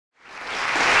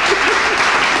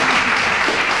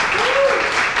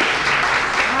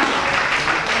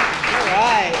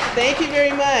Thank you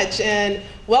very much, and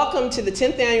welcome to the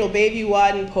 10th Annual Bayview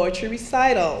Wadden Poetry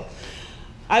Recital.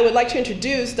 I would like to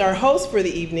introduce our host for the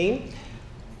evening,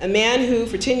 a man who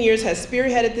for 10 years has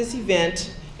spearheaded this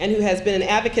event and who has been an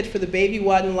advocate for the Bayview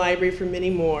Wadden Library for many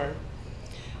more.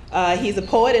 He's a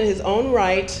poet in his own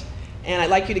right, and I'd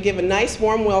like you to give a nice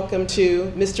warm welcome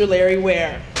to Mr. Larry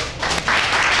Ware.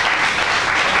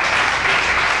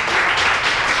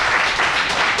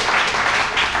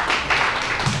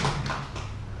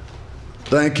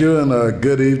 Thank you, and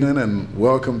good evening, and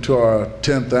welcome to our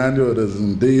 10th annual. It is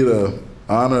indeed an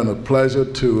honor and a pleasure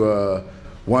to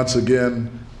once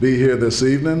again be here this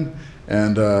evening,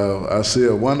 and I see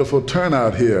a wonderful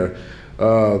turnout here.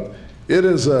 It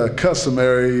is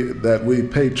customary that we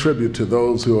pay tribute to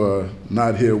those who are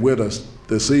not here with us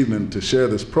this evening to share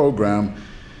this program,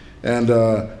 and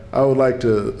I would like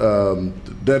to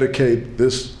dedicate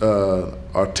this,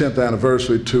 our 10th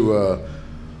anniversary, to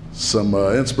some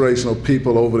inspirational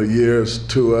people over the years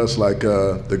to us, like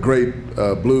the great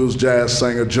blues jazz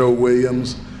singer Joe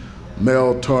Williams,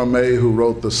 Mel Torme, who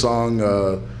wrote the song,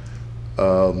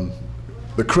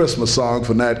 the Christmas song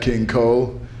for Nat King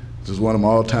Cole, which is one of my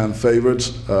all-time favorites.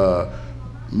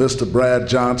 Mr. Brad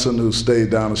Johnson, who stayed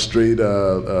down the street,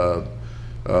 a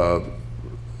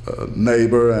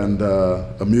neighbor and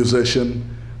a musician.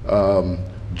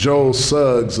 Joel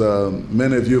Suggs,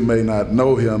 many of you may not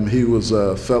know him. He was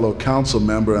a fellow council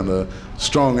member and a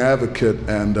strong advocate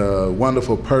and a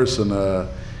wonderful person.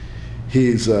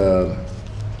 He's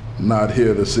not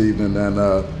here this evening.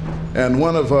 And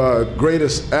one of our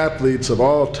greatest athletes of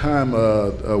all time,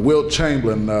 Wilt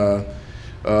Chamberlain.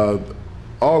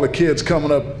 All the kids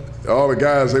coming up, all the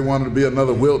guys, they wanted to be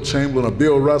another Wilt Chamberlain or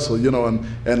Bill Russell, you know, and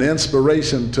the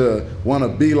inspiration to want to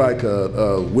be like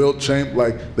a Wilt Chamberlain,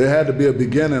 like there had to be a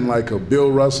beginning like a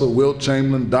Bill Russell, Wilt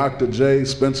Chamberlain, Dr. J,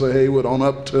 Spencer Haywood, on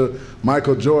up to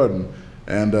Michael Jordan,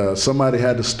 and somebody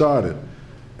had to start it.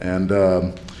 And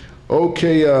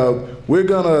okay, we're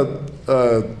gonna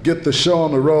get the show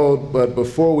on the road, but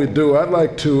before we do, I'd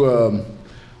like to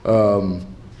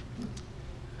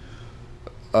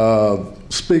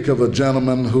speak of a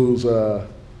gentleman who's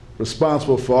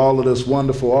responsible for all of this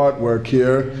wonderful artwork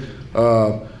here,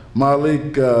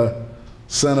 Malik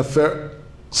Seneferu.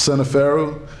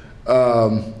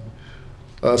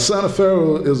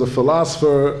 Seneferu is a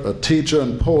philosopher, a teacher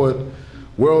and poet,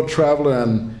 world traveler,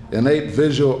 and innate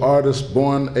visual artist,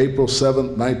 born April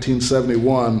 7,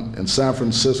 1971 in San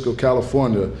Francisco,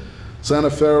 California.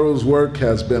 Seneferu's work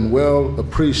has been well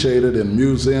appreciated in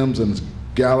museums and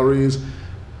galleries,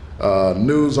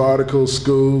 news articles,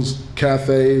 schools,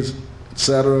 cafes,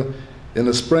 etc. In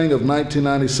the spring of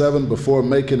 1997, before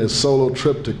making his solo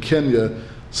trip to Kenya,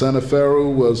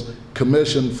 Seneferu was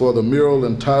commissioned for the mural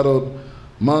entitled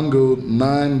Mungu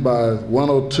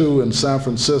 9x102 in San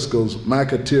Francisco's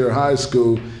McAteer High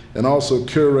School, and also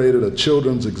curated a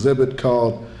children's exhibit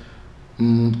called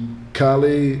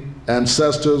Kali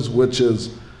Ancestors, which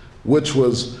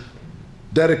was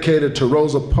dedicated to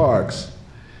Rosa Parks.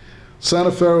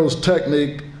 Seneferu's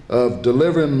technique of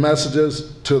delivering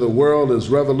messages to the world is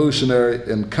revolutionary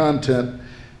in content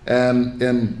and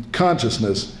in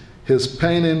consciousness. His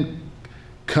painting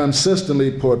consistently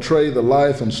portray the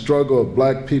life and struggle of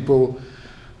Black people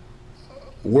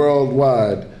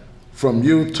worldwide, from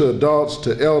youth to adults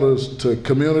to elders to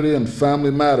community and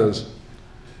family matters.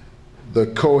 The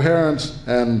coherence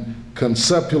and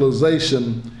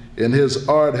conceptualization in his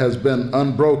art has been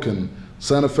unbroken.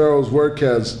 Seneferu's work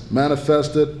has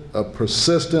manifested a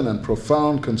persistent and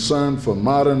profound concern for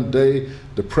modern-day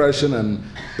depression and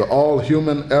the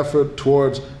all-human effort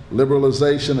towards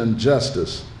liberalization and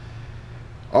justice.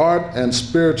 Art and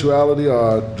spirituality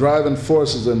are driving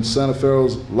forces in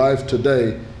Seneferu's life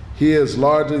today. He is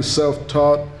largely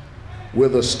self-taught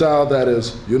with a style that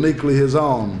is uniquely his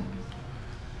own.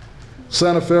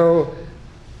 Seneferu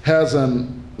has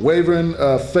an unwavering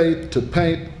faith to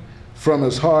paint from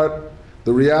his heart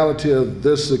the reality of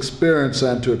this experience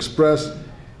and to express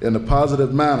in a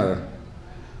positive manner.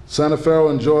 Seneferu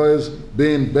enjoys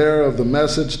being bearer of the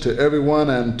message to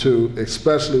everyone and to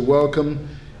especially welcome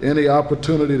any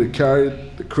opportunity to carry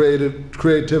the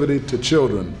creativity to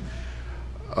children.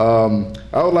 I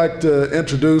would like to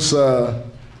introduce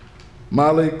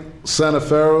Malik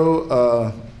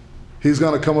Seneferu. He's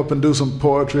going to come up and do some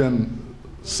poetry and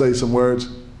say some words.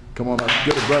 Come on up,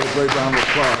 give a brother a great round of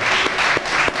applause.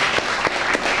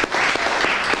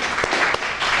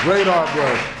 Great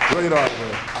artwork, great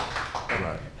artwork. All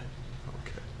right.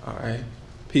 Okay. All right.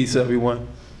 Peace, everyone.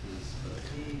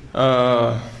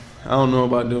 I don't know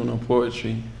about doing no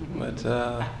poetry, but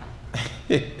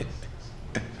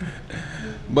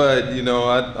But, you know,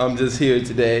 I'm just here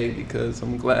today because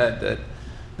I'm glad that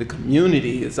the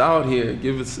community is out here.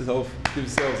 Give yourselves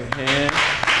a hand.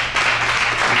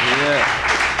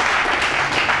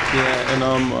 Yeah,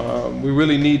 and we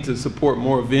really need to support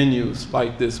more venues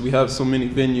like this. We have so many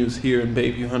venues here in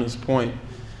Bayview, Hunters Point,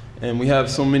 and we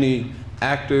have so many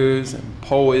actors and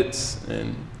poets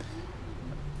and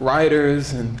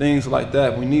writers and things like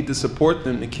that. We need to support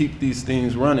them to keep these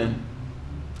things running.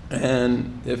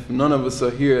 And if none of us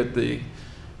are here at the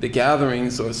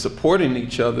gatherings or supporting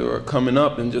each other or coming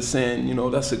up and just saying, you know,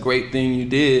 that's a great thing you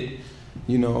did,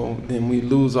 you know, then we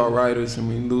lose our writers and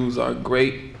we lose our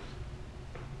great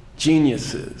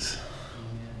geniuses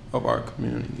of our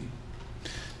community.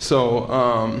 So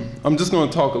I'm just going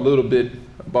to talk a little bit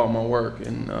about my work.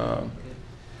 And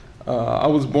I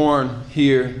was born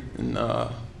here in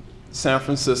San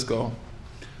Francisco.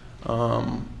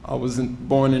 I was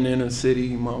born in the inner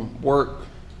city. My work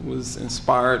was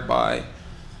inspired by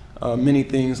many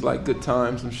things like Good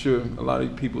Times. I'm sure a lot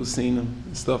of people have seen them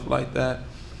and stuff like that.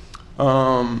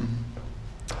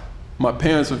 My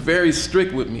parents were very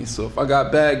strict with me, so if I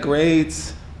got bad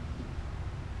grades,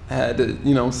 I had to,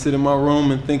 you know, sit in my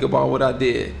room and think about what I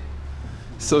did.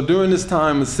 So during this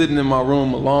time of sitting in my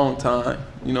room a long time,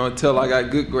 you know, until I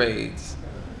got good grades,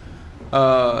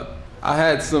 I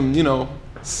had some, you know,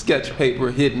 sketch paper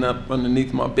hidden up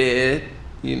underneath my bed.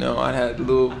 You know, I had a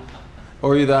little,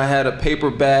 or either I had a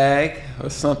paper bag or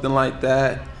something like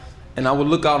that, and I would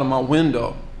look out of my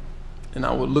window and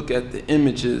I would look at the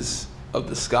images of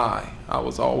the sky. I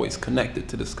was always connected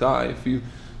to the sky. If you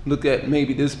look at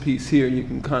maybe this piece here, you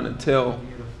can kind of tell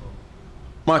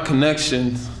my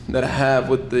connection that I have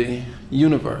with the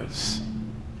universe.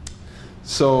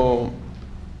 So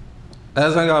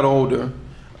as I got older,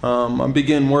 I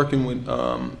began working with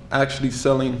actually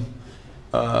selling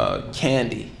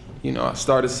candy. You know, I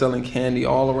started selling candy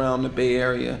all around the Bay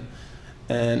Area,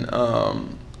 and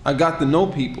I got to know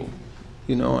people,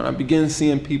 you know, and I began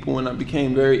seeing people, and I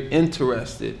became very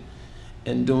interested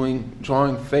in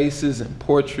drawing faces and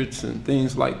portraits and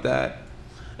things like that.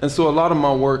 And so a lot of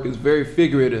my work is very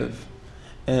figurative,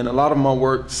 and a lot of my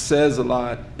work says a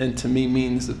lot, and to me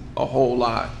means a whole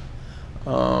lot.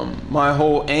 My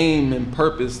whole aim and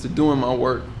purpose to doing my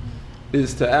work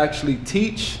is to actually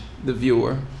teach the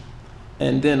viewer,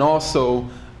 and then also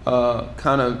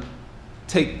kind of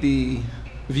take the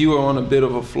viewer on a bit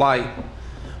of a flight.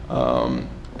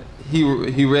 He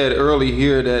read early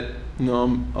here that, you know,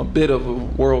 I'm a bit of a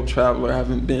world traveler. I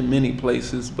haven't been many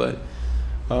places, but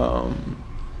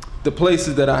the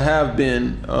places that I have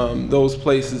been, those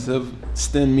places have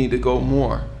stemmed me to go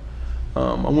more.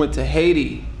 I went to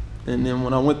Haiti, and then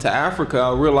when I went to Africa,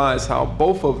 I realized how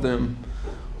both of them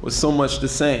was so much the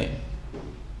same.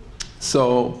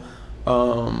 So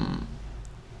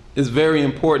it's very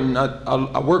important.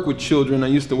 I work with children. I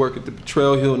used to work at the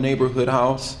Trail Hill Neighborhood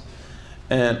House.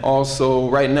 And also,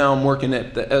 right now, I'm working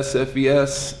at the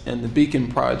SFES and the Beacon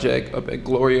Project up at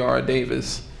Gloria R.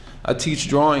 Davis. I teach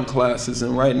drawing classes,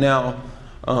 and right now,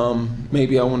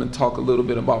 maybe I want to talk a little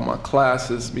bit about my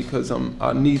classes because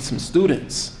I need some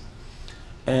students.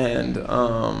 And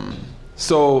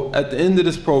so at the end of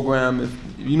this program, if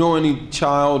you know any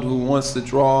child who wants to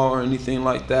draw or anything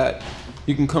like that,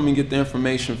 you can come and get the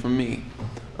information from me.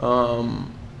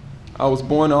 I was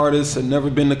born an artist, I'd never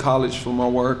been to college for my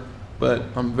work, but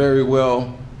I'm very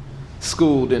well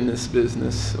schooled in this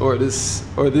business or this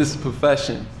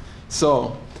profession.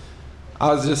 So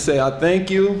I'll just say I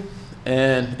thank you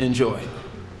and enjoy.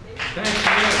 Thank you.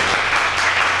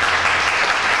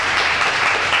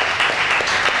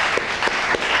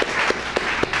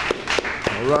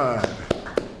 All right.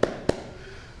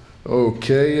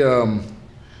 Okay,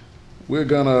 we're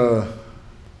gonna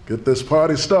get this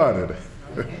party started.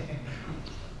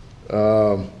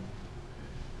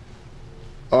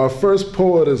 Our first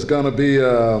poet is gonna be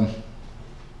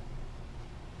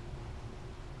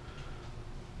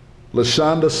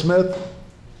LaShonda Smith.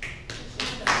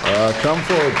 Come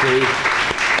forward, please.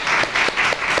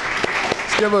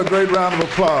 Let's give her a great round of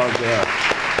applause.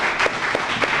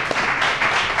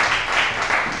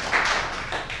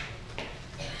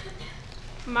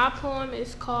 My poem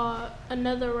is called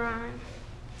Another Rhyme.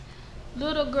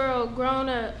 Little girl grown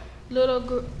up,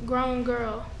 little grown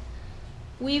girl.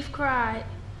 We've cried,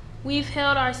 we've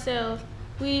held ourselves,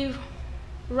 we've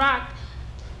rocked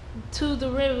to the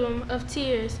rhythm of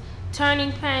tears,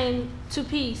 turning pain to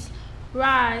peace.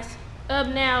 Rise up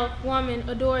now, woman,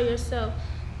 adore yourself.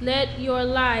 Let your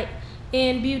light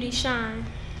and beauty shine.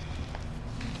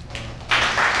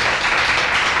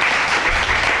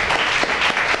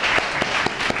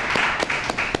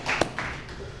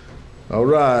 All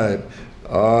right.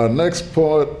 Our next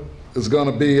poet is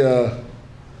going to be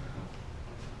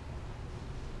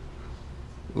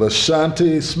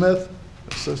LaShanti Smith,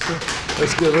 sister.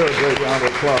 Let's give her a great round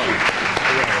of applause.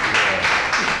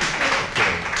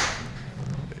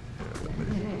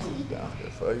 Down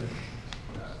here for you.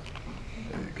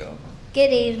 There you go.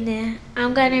 Good evening.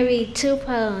 I'm going to read two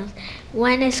poems.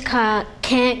 One is called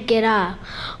Can't Get Off.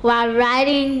 While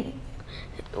riding,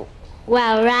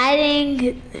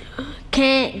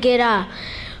 can't get off.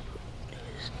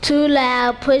 Too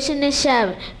loud, pushing and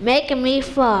shoving, making me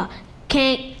fall.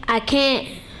 I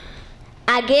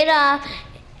get off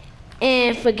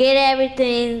and forget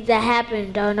everything that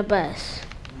happened on the bus.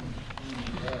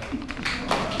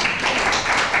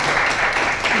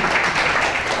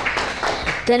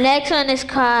 The next one is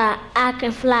called I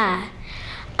Can Fly.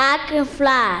 I can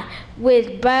fly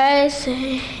with birds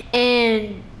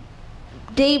and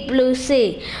deep blue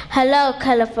sea. Hello,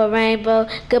 colorful rainbow.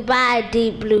 Goodbye,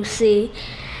 deep blue sea.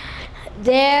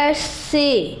 There's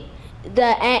sea.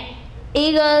 The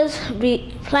eagles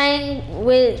be playing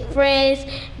with friends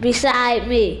beside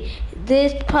me.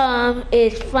 This poem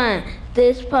is fun.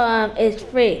 This poem is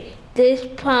free. This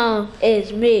poem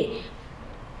is me.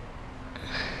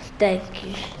 Thank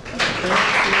you.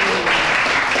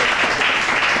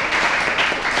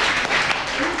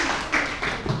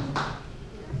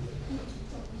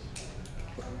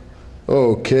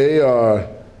 Okay, our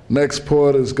next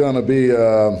poet is going to be,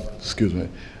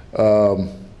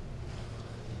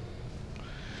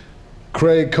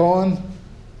 Craig Cohen.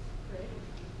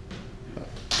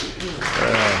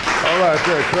 All right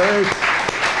there, Craig.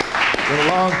 Been a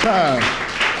long time.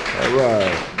 All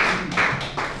right.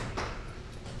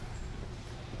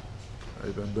 How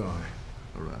you been doing?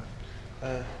 All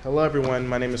right. Hello, everyone.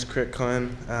 My name is Craig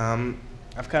Cohen.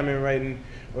 I've kind of been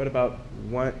wrote about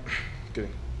one. Good.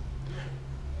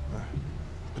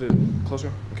 Put it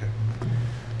closer? Okay.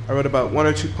 I wrote about one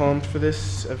or two poems for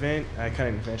this event. I kind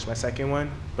of didn't finish my second one,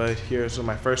 but here's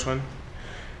my first one.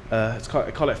 I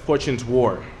call it Fortune's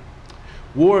War.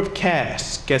 War of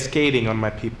caste cascading on my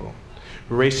people.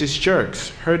 Racist jerks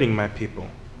hurting my people.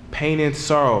 Pain and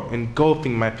sorrow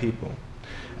engulfing my people.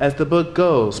 As the book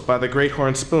goes by the great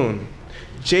horn spoon,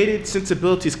 jaded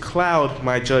sensibilities cloud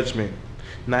my judgment.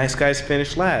 Nice guys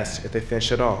finish last if they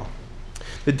finish at all.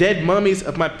 The dead mummies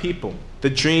of my people, the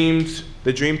dream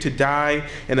to die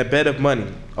in a bed of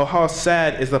money. Oh, how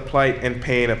sad is the plight and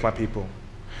pain of my people.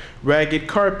 Ragged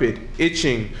carpet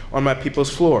itching on my people's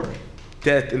floor.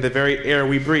 Death in the very air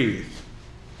we breathe.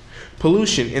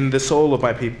 Pollution in the soul of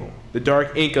my people. The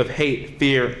dark ink of hate,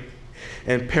 fear,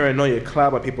 and paranoia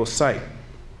cloud my people's sight.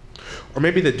 Or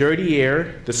maybe the dirty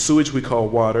air, the sewage we call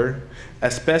water,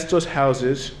 asbestos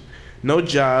houses, no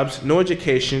jobs, no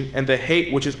education, and the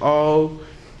hate which is all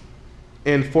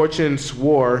in Fortune's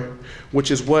war, which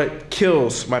is what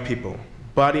kills my people.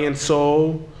 Body and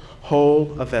soul,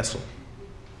 whole a vessel.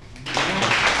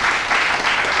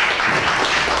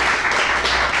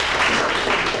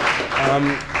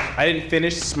 I didn't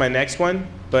finish my next one,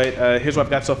 but here's what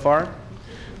I've got so far.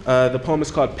 The poem is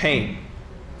called Pain.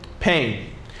 Pain.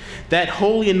 That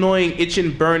wholly annoying,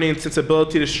 itching, burning,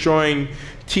 sensibility destroying,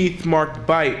 teeth-marked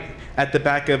bite at the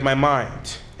back of my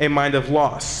mind, a mind of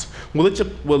loss,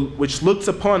 which looks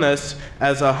upon us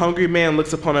as a hungry man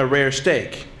looks upon a rare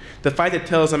steak. The fight that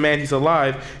tells a man he's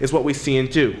alive is what we see and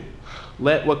do.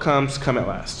 Let what comes come at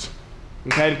last.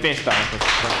 Okay, I didn't finish that one.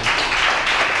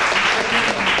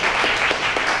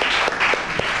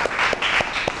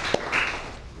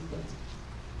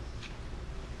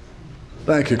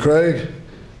 Thank you, Craig.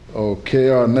 Okay,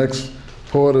 our next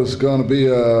poet is going to be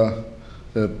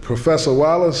Professor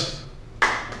Wallace.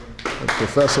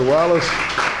 Professor Wallace.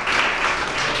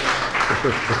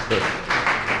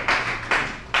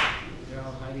 They're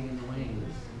all hiding in the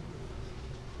wings.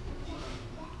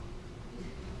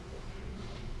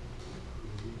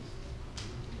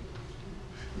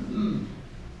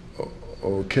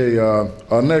 Okay,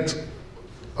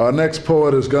 our next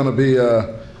poet is going to be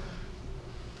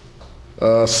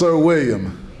Sir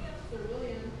William.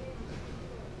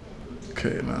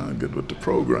 Okay, now I'm good with the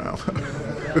program.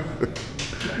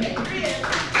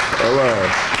 All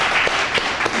right.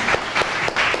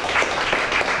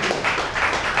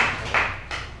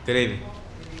 Good evening.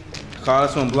 Call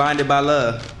this one Blinded by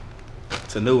Love.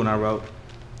 It's a new one I wrote.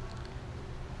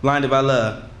 Blinded by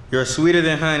love. You're sweeter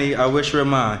than honey, I wish you were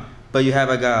mine, but you have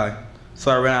a God,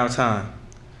 so I ran out of time.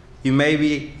 You may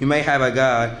have a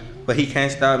God, but he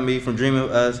can't stop me from dreaming of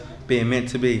us being meant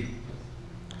to be.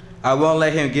 I won't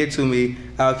let him get to me.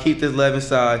 I'll keep this love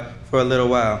inside for a little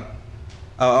while.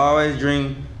 I'll always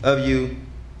dream of you.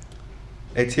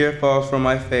 A tear falls from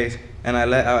my face, and I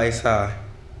let out a sigh.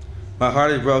 My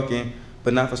heart is broken,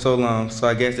 but not for so long, so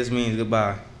I guess this means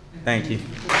goodbye. Thank you.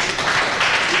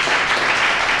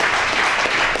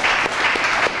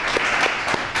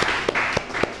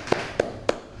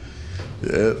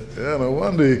 Yeah, no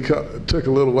wonder he took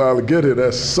a little while to get here.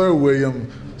 That's Sir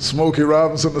William Smokey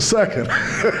Robinson II.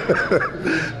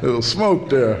 Little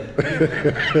smoke there.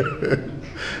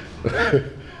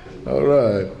 All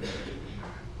right.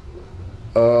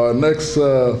 Next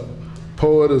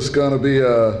poet is going to be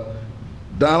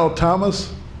Donald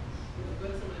Thomas.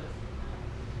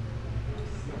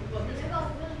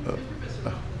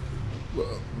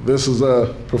 This is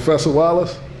Professor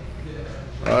Wallace.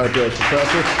 All right,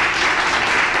 Professor.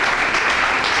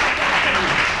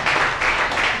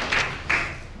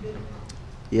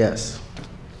 Yes.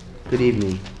 Good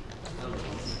evening.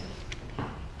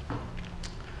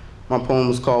 My poem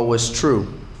is called What's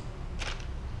True.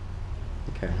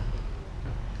 Okay.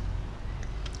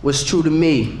 What's true to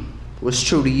me? What's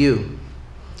true to you?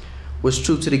 What's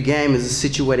true to the game is a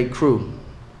situated crew.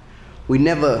 We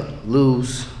never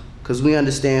lose because we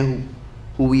understand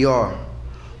who we are.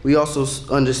 We also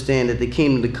understand that the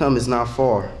kingdom to come is not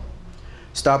far.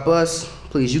 Stop us?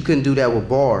 Please, you couldn't do that with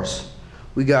bars.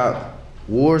 We got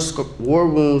war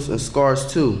wounds and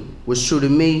scars too. What's true to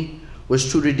me, what's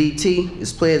true to DT,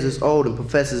 is players is old and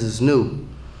professors is new.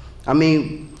 I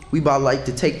mean, we about like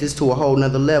to take this to a whole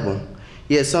nother level.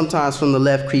 Yet sometimes from the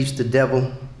left creeps the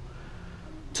devil.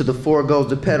 To the fore goes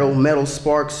the pedal, metal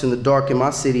sparks in the dark in my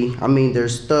city. I mean,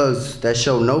 there's thugs that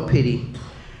show no pity.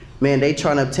 Man, they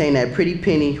trying to obtain that pretty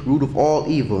penny, root of all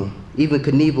evil. Even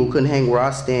Knievel couldn't hang where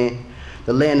I stand,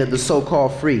 the land of the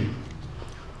so-called free.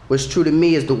 What's true to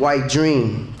me is the white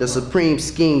dream, the supreme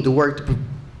scheme to work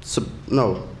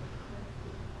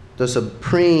the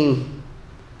supreme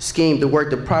scheme to work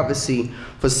the prophecy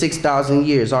for 6,000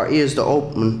 years. Our ears are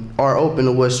open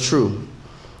to what's true.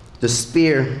 The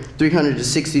spear,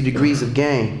 360 degrees of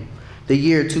game. The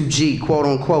year 2G, quote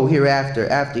unquote, hereafter.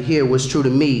 After here, what's true to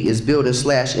me is building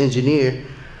 / engineer.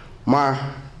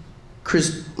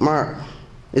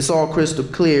 It's all crystal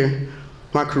clear.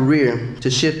 My career to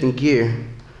shift in gear.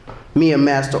 Me, a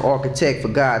master architect for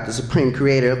God, the supreme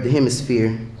creator of the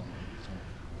hemisphere.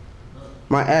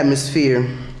 My atmosphere,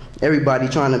 everybody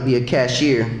trying to be a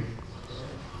cashier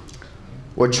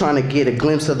or trying to get a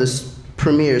glimpse of this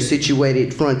premier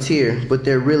situated frontier, but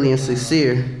they're really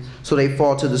insincere, so they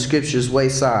fall to the scripture's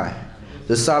wayside.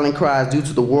 The silent cries due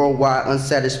to the worldwide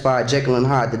unsatisfied Jekyll and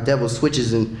Hyde, the devil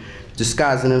switches and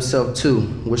disguising himself too.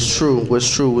 What's true, what's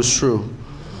true, what's true.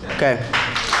 Okay.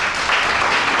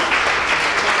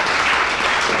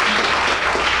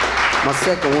 My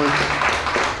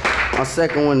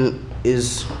second one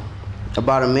is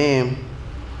about a man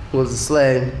who was a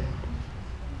slave.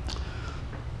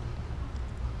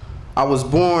 I was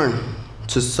born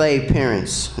to slave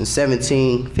parents in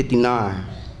 1759.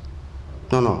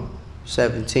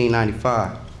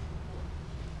 1795.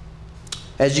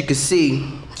 As you can see,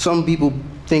 some people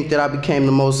think that I became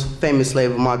the most famous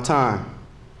slave of my time.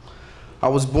 I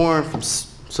was born from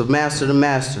master to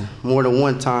master more than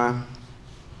one time.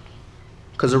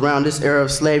 Because around this era of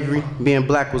slavery, being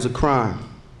black was a crime.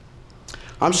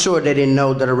 I'm sure they didn't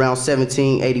know that around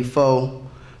 1784,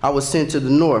 I was sent to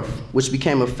the North, which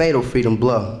became a fatal freedom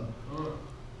blow.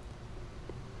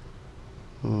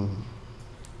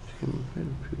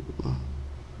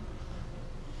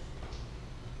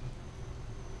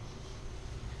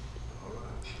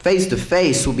 Face to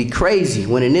face would be crazy,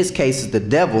 when in this case it's the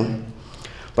devil.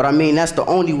 But I mean, that's the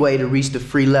only way to reach the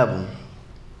free level.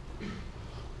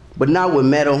 But not with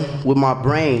metal, with my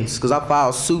brains, because I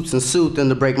filed suits and sued them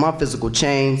to break my physical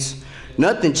chains.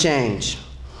 Nothing changed,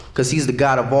 because he's the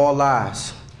God of all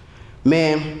lies.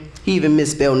 Man, he even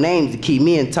misspelled names to keep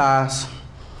me in ties.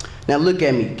 Now look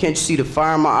at me, can't you see the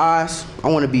fire in my eyes? I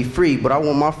want to be free, but I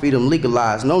want my freedom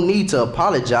legalized. No need to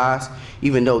apologize,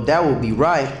 even though that would be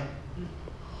right.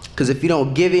 Because if you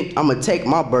don't give it, I'm going to take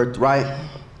my birthright.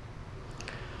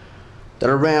 That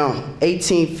around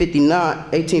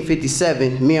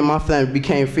 1857, me and my family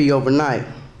became free overnight.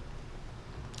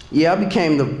 Yeah, I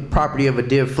became the property of a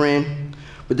dear friend,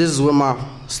 but this is where my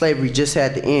slavery just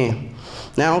had to end.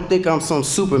 Now, I don't think I'm some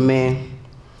Superman.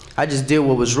 I just did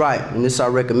what was right, and this I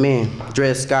recommend.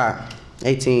 Dred Scott,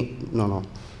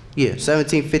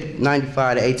 1795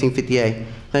 to 1858.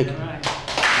 Thank you.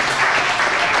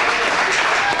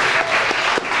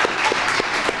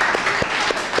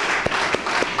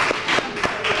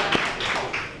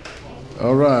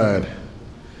 All right.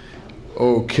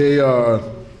 Okay, our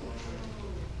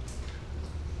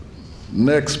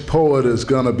next poet is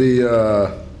going to be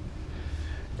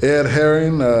Ed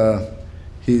Herring.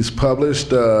 he's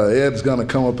published. Ed's going to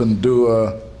come up and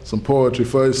do some poetry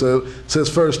for you. So it's his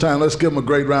first time. Let's give him a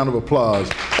great round of applause.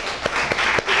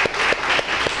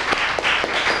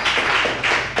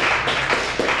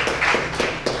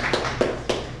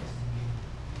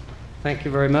 Thank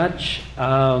you very much.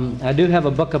 I do have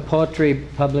a book of poetry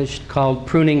published called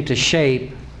Pruning to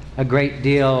Shape. A great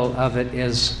deal of it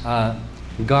is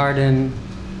garden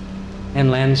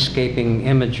and landscaping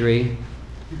imagery.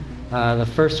 The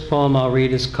first poem I'll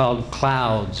read is called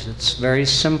Clouds. It's very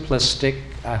simplistic.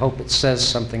 I hope it says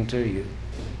something to you.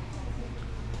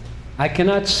 I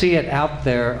cannot see it out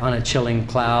there on a chilling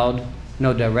cloud,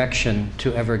 no direction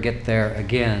to ever get there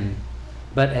again.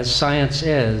 But as science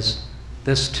is,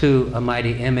 this too a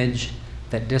mighty image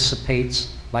that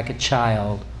dissipates like a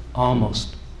child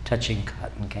almost touching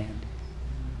cotton candy.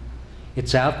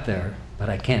 It's out there, but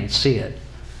I can't see it.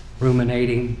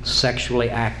 Ruminating, sexually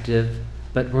active,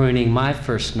 but ruining my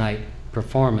first night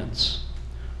performance.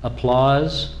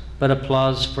 Applause, but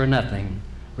applause for nothing,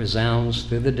 resounds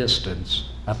through the distance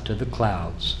up to the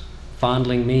clouds,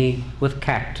 fondling me with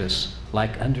cactus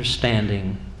like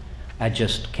understanding. I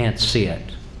just can't see it.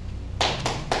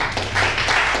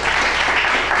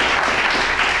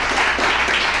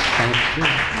 Thank you.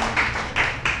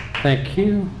 Thank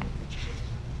you.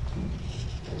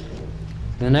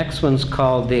 The next one's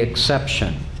called The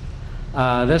Exception.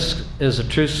 This is a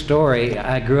true story.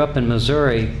 I grew up in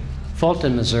Missouri,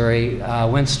 Fulton, Missouri.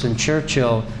 Winston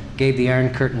Churchill gave the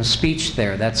Iron Curtain speech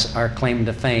there. That's our claim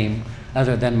to fame,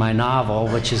 other than my novel,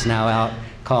 which is now out,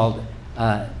 called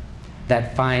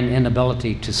That Fine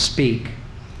Inability to Speak.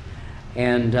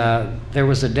 And there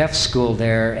was a deaf school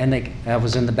there, and I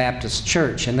was in the Baptist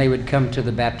church, and they would come to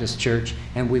the Baptist church,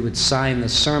 and we would sign the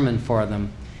sermon for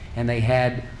them. And they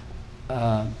had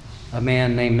a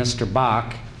man named Mr.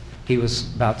 Bach. He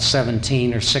was about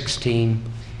 17 or 16,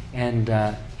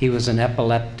 and he was an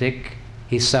epileptic.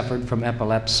 He suffered from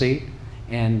epilepsy,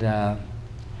 and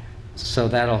so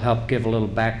that'll help give a little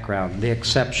background. The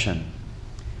Exception.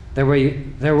 There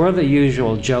were the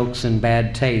usual jokes and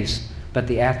bad taste, but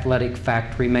the athletic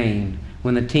fact remained.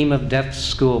 When the team of deaf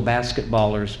school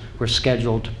basketballers were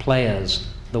scheduled to play us,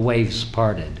 the waves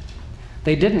parted.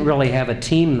 They didn't really have a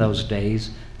team those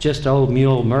days, just old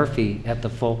Mule Murphy at the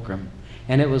fulcrum,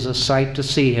 and it was a sight to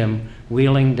see him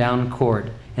wheeling down court,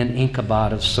 an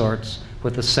Ichabod of sorts,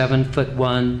 with a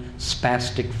 7'1"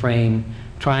 spastic frame,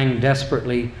 trying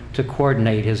desperately to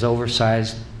coordinate his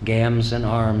oversized gams and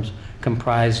arms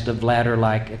comprised of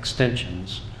ladder-like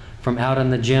extensions. From out in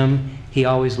the gym, he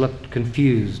always looked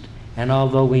confused, and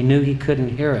although we knew he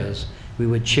couldn't hear us, we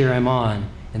would cheer him on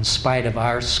in spite of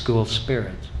our school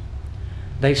spirit.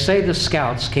 They say the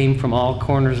scouts came from all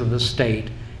corners of the state,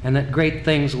 and that great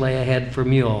things lay ahead for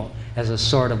Mule as a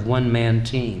sort of one-man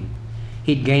team.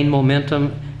 He'd gain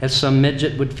momentum as some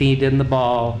midget would feed in the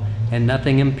ball, and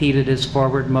nothing impeded his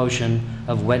forward motion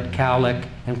of wet cowlick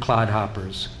and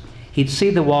clodhoppers. He'd see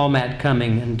the wall mat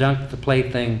coming and dunk the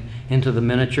plaything into the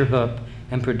miniature hoop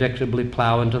and predictably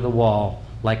plow into the wall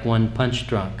like one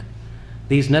punch-drunk.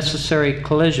 These necessary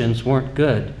collisions weren't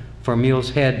good, for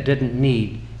Mule's head didn't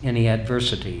need any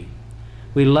adversity.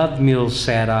 We loved Mule's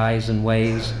sad eyes and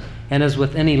ways, and as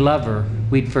with any lover,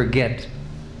 we'd forget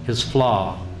his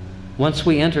flaw. Once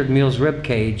we entered Mule's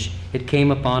ribcage, it came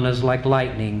upon us like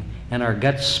lightning, and our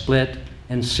guts split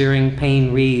and searing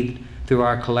pain wreathed through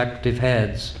our collective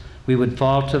heads. We would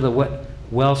fall to the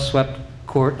well-swept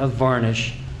court of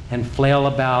varnish and flail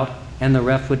about, and the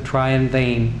ref would try in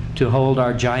vain to hold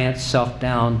our giant self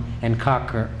down and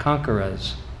conquer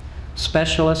us.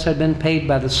 Specialists had been paid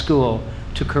by the school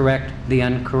to correct the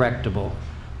uncorrectable.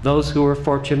 Those who were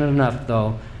fortunate enough,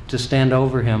 though, to stand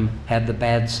over him had the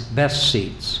best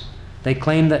seats. They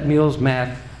claimed that Mule's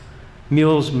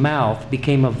mouth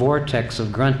became a vortex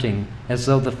of grunting, as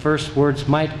though the first words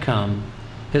might come.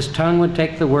 His tongue would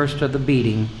take the worst of the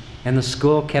beating, and the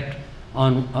school kept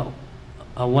on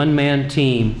a one-man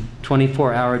team,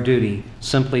 24-hour duty,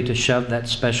 simply to shove that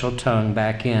special tongue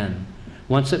back in.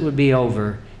 Once it would be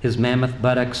over, his mammoth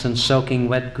buttocks and soaking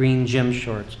wet green gym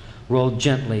shorts rolled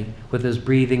gently with his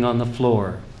breathing on the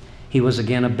floor. He was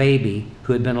again a baby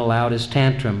who had been allowed his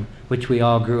tantrum, which we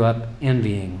all grew up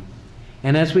envying.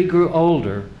 And as we grew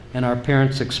older and our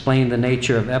parents explained the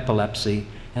nature of epilepsy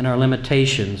and our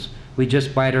limitations, we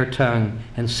just bite our tongue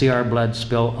and see our blood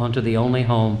spill onto the only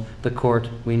home, the court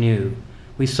we knew.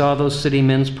 We saw those city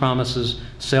men's promises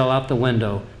sail out the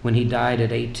window when he died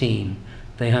at 18.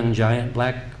 They hung giant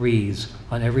black wreaths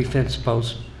on every fence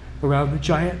post around the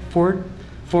giant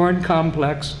foreign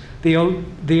complex.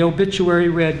 The obituary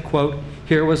read, quote,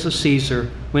 "Here was a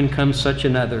Caesar, when comes such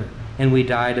another," and we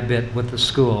died a bit with the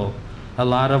school. A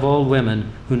lot of old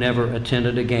women who never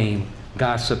attended a game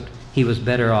gossiped he was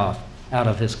better off out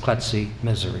of his klutzy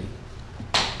misery.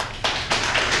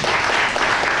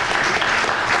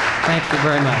 Thank you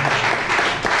very much.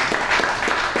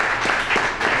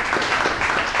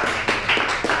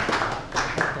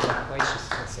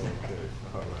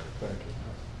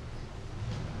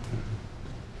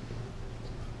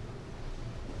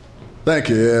 Thank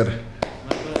you, Ed.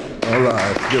 All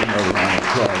right, give another round of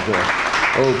applause there.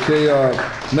 Okay,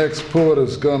 next poet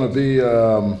is going to be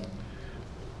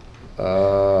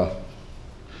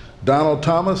Donald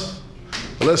Thomas.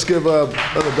 Let's give Donald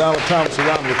Thomas a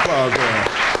round of applause there.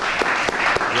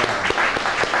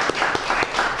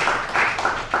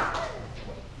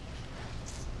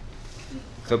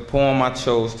 The poem I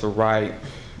chose to write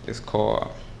is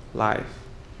called Life.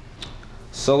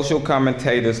 Social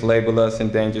commentators label us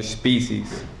endangered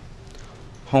species.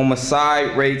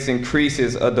 Homicide rates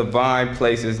increases, a divine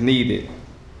place is needed.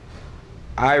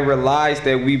 I realize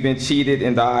that we've been cheated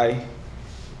and I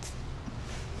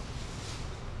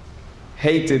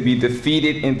hate to be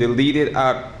defeated and deleted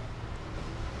out.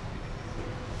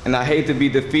 And I hate to be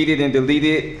defeated and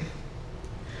deleted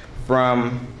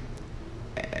from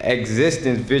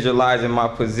existence, visualizing my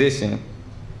position.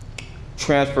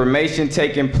 Transformation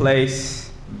taking place,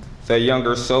 the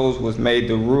younger souls was made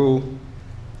to rule.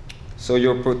 So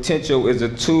your potential is a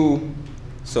tool,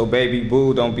 so baby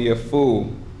boo, don't be a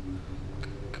fool.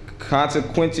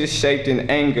 Consequences shaped in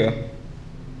anger,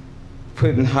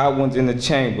 putting hot ones in the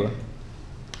chamber.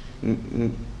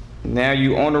 Now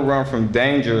you on the run from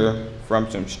danger, from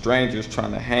some strangers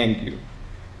trying to hang you.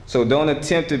 So don't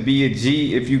attempt to be a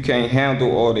G if you can't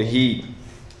handle all the heat.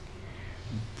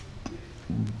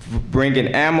 Bringing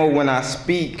ammo when I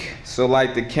speak, so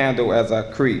light the candle as I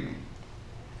creep.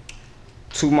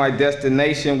 To my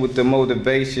destination with the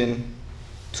motivation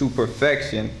to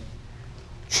perfection.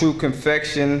 True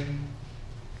confessions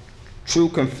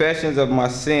of my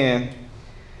sin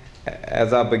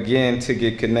as I begin to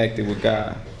get connected with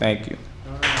God. Thank you.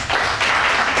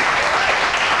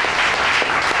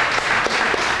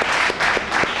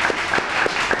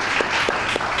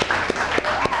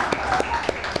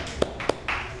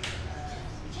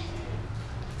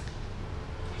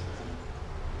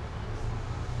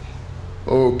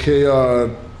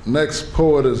 Okay, next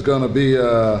poet is going to be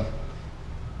Ed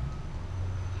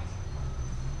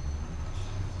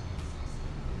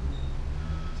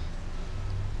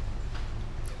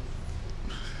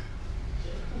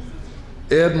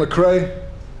McCrae.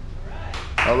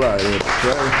 All right, Ed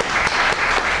McCrae.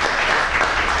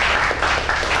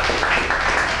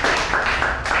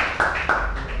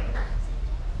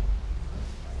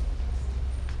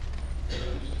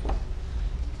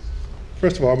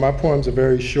 First of all, my poems are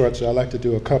very short, so I like to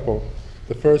do a couple.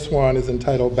 The first one is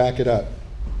entitled Back It Up.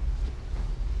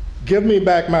 Give me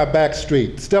back my back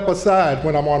street. Step aside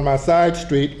when I'm on my side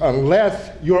street,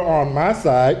 unless you're on my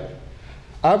side.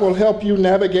 I will help you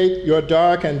navigate your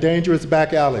dark and dangerous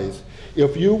back alleys.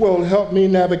 If you will help me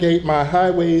navigate my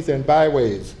highways and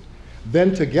byways,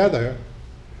 then together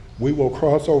we will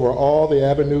cross over all the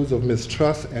avenues of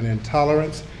mistrust and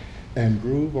intolerance and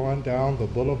groove on down the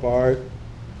boulevard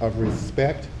of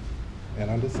respect and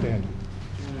understanding.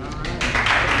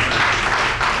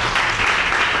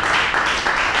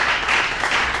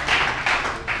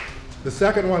 The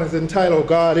second one is entitled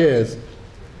God Is.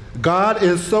 God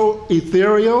is so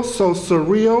ethereal, so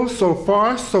surreal, so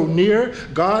far, so near.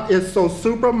 God is so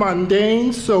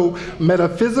supramundane, so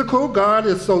metaphysical. God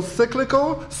is so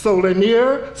cyclical, so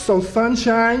linear, so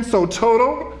sunshine, so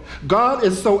total. God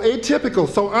is so atypical,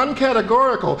 so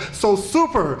uncategorical, so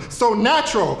super, so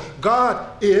natural. God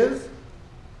is.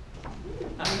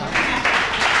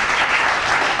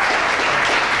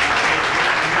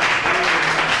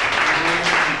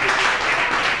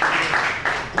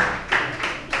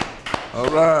 All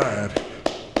right.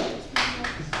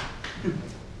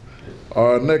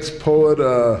 Our next poet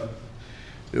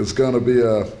is going to be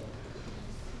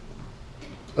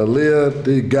Aaliyah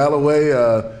D.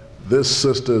 Galloway. This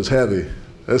sister is heavy.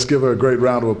 Let's give her a great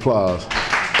round of applause.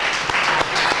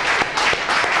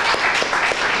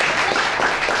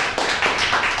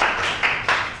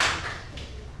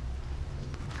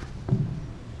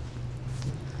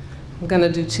 I'm going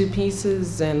to do two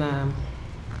pieces, and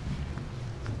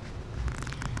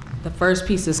the first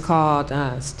piece is called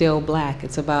Still Black.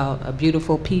 It's about a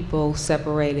beautiful people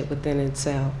separated within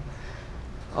itself.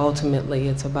 Ultimately,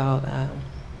 it's about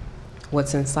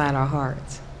what's inside our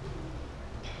hearts.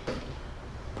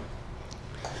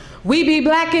 We be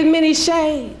black in many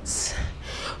shades.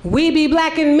 We be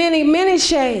black in many, many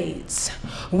shades.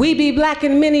 We be black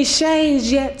in many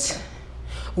shades, yet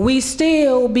we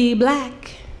still be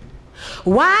black.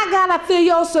 Why I gotta feel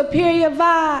your superior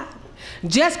vibe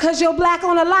just cause you're black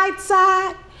on the light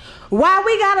side? Why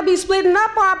we gotta be splitting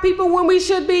up our people when we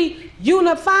should be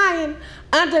unifying,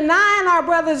 undenying our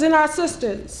brothers and our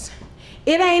sisters?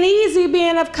 It ain't easy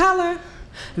being of color.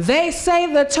 They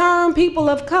say the term people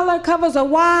of color covers a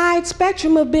wide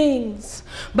spectrum of beings.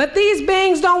 But these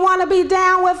beings don't want to be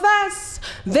down with us.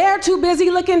 They're too busy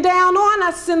looking down on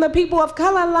us in the people of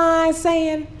color line,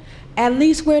 saying, at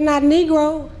least we're not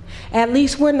Negro, at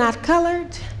least we're not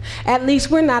colored, at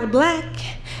least we're not black,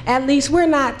 at least we're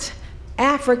not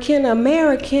African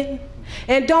American.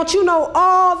 And don't you know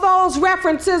all those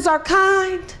references are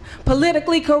kind,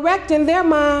 politically correct in their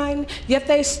mind, yet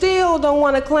they still don't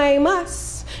want to claim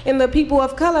us in the people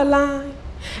of color line.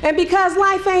 And because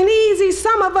life ain't easy,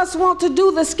 some of us want to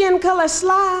do the skin color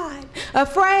slide.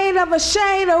 Afraid of a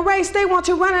shade or race, they want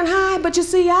to run and hide. But you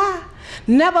see, I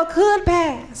never could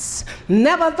pass,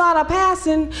 never thought of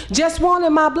passing, just wanted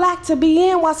my black to be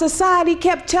in while society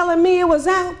kept telling me it was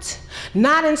out.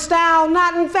 Not in style,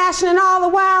 not in fashion, and all the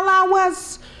while I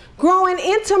was growing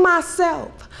into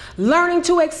myself, learning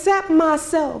to accept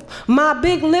myself, my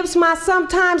big lips, my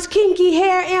sometimes kinky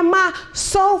hair, and my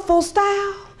soulful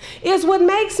style is what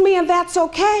makes me, and that's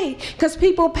okay, because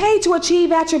people pay to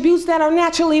achieve attributes that are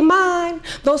naturally mine,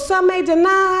 though some may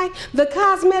deny the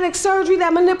cosmetic surgery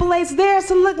that manipulates theirs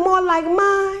to look more like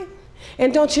mine.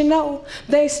 And don't you know,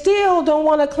 they still don't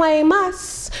want to claim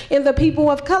us in the people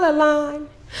of color line.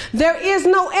 There is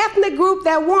no ethnic group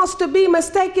that wants to be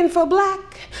mistaken for black,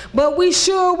 but we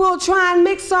sure will try and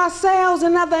mix ourselves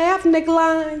in other ethnic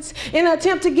lines in an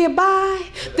attempt to get by,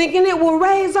 thinking it will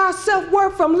raise our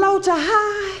self-worth from low to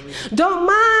high. Don't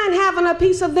mind having a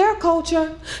piece of their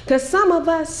culture, because some of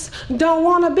us don't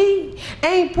want to be,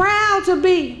 ain't proud to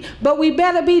be, but we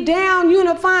better be down,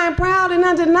 unifying, proud, and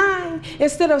undenying,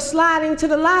 instead of sliding to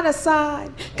the lighter side,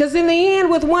 because in the end,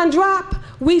 with one drop,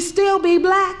 we still be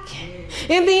black.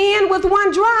 In the end, with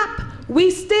one drop,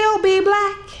 we still be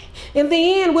black. In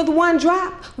the end, with one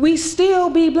drop, we still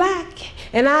be black.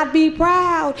 And I'd be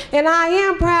proud, and I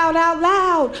am proud out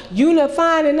loud,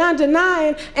 unifying and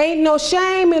undenying. Ain't no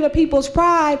shame in a people's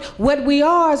pride. What we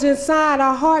are is inside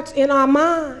our hearts, in our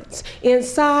minds.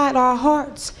 Inside our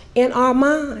hearts, in our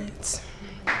minds.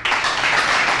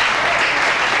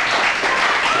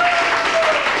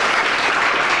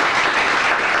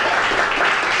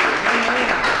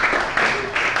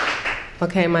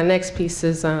 Okay, my next piece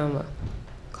is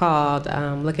called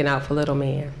Looking Out for Little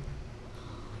Man.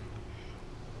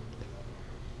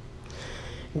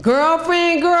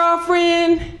 Girlfriend,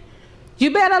 girlfriend,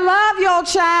 you better love your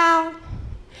child.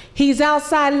 He's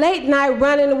outside late night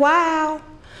running wild.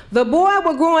 The boy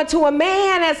will grow into a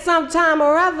man at some time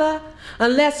or other,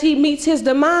 unless he meets his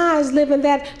demise living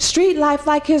that street life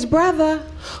like his brother,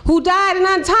 who died an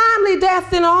untimely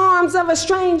death in the arms of a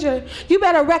stranger. You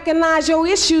better recognize your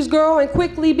issues, girl, and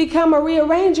quickly become a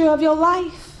rearranger of your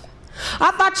life.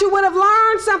 I thought you would have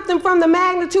learned something from the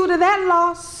magnitude of that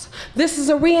loss. This is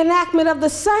a reenactment of the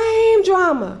same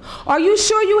drama. Are you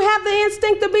sure you have the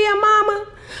instinct to be a mama?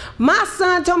 My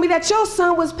son told me that your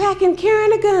son was packing,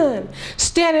 carrying a gun,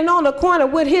 standing on the corner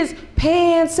with his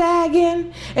pants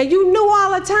sagging, and you knew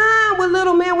all the time what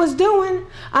little man was doing.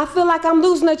 I feel like I'm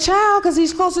losing a child because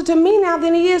he's closer to me now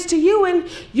than he is to you, and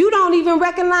you don't even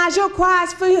recognize your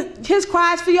cries for his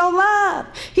cries for your love.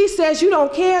 He says you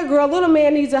don't care, girl, little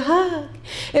man needs a hug.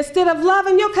 Instead of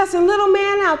loving, you're cussing little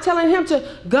man out, telling him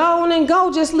to go on and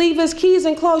go, just leave his keys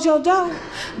and close your door.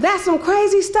 That's some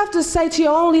crazy stuff to say to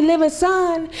your only living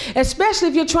son, especially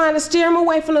if you're trying to steer him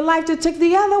away from the life that took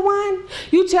the other one.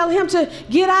 You tell him to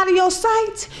get out of your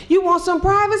sight. You want some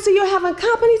privacy, you're having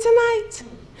company tonight.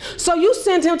 So you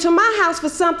send him to my house for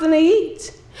something to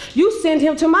eat. You send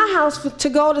him to my house to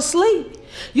go to sleep.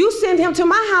 You send him to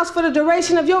my house for the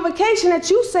duration of your vacation that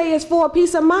you say is for a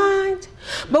peace of mind.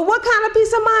 But what kind of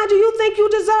peace of mind do you think you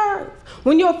deserve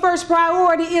when your first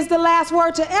priority is the last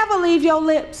word to ever leave your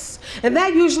lips? And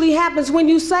that usually happens when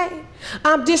you say,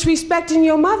 I'm disrespecting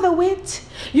your mother with.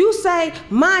 You say,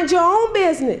 mind your own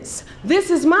business. This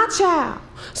is my child.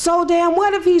 So damn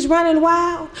what if he's running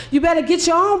wild? You better get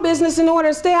your own business in order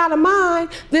to stay out of mine.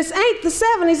 This ain't the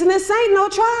 70s and this ain't no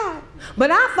tribe.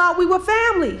 But I thought we were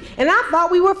family, and I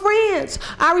thought we were friends.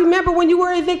 I remember when you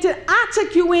were evicted, I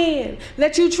took you in,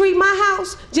 let you treat my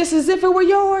house just as if it were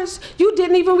yours. You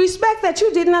didn't even respect that.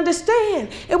 You didn't understand.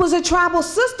 It was a tribal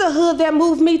sisterhood that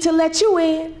moved me to let you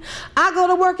in. I go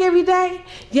to work every day,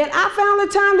 yet I found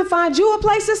the time to find you a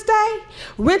place to stay,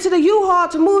 rented a U-Haul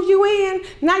to move you in.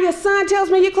 Now your son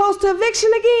tells me you're close to eviction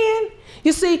again.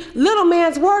 You see, little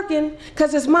man's working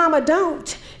because his mama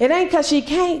don't. It ain't 'cause she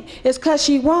can't, it's 'cause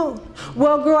she won't.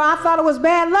 Well, girl, I thought it was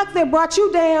bad luck that brought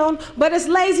you down, but it's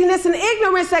laziness and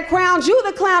ignorance that crowns you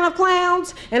the clown of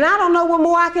clowns, and I don't know what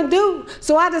more I can do,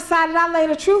 so I decided I'd lay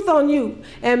the truth on you,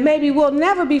 and maybe we'll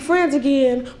never be friends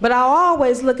again, but I'll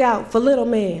always look out for little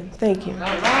man. Thank you. All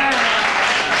right.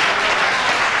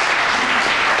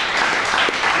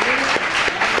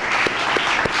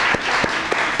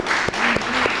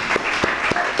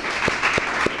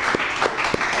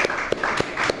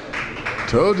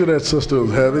 Told you that sister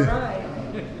was heavy. You're right.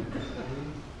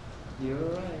 You're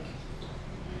right.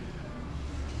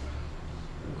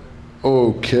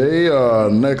 Okay,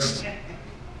 next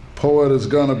poet is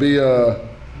going to be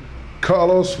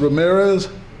Carlos Ramirez.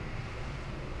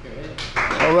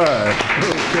 All right.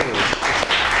 Okay.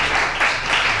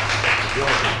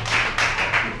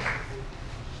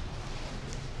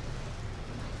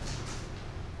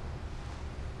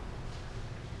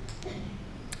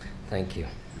 Thank you.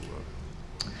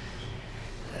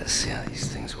 Let's see how these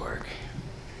things work.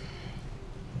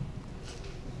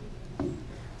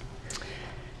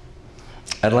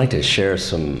 I'd like to share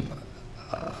some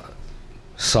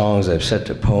songs I've set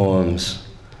to poems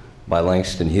by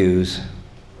Langston Hughes.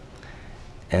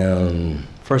 And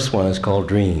first one is called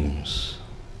Dreams.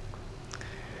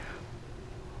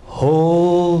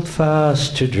 Hold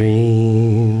fast to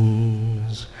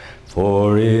dreams,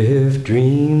 for if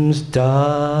dreams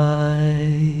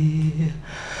die,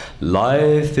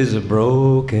 life is a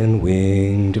broken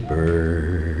winged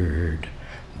bird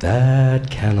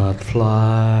that cannot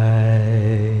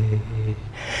fly.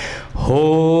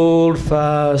 Hold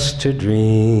fast to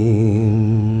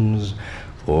dreams,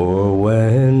 for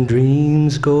when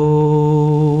dreams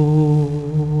go,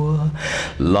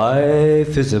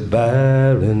 life is a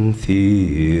barren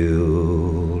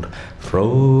field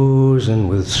frozen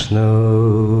with snow.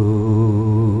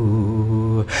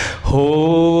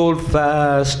 Hold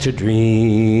fast to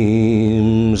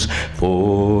dreams,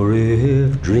 for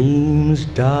if dreams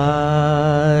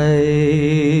die,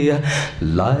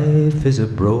 life is a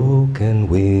broken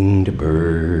winged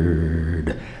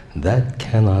bird that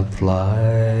cannot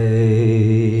fly.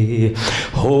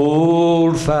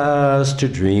 Hold fast to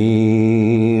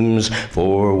dreams,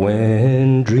 for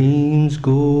when dreams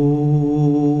go,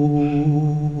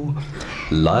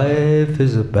 life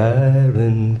is a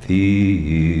barren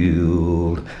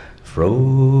field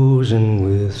frozen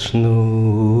with snow.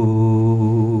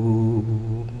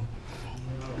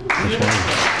 Which one?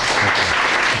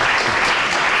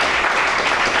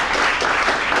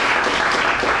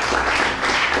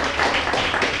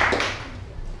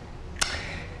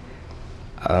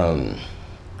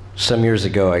 Some years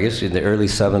ago, I guess in the early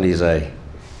 70s, I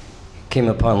came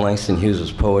upon Langston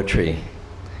Hughes' poetry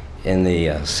in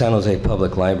the San Jose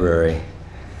Public Library.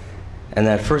 And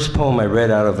that first poem I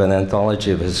read out of an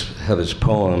anthology of his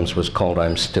poems was called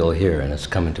I'm Still Here, and it's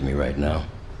coming to me right now.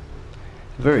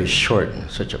 Very short,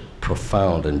 such a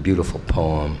profound and beautiful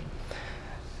poem.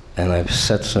 And I've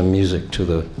set some music to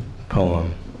the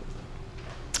poem.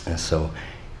 And so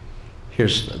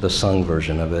here's the sung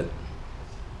version of it.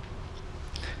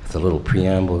 The little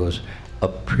preamble goes,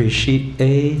 appreciate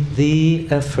the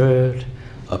effort,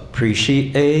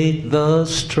 appreciate the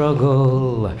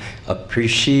struggle,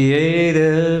 appreciate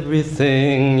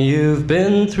everything you've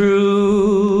been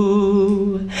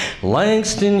through.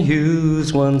 Langston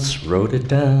Hughes once wrote it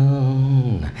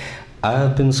down.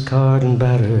 I've been scarred and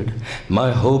battered,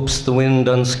 my hopes the wind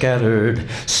unscattered.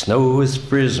 Snow has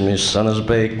frizzed me, sun has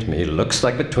baked me, looks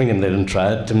like between them they done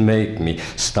tried to make me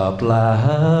stop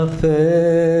laughing,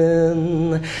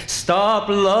 stop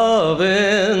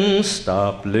loving,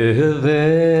 stop living.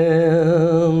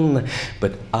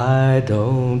 But I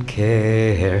don't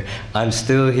care, I'm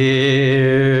still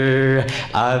here.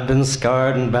 I've been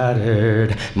scarred and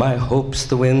battered, my hopes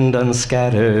the wind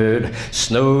unscattered.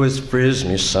 Snow has frizzed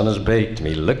me, sun has baked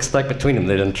me, looks like between them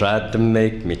they done tried to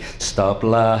make me stop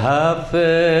laughing,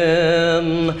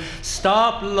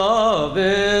 stop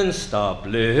loving, stop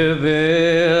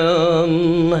living.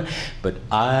 But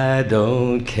I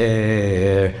don't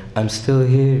care, I'm still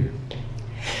here.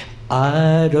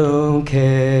 I don't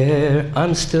care,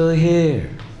 I'm still here.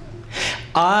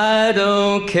 I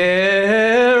don't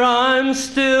care, I'm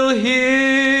still here.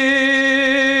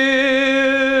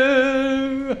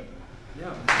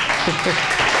 Yeah.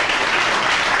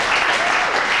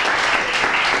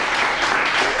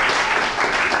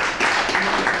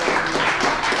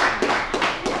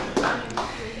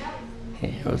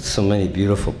 He wrote so many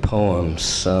beautiful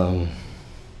poems.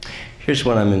 Here's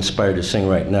one I'm inspired to sing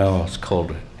right now. It's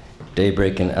called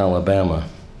Daybreak in Alabama.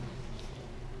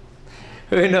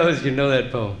 Who knows you know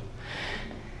that poem?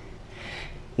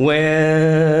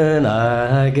 when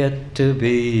I get to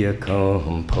be a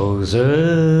composer.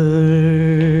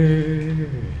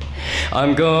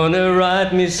 I'm gonna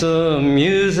write me some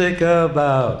music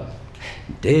about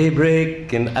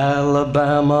daybreak in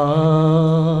Alabama,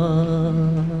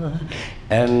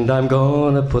 and I'm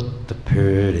gonna put the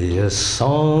prettiest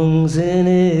songs in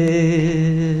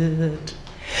it,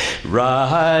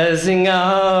 rising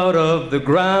out of the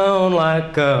ground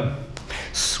like a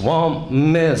swamp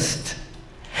mist,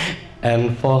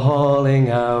 and falling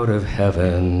out of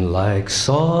heaven like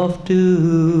soft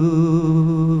dew.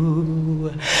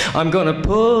 I'm gonna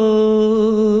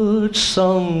put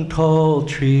some tall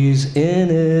trees in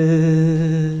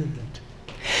it,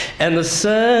 and the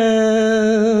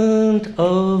scent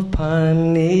of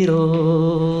pine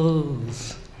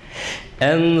needles,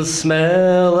 and the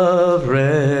smell of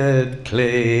red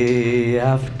clay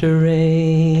after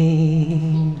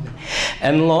rain,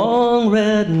 and long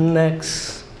red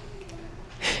necks,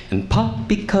 and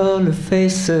poppy-colored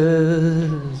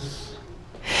faces,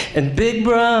 and big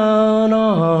brown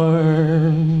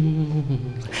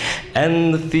arms,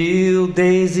 and the field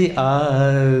daisy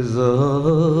eyes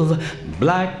of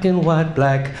black and white,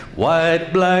 black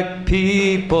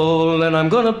people. And I'm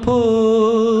gonna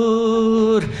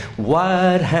put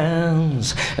white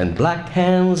hands and black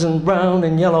hands and brown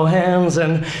and yellow hands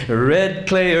and red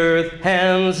clay earth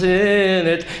hands in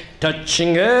it,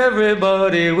 touching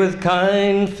everybody with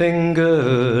kind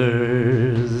fingers,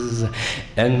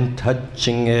 and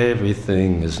touching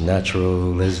everything as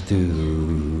natural as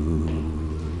dew.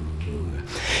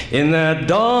 In that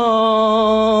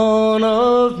dawn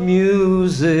of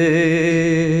music,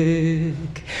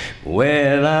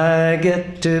 when I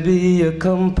get to be a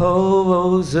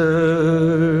composer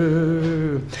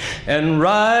and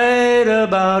write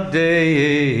about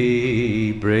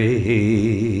daybreak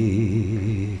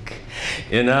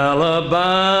in Alabama.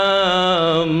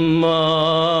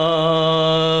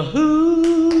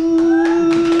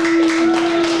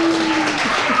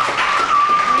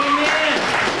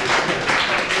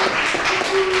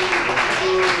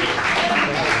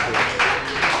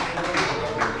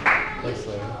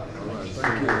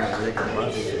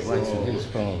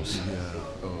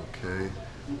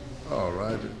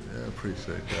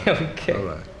 Appreciate that. Okay. All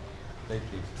right. Thank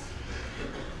you.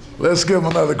 Let's give him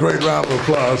another great round of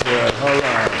applause for that.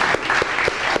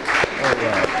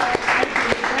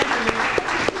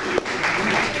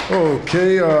 All right.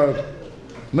 Okay, our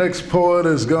next poet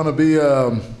is going to be,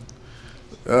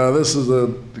 this is a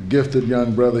gifted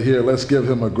young brother here. Let's give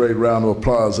him a great round of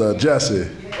applause. Jesse. All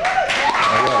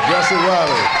right, Jesse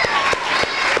Wiley.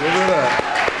 Give it up.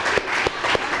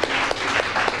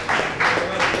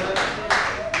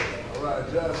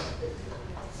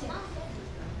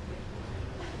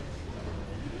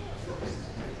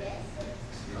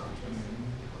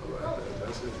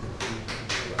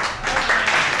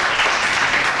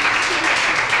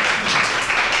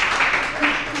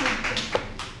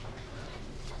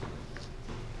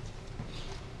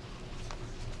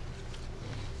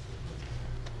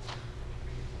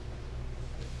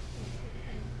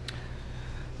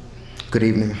 Good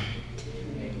evening.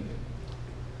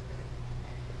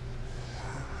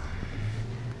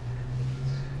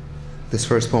 This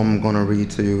first poem I'm going to read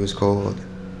to you is called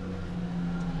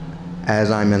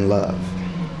As I'm in Love.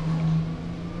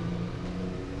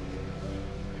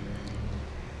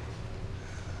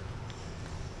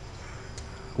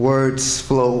 Words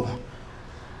flow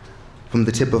from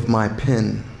the tip of my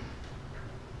pen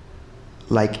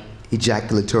like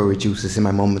ejaculatory juices in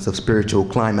my moments of spiritual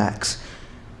climax.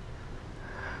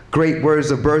 Great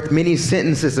words of birth, many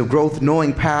sentences of growth,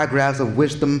 knowing paragraphs of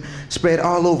wisdom spread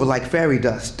all over like fairy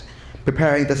dust,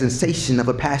 preparing the sensation of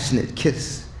a passionate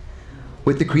kiss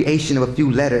with the creation of a few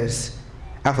letters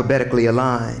alphabetically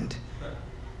aligned.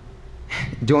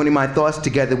 Joining my thoughts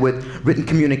together with written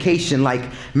communication like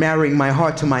marrying my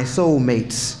heart to my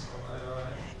soulmates.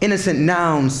 Innocent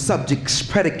nouns, subjects,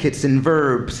 predicates, and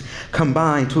verbs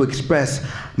combine to express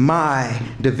my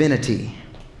divinity.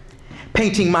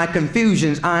 Painting my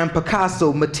confusions, I am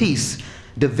Picasso, Matisse,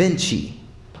 Da Vinci.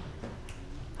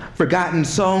 Forgotten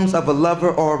songs of a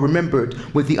lover are remembered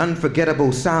with the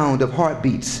unforgettable sound of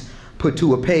heartbeats put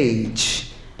to a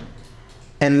page.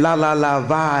 And La La La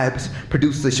vibes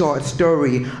produce a short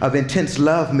story of intense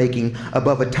lovemaking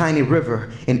above a tiny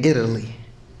river in Italy.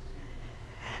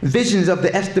 Visions of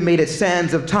the estimated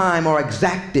sands of time are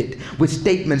exacted with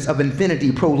statements of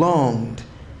infinity prolonged.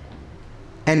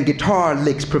 And guitar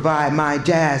licks provide my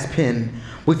jazz pen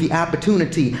with the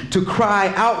opportunity to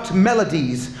cry out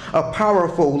melodies of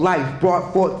powerful life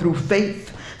brought forth through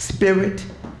faith, spirit,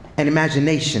 and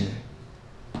imagination.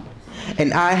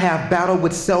 And I have battled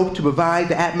with self to provide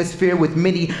the atmosphere with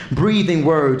many breathing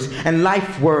words and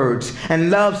life words and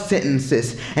love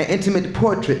sentences and intimate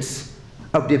portraits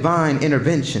of divine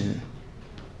intervention.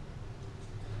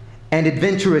 And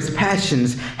adventurous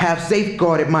passions have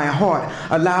safeguarded my heart,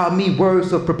 allowed me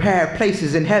words of prepared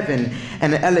places in heaven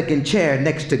and an elegant chair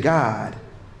next to God.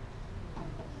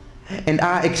 And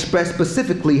I express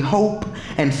specifically hope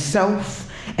and self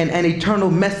and an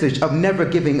eternal message of never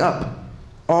giving up,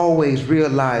 always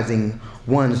realizing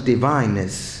one's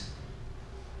divineness.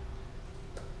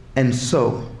 And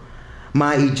so,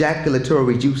 my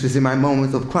ejaculatory juices in my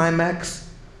moments of climax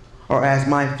are as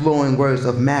my flowing words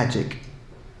of magic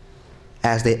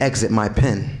as they exit my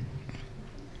pen.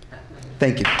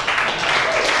 Thank you.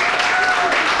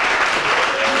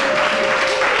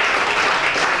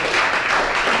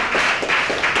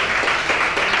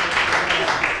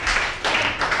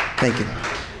 Thank you.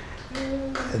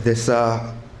 This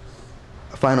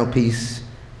final piece,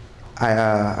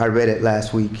 I read it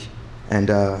last week,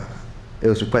 and it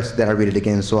was requested that I read it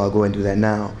again, so I'll go and do that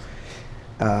now.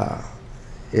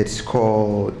 It's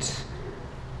called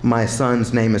My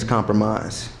Son's Name is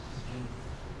Compromise.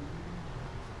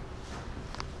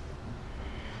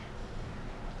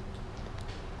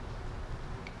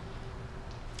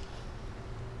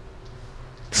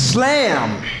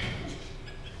 Slam!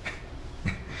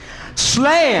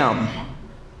 Slam!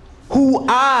 Who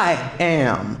I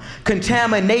am,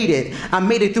 contaminated. I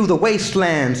made it through the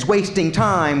wastelands, wasting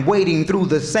time, wading through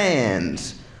the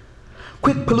sands.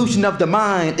 Quick pollution of the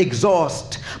mind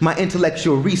exhausts my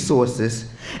intellectual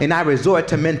resources, and I resort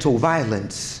to mental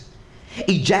violence.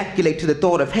 Ejaculate to the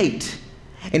thought of hate,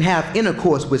 and have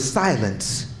intercourse with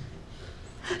silence.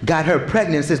 Got her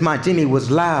pregnant since my Jimmy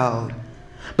was loud,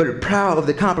 but proud of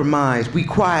the compromise we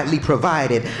quietly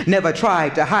provided. Never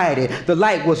tried to hide it. The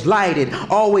light was lighted.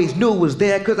 Always knew it was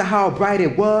there because of how bright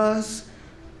it was.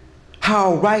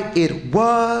 How right it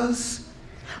was.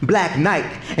 Black night,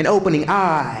 an opening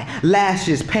eye,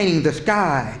 lashes painting the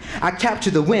sky. I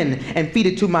capture the wind and feed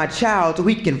it to my child so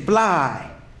he can fly.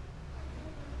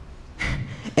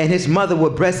 And his mother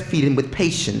will breastfeed him with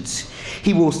patience.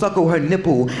 He will suckle her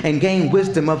nipple and gain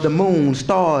wisdom of the moon,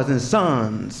 stars, and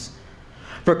suns.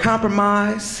 For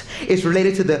compromise is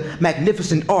related to the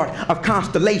magnificent art of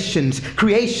constellations,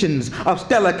 creations of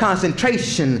stellar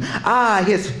concentration. I,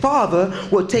 his father,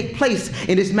 will take place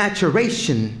in his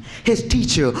maturation. His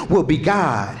teacher will be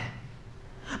God.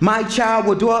 My child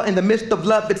will dwell in the midst of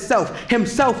love itself,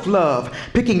 himself love,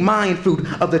 picking mind fruit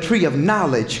of the tree of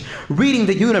knowledge, reading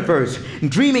the universe,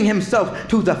 dreaming himself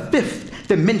to the fifth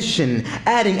dimension,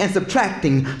 adding and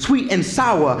subtracting, sweet and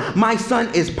sour. My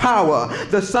son is power,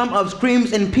 the sum of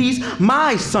screams in peace.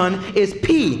 My son is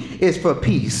P is for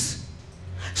peace.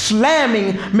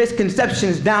 Slamming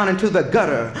misconceptions down into the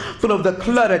gutter, full of the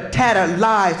cluttered, tattered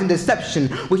lies and deception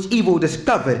which evil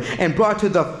discovered and brought to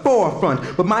the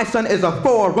forefront. But my son is a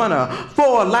forerunner,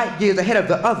 4 light years ahead of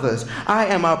the others. I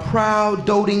am a proud,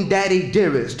 doting daddy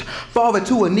dearest, father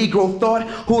to a Negro thought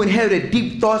who inherited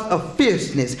deep thoughts of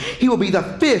fierceness. He will be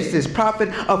the fiercest prophet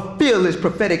of fearless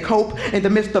prophetic hope in the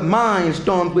midst of mind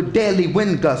storms with deadly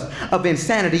wind gusts of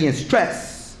insanity and stress.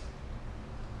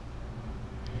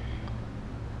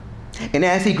 And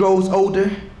as he grows older,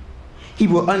 he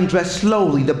will undress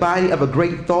slowly the body of a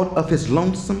great thought of his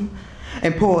lonesome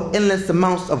and pour endless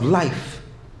amounts of life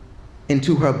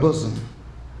into her bosom.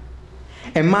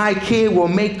 And my kid will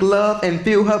make love and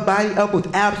fill her body up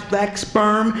with abstract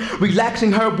sperm,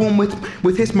 relaxing her womb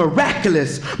with his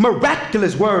miraculous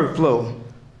word flow.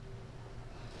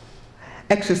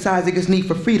 Exercising his need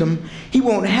for freedom, he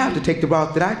won't have to take the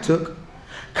route that I took.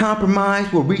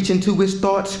 Compromise will reach into his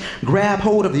thoughts, grab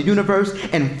hold of the universe,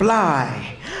 and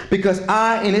fly. Because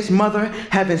I and his mother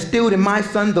have instilled in my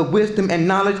son the wisdom and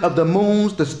knowledge of the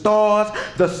moons, the stars,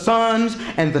 the suns,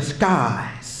 and the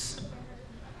skies.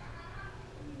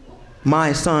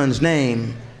 My son's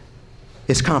name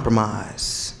is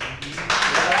Compromise.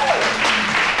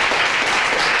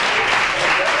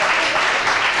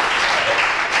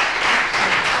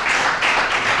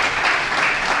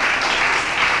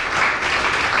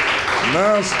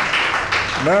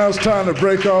 Now it's time to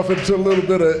break off into a little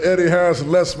bit of Eddie Harris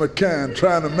and Les McCann,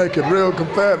 trying to make it real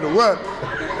compared to what?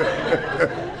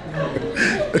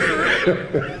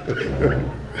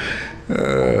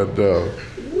 No.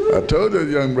 I told you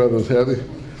young brother's heavy.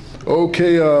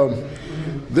 Okay,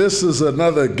 this is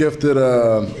another gifted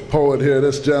poet here.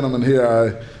 This gentleman here,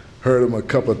 I heard him a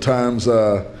couple of times. It's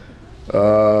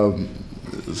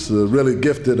a really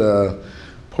gifted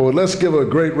poet. Let's give a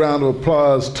great round of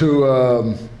applause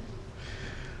to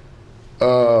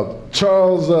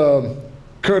Charles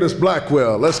Curtis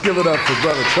Blackwell. Let's give it up for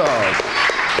Brother Charles.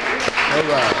 All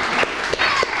right.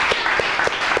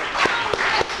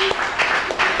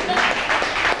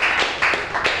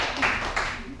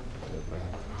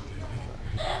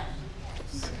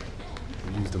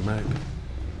 Use the mic.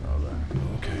 All right.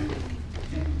 Okay.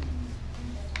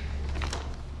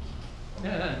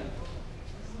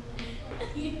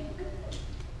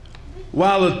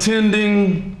 While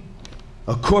attending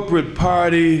a corporate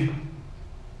party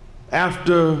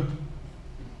after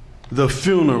the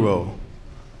funeral,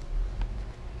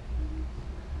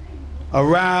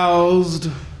 aroused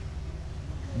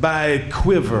by a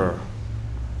quiver,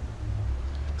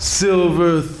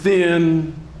 silver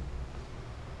thin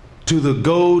to the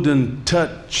golden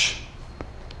touch,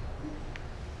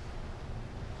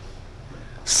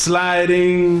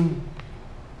 sliding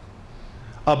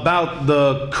about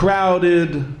the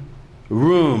crowded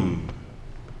room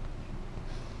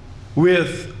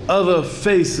with other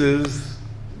faces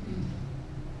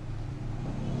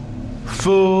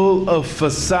full of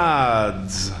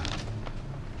facades,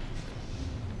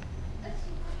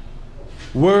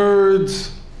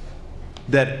 words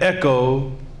that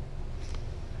echo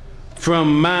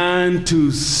from mind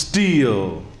to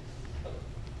steel,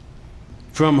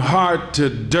 from heart to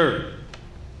dirt.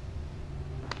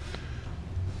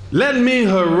 Let me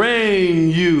harangue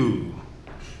you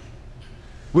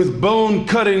with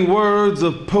bone-cutting words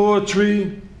of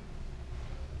poetry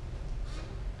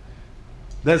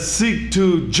that seek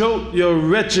to jolt your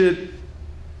wretched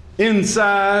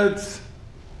insides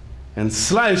and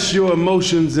slice your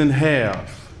emotions in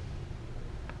half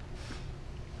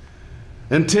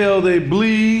until they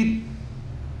bleed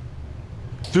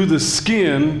through the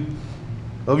skin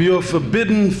of your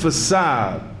forbidden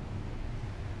facade.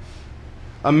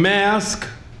 A mask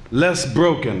less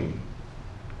broken.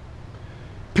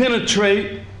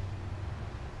 Penetrate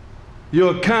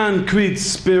your concrete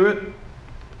spirit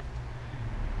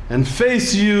and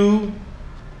face you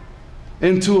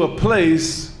into a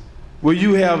place where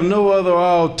you have no other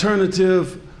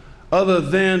alternative other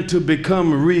than to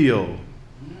become real.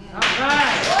 All right.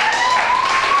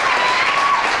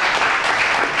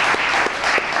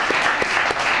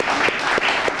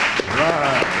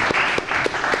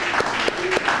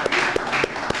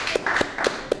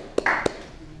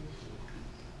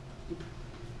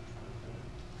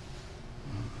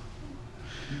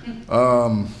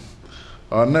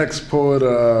 Our next poet,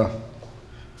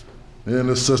 me and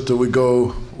this sister, we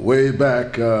go way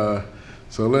back.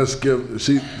 So let's give,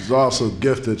 she's also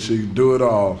gifted, she can do it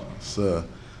all. So,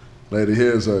 lady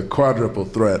here is a quadruple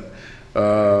threat.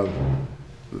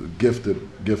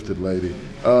 Gifted lady.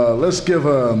 Let's give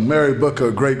Mary Booker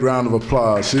a great round of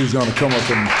applause. She's gonna come up with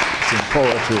some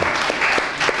poetry.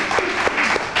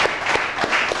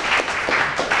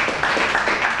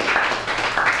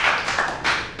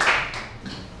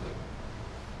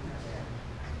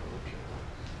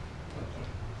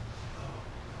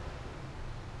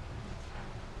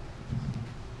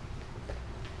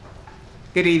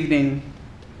 Good evening.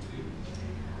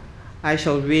 I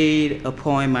shall read a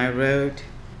poem I wrote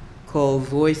called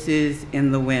Voices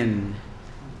in the Wind.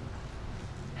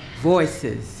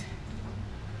 Voices,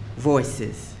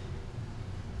 voices.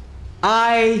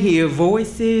 I hear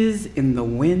voices in the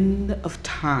wind of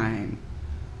time,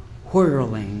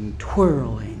 whirling,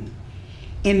 twirling,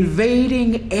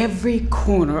 invading every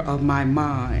corner of my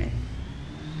mind.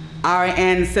 Our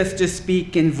ancestors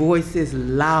speak in voices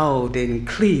loud and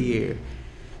clear,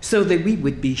 so that we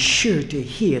would be sure to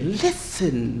hear.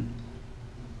 Listen,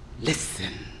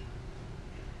 listen,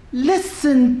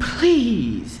 listen,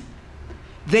 please.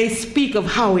 They speak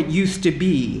of how it used to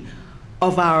be,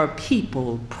 of our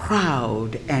people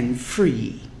proud and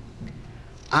free.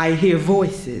 I hear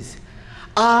voices.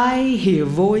 I hear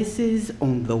voices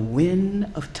on the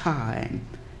wind of time,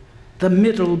 the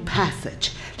middle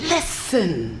passage.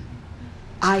 Listen,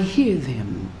 I hear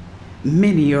them.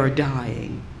 Many are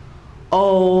dying.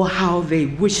 Oh, how they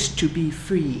wish to be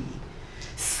free.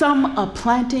 Some are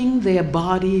planting their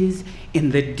bodies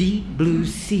in the deep blue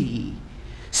sea,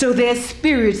 so their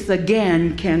spirits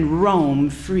again can roam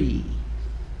free.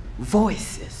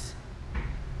 Voices,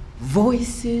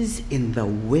 voices in the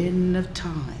wind of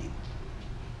time.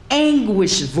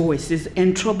 Anguished voices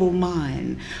in troubled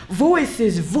mind.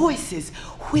 Voices, voices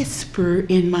whisper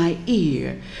in my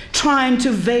ear, trying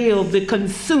to veil the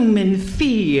consuming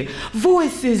fear.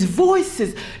 Voices,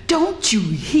 voices, don't you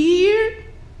hear?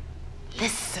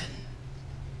 Listen,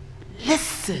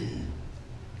 listen,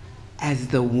 as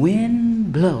the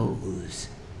wind blows,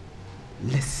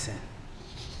 listen.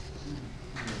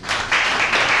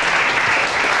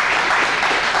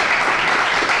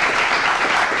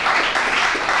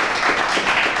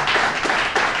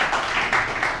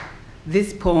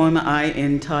 This poem I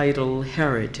entitle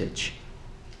Heritage.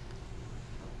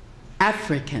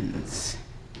 Africans,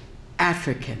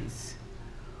 Africans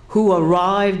who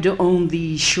arrived on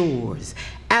these shores,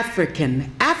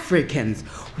 Africans,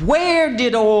 where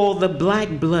did all the black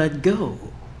blood go?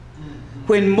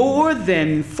 When more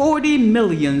than 40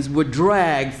 millions were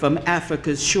dragged from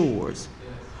Africa's shores.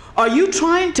 Are you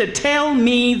trying to tell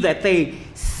me that they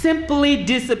simply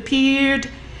disappeared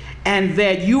and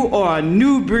that you are a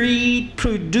new breed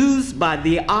produced by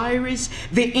the Irish,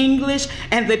 the English,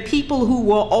 and the people who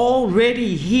were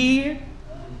already here?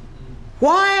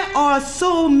 Why are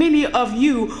so many of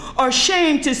you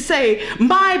ashamed to say,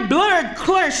 my blood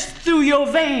coursed through your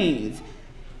veins?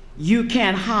 You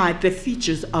can't hide the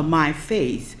features of my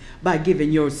face by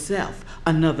giving yourself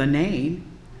another name.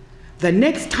 The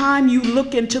next time you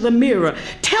look into the mirror,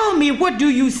 tell me, what do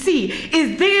you see?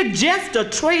 Is there just a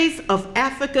trace of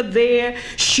Africa there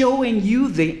showing you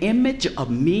the image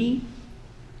of me?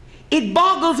 It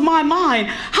boggles my mind.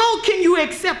 How can you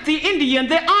accept the Indian,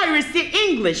 the Irish, the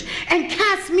English, and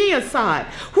cast me aside?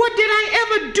 What did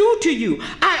I ever do to you?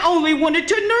 I only wanted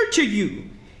to nurture you.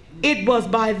 It was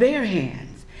by their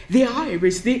hands, the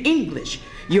Irish, the English,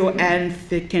 your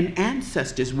African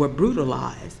ancestors were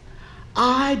brutalized.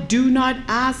 I do not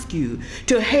ask you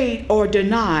to hate or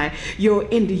deny your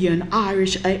Indian,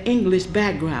 Irish, or English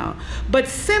background, but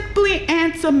simply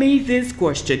answer me this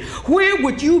question. Where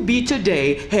would you be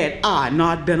today had I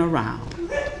not been around?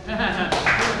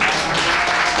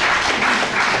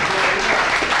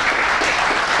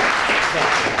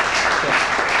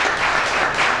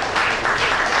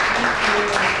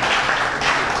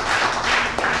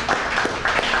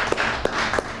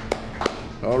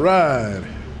 All right.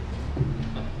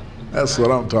 That's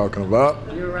what I'm talking about.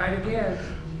 You're right again.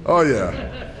 Oh, yeah.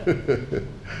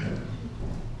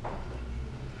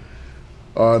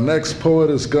 Our next poet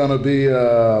is going to be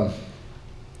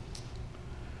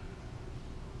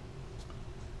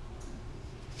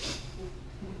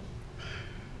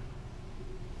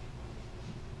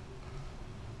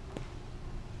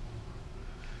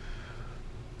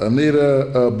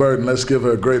Anita Burton. Let's give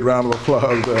her a great round of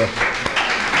applause.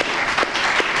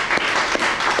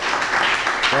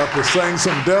 To sing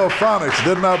some Delphonics.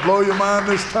 Didn't I blow your mind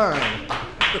this time?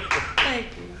 Thank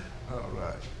you. All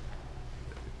right.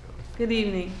 Good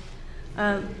evening.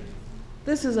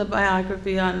 This is a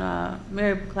biography on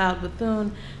Mary McLeod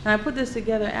Bethune, and I put this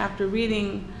together after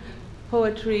reading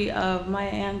poetry of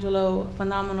Maya Angelou,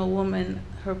 Phenomenal Woman,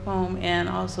 her poem, and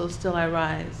also Still I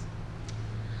Rise.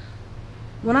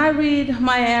 When I read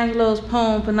Maya Angelou's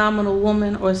poem, Phenomenal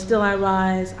Woman, or Still I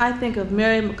Rise, I think of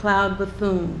Mary McLeod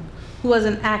Bethune, who was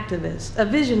an activist, a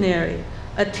visionary,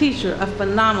 a teacher, a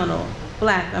phenomenal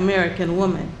Black American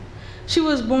woman. She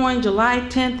was born July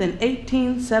 10th in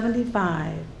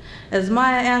 1875. As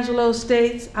Maya Angelou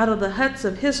states, out of the huts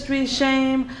of history's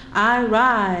shame, I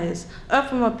rise. Up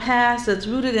from a past that's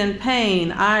rooted in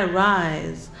pain, I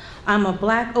rise. I'm a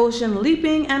black ocean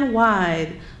leaping and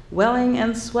wide, welling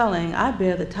and swelling, I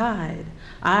bear the tide.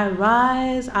 I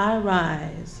rise, I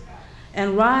rise.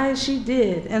 And rise she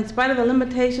did, in spite of the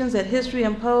limitations that history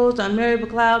imposed on Mary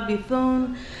McLeod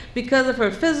Bethune, because of her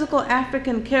physical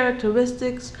African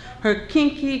characteristics, her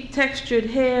kinky, textured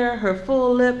hair, her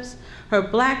full lips, her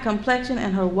black complexion,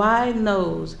 and her wide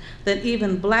nose that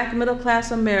even Black middle-class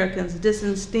Americans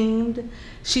disesteemed.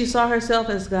 She saw herself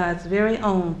as God's very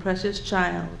own precious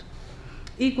child,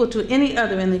 equal to any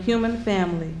other in the human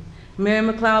family. Mary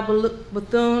McLeod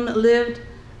Bethune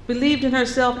believed in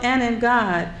herself and in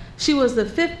God. She was the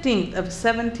 15th of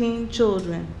 17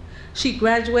 children. She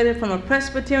graduated from a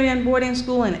Presbyterian boarding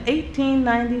school in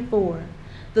 1894.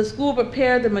 The school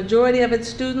prepared the majority of its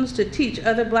students to teach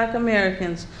other Black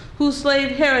Americans whose slave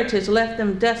heritage left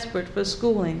them desperate for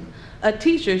schooling. A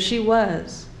teacher she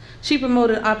was. She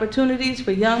promoted opportunities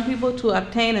for young people to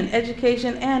obtain an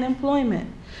education and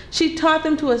employment. She taught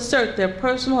them to assert their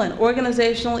personal and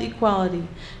organizational equality.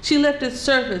 She lifted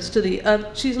service to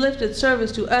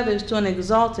others to an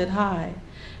exalted high.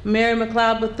 Mary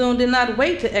McLeod Bethune did not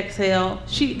wait to exhale,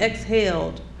 she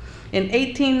exhaled. In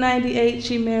 1898,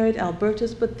 she married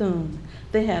Albertus Bethune.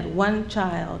 They had one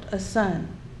child, a son.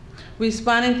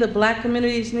 Responding to the Black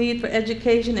community's need for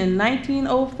education in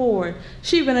 1904,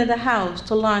 she rented a house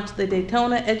to launch the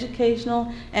Daytona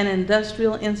Educational and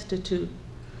Industrial Institute.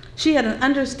 She had an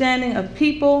understanding of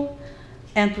people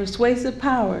and persuasive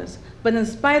powers, but in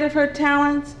spite of her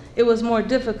talents, it was more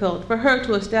difficult for her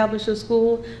to establish a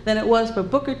school than it was for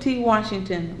Booker T.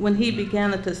 Washington when he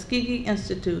began the Tuskegee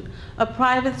Institute, a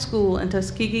private school in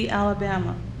Tuskegee,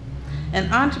 Alabama.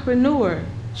 An entrepreneur,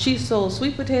 she sold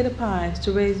sweet potato pies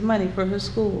to raise money for her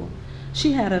school.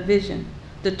 She had a vision,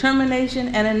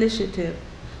 determination, and initiative.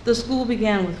 The school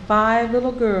began with 5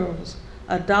 little girls,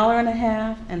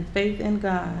 $1.50, and faith in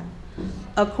God.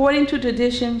 According to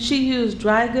tradition, she used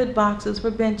dry good boxes for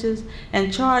benches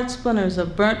and charred splinters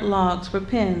of burnt logs for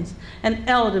pens and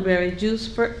elderberry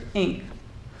juice for ink.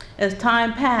 As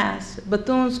time passed,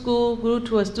 Bethune School grew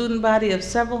to a student body of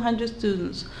several hundred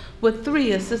students with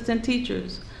 3 assistant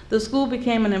teachers. The school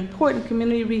became an important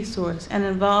community resource and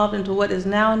evolved into what is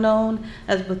now known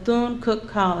as Bethune-Cook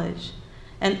College.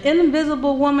 An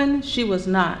invisible woman, she was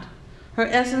not. Her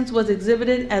essence was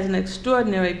exhibited as an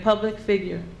extraordinary public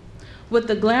figure. With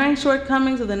the glaring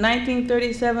shortcomings of the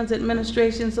 1937's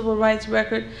administration civil rights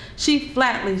record, she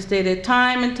flatly stated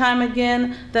time and time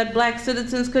again that black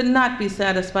citizens could not be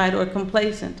satisfied or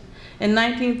complacent. In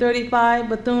 1935,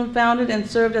 Bethune founded and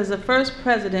served as the first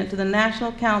president to the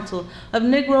National Council of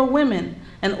Negro Women,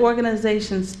 an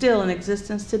organization still in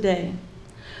existence today.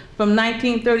 From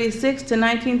 1936 to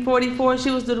 1944,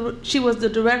 she was the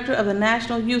director of the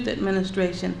National Youth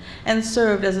Administration and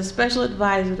served as a special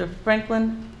advisor to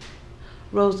Franklin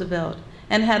Roosevelt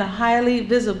and had a highly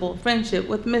visible friendship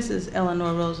with Mrs.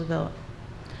 Eleanor Roosevelt.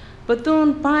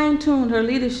 Bethune fine-tuned her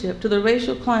leadership to the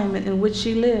racial climate in which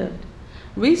she lived.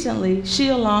 Recently, she,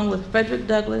 along with Frederick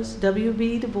Douglass,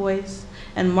 W.B. Du Bois,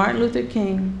 and Martin Luther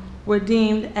King, were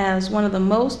deemed as one of the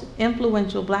most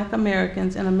influential Black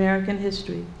Americans in American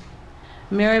history.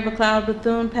 Mary McLeod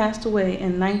Bethune passed away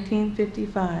in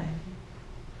 1955.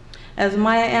 As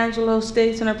Maya Angelou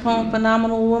states in her poem,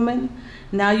 Phenomenal Woman,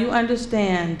 now you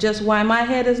understand just why my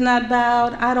head is not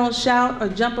bowed. I don't shout or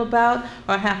jump about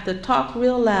or have to talk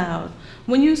real loud.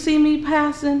 When you see me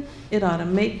passing, it ought to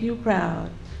make you proud.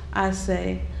 I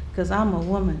say, 'cause I'm a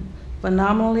woman.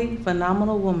 Phenomenally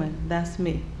phenomenal woman, that's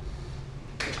me.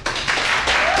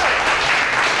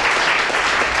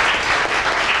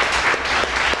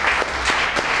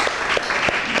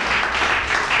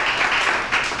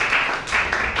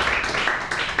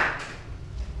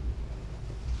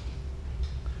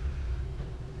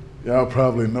 Y'all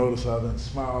probably notice I've been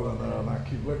smiling and I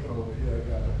keep looking over here. I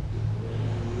got it.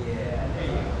 Yeah, there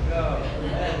you go.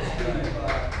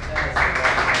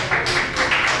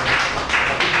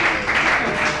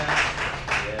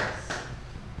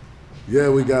 Yeah,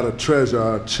 we got to treasure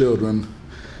our children.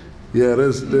 Yeah,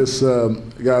 this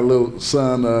got a little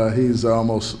son. He's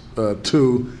almost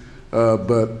 2,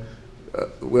 but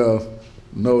well,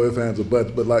 no ifs, ands, or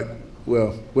buts. But like,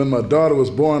 well, when my daughter was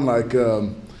born, like.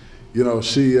 You know,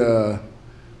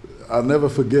 I'll never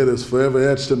forget, it's forever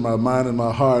etched in my mind and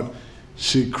my heart.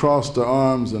 She crossed her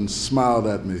arms and smiled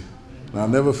at me. And I'll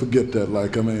never forget that.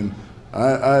 Like, I mean,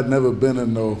 I had never been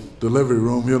in no delivery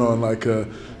room, you know, and like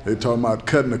they talking about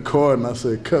cutting the cord, and I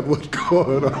say, cut what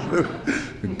cord?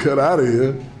 Cut out of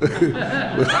here.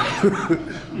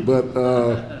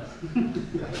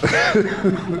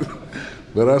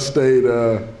 But I stayed.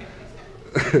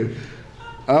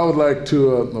 I would like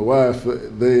to, my wife,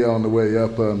 they on the way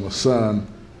up, my son.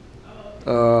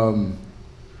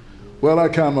 Well, I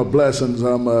count my blessings.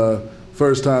 I'm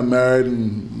first time married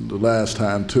and the last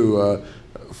time too,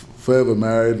 forever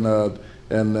married.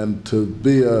 And then to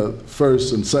be a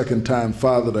first and second time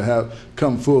father, to have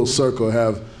come full circle,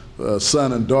 have a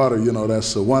son and daughter, you know,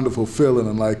 that's a wonderful feeling.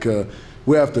 And like,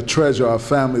 we have to treasure our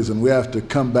families and we have to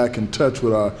come back in touch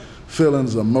with our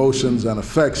feelings, emotions, and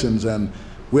affections. And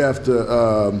we have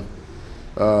to,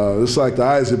 it's like the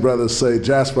Isley brothers say,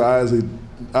 Jasper,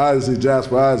 Isley,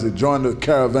 Jasper, Isley, join the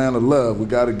caravan of love. We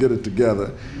got to get it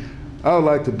together. I would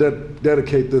like to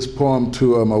dedicate this poem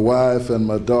to my wife and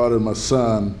my daughter and my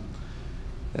son.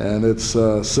 And it's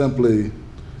simply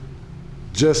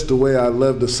just the way I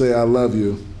love to say I love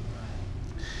you.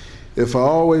 If I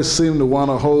always seem to want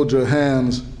to hold your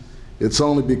hands, it's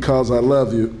only because I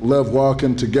love you, love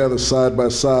walking together side by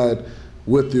side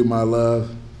with you, my love.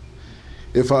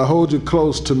 If I hold you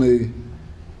close to me,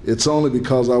 it's only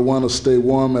because I want to stay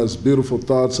warm as beautiful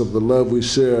thoughts of the love we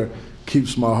share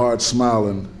keeps my heart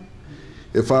smiling.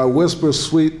 If I whisper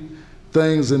sweet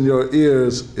things in your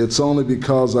ears, it's only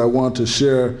because I want to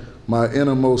share my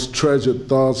innermost treasured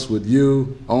thoughts with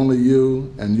you, only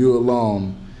you, and you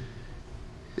alone.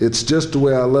 It's just the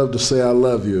way I love to say I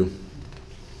love you.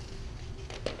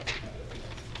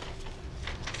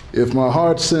 If my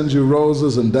heart sends you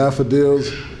roses and daffodils,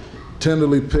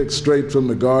 tenderly picked straight from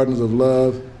the gardens of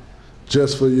love,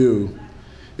 just for you.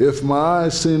 If my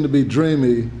eyes seem to be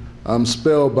dreamy, I'm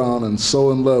spellbound and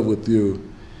so in love with you.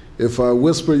 If I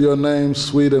whisper your name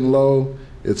sweet and low,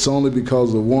 it's only because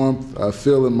of the warmth I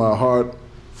feel in my heart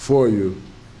for you.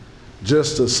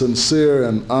 Just a sincere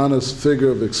and honest figure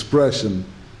of expression,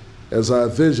 as I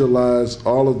visualize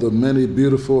all of the many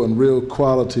beautiful and real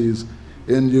qualities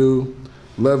in you,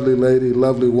 lovely lady,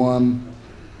 lovely one,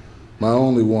 my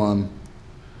only one.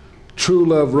 True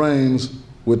love reigns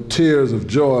with tears of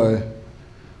joy,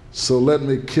 so let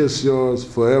me kiss yours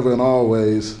forever and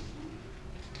always.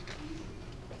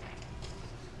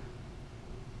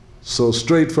 So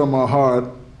straight from my heart,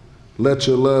 let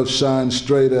your love shine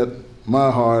straight at my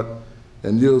heart,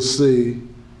 and you'll see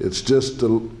it's just the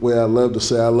way I love to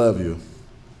say I love you.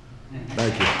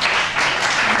 Thank you.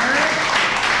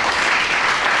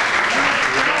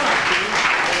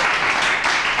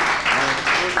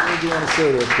 What do you want to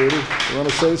say there, Pretty? You want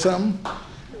to say something?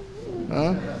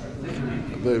 Huh?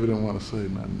 Baby don't want to say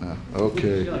nothing now.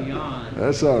 Okay.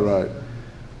 That's all right.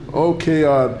 Okay,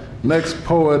 our next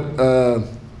poet, oh,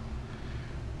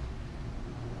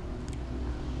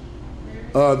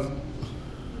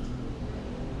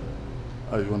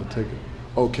 you want to take it?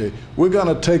 Okay. We're going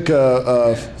to take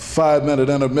a 5-minute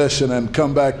intermission and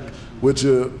come back with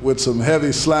some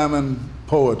heavy slamming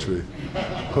poetry.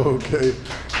 Okay.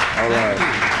 All right.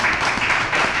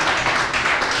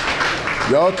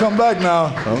 Y'all come back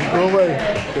now. Don't go away.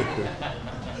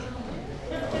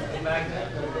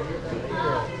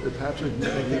 Patrick, you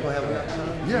gonna have enough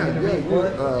time? Yeah.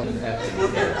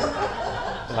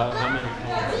 How many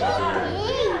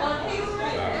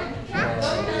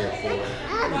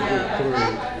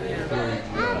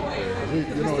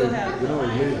You know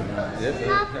he's leaving now. That's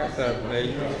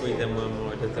you can squeeze that one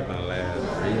more. That's at my last.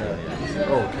 Yeah.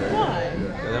 Okay.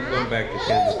 Because I'm going back to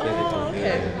Kansas City.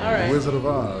 Okay. All right. Wizard of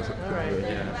Oz. All right.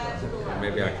 Yeah.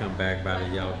 Maybe I come back by the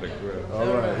Yellow Brick Road. All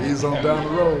right. He's on down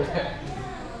the road.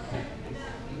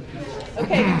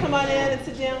 Okay, come on in and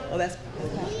sit down. Oh, that's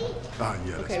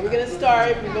yeah. Okay, we're going to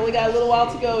start. We've only got a little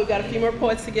while to go. We've got a few more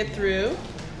poets to get through,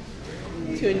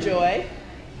 to enjoy.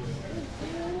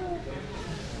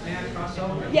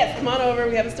 Yes, come on over.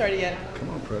 We haven't started yet. Come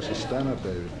on, Precious. Stand up,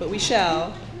 baby. But we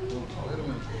shall.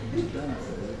 Is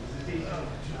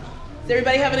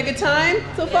everybody having a good time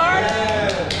so far?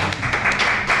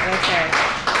 Okay.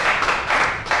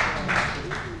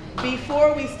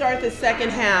 Before we start the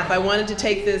second half, I wanted to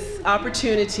take this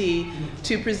opportunity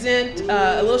to present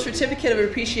a little certificate of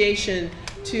appreciation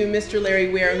to Mr.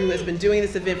 Larry Ware, who has been doing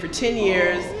this event for 10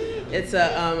 years. It's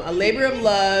a labor of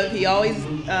love. He always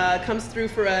comes through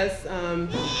for us.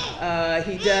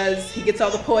 He gets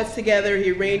all the poets together. He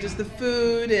arranges the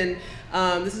food, and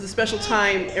this is a special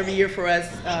time every year for us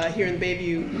here in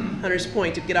Bayview, Hunters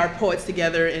Point, to get our poets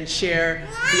together and share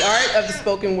the art of the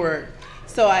spoken word.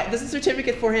 So this is a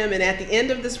certificate for him, and at the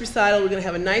end of this recital, we're going to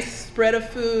have a nice spread of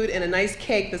food and a nice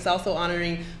cake that's also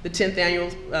honoring the 10th annual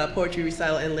poetry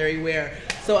recital and Larry Ware.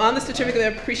 So on the certificate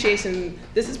of appreciation,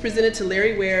 this is presented to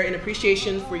Larry Ware in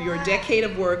appreciation for your decade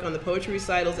of work on the poetry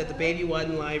recitals at the Bayview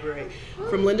Wadden Library,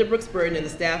 from Linda Brooks Burton and the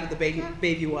staff at the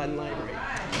Bayview Wadden Library.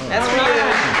 That's for you.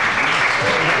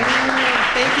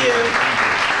 Thank you.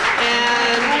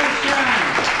 And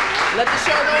let the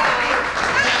show go on.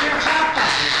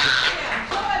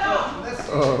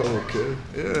 Oh, okay.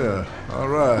 Yeah. All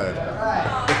right.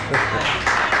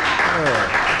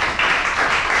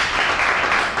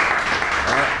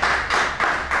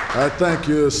 I thank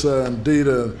you. It's indeed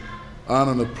an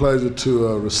honor and a pleasure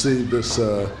to receive this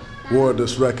award,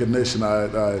 this recognition.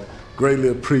 I greatly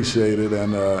appreciate it,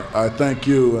 and I thank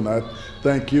you, and I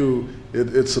thank you.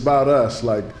 It's about us.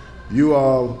 Like we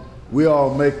all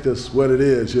make this what it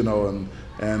is, you know,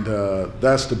 and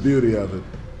that's the beauty of it.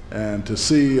 And to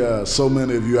see so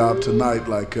many of you out tonight,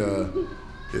 like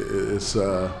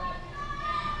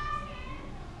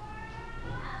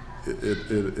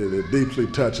it deeply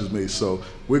touches me. So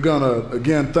we're gonna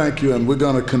again thank you, and we're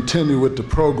gonna continue with the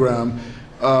program.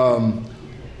 I'm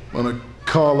gonna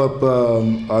call up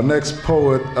our next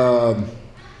poet,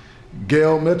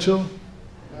 Gail Mitchell.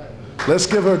 Let's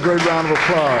give her a great round of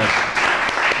applause.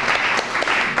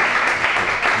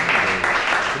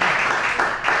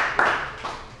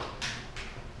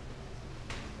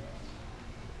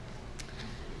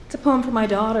 It's a poem for my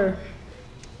daughter.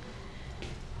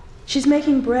 She's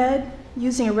making bread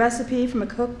using a recipe from a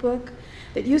cookbook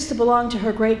that used to belong to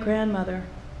her great-grandmother.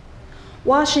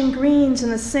 Washing greens in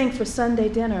the sink for Sunday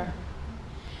dinner.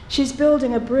 She's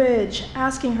building a bridge,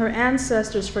 asking her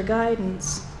ancestors for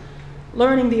guidance,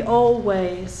 learning the old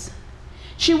ways.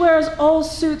 She wears old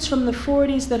suits from the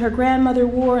 40s that her grandmother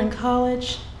wore in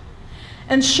college,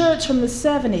 and shirts from the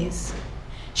 70s.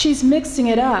 She's mixing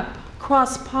it up,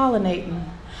 cross-pollinating,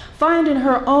 finding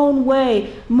her own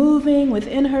way, moving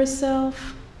within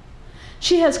herself.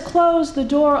 She has closed the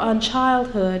door on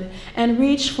childhood and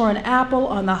reached for an apple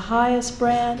on the highest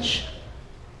branch.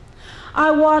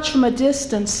 I watch from a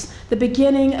distance the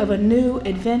beginning of a new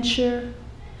adventure,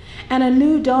 and a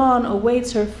new dawn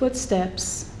awaits her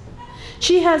footsteps.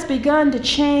 She has begun to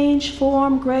change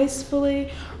form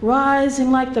gracefully, rising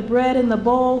like the bread in the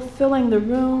bowl, filling the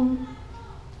room.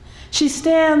 She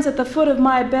stands at the foot of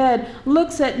my bed,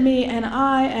 looks at me and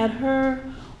I at her.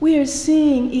 We are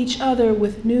seeing each other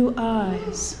with new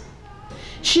eyes.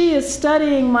 She is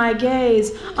studying my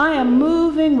gaze. I am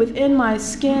moving within my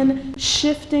skin,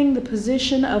 shifting the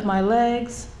position of my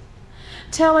legs,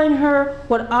 telling her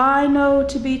what I know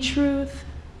to be truth.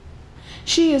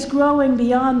 She is growing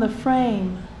beyond the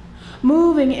frame,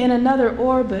 moving in another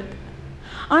orbit.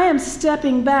 I am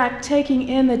stepping back, taking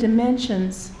in the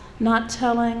dimensions, not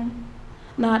telling,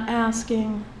 not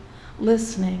asking,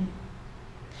 listening,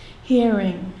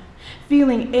 hearing,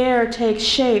 feeling air take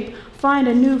shape, find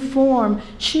a new form.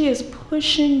 She is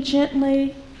pushing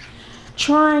gently,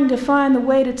 trying to find the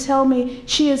way to tell me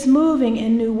she is moving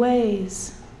in new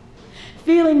ways.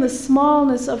 Feeling the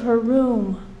smallness of her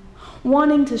room,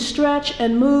 wanting to stretch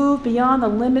and move beyond the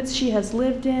limits she has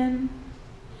lived in.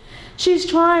 She's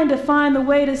trying to find the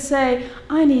way to say,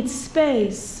 I need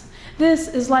space. This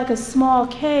is like a small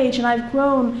cage, and I've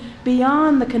grown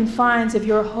beyond the confines of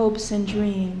your hopes and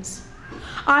dreams.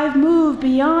 I've moved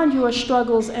beyond your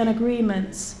struggles and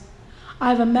agreements.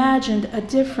 I've imagined a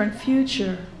different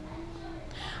future.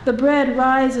 The bread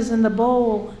rises in the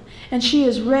bowl, and she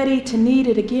is ready to knead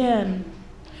it again,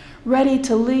 ready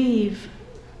to leave,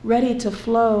 ready to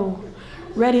flow,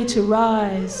 ready to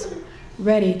rise,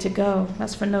 ready to go.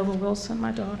 That's for Nova Wilson,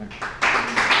 my daughter.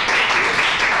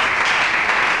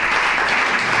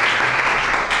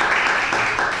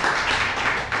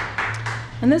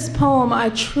 And this poem, I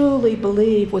truly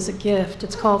believe, was a gift.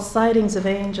 It's called Sightings of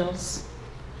Angels.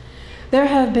 There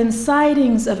have been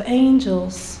sightings of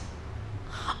angels,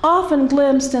 often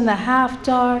glimpsed in the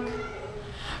half-dark,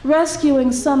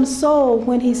 rescuing some soul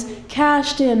when he's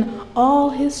cashed in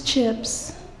all his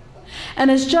chips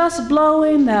and is just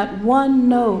blowing that one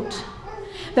note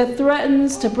that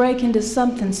threatens to break into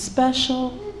something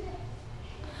special.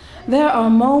 There are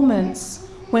moments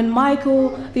when Michael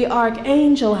the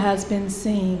Archangel has been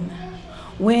seen,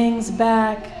 wings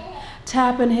back,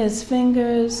 tapping his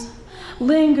fingers,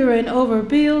 lingering over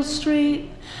Beale Street,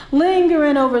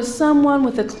 lingering over someone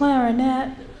with a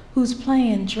clarinet who's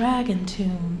playing dragon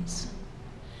tunes.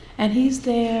 And he's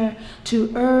there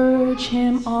to urge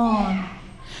him on,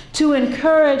 to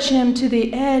encourage him to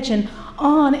the edge and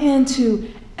on into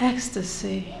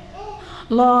ecstasy,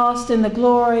 lost in the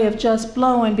glory of just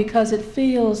blowing because it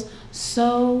feels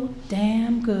so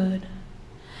damn good.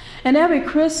 And every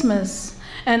Christmas,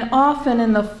 and often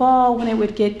in the fall when it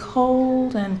would get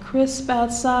cold and crisp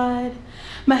outside,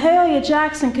 Mahalia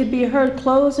Jackson could be heard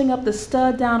closing up the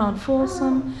stud down on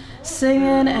Folsom,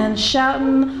 singing and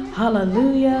shouting,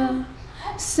 hallelujah,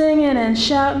 singing and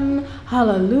shouting,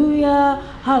 hallelujah,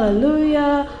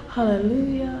 hallelujah,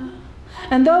 hallelujah.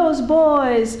 And those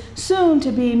boys, soon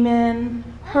to be men,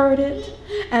 heard it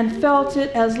and felt it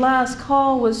as last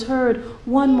call was heard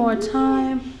one more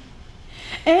time.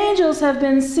 Angels have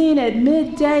been seen at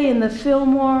midday in the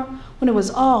Fillmore when it was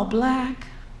all black.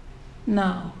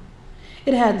 No,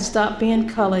 it hadn't stopped being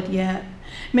colored yet.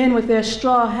 Men with their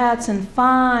straw hats and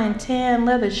fine tan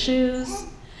leather shoes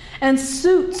and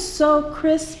suits so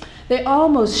crisp they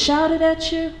almost shouted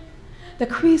at you. The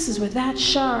creases were that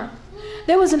sharp.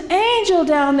 There was an angel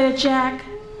down there, Jack.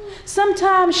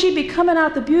 Sometimes she'd be coming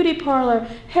out the beauty parlor,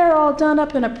 hair all done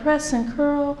up in a press and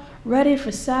curl, ready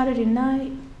for Saturday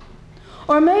night.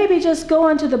 Or maybe just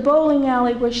going to the bowling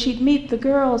alley where she'd meet the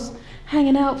girls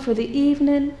hanging out for the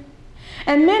evening.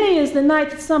 And many is the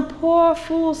night that some poor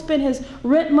fool spent his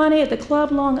rent money at the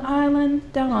Club Long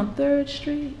Island down on 3rd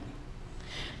Street.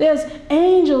 There's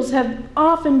angels have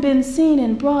often been seen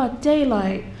in broad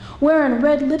daylight, wearing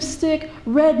red lipstick,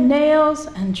 red nails,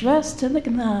 and dressed to the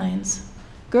nines.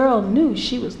 Girl knew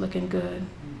she was looking good.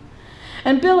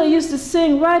 And Billy used to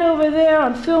sing right over there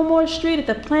on Fillmore Street at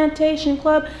the Plantation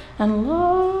Club, and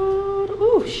Lord,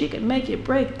 ooh, she could make you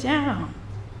break down.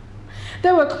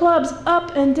 There were clubs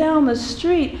up and down the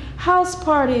street, house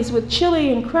parties with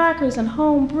chili and crackers and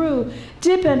home brew,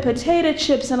 dip and potato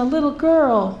chips, and a little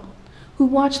girl who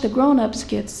watched the grown-ups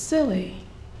get silly.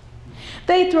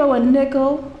 They'd throw a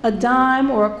nickel, a dime,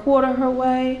 or a quarter her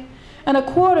way, and a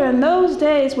quarter in those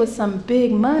days was some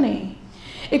big money.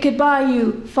 It could buy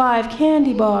you 5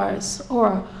 candy bars or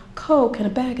a Coke and a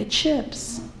bag of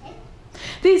chips.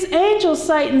 These angel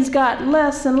sightings got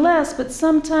less and less, but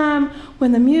sometime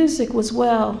when the music was,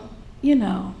 well, you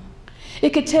know,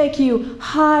 it could take you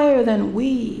higher than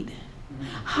weed,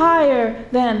 higher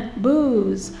than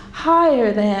booze,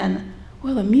 higher than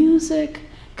Well, the music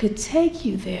could take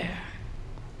you there.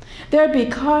 There'd be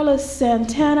Carlos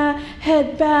Santana,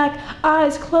 head back,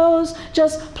 eyes closed,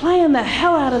 just playing the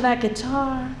hell out of that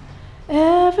guitar.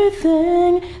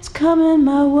 Everything is coming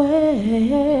my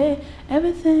way.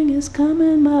 Everything is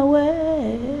coming my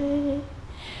way.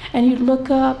 And you'd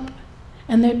look up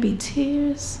and there'd be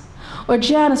tears. Or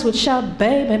Janice would shout,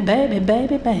 baby, baby,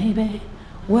 baby, baby,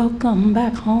 welcome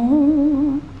back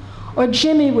home. Or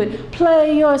Jimmy would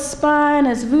play your spine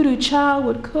as Voodoo Child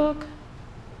would cook.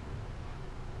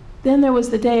 Then there was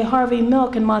the day Harvey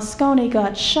Milk and Moscone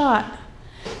got shot.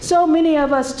 So many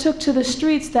of us took to the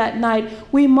streets that night.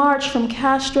 We marched from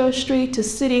Castro Street to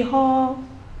City Hall.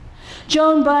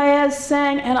 Joan Baez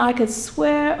sang, and I could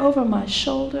swear over my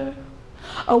shoulder,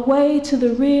 away to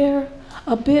the rear,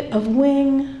 a bit of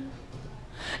wing.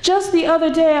 Just the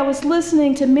other day, I was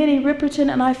listening to Minnie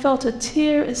Riperton, and I felt a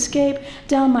tear escape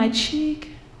down my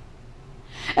cheek.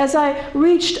 As I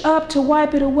reached up to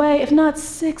wipe it away, if not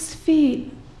 6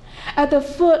 feet, at the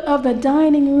foot of the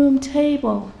dining room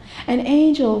table, an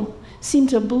angel seemed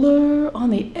to blur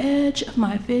on the edge of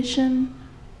my vision.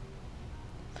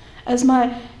 As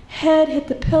my head hit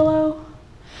the pillow,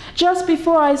 just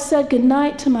before I said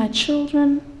goodnight to my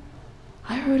children,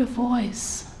 I heard a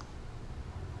voice,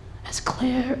 as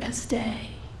clear as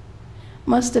day.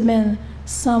 Must have been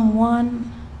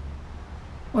someone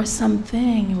or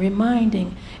something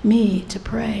reminding me to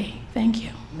pray. Thank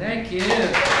you. Thank you.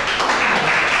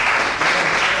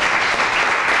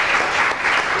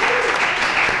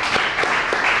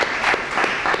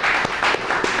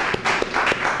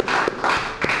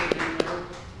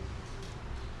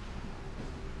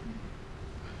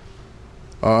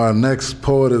 Our next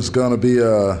poet is going to be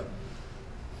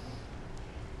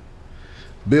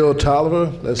Bill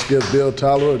Tolliver. Let's give Bill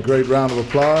Tolliver a great round of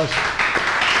applause.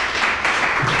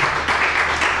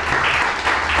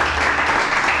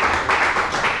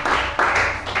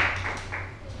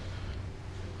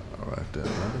 All right, there,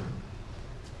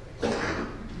 brother.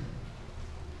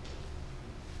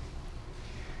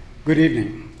 Good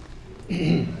evening.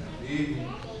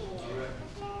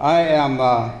 I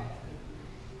am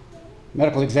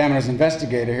medical examiner's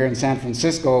investigator here in San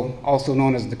Francisco, also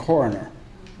known as the coroner.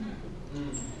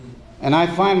 And I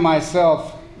find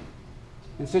myself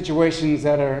in situations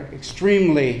that are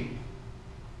extremely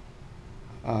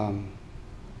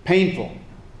painful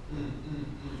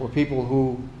for people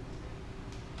who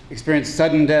experience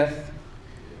sudden death,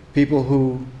 people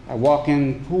who walk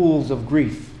in pools of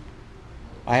grief.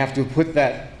 I have to put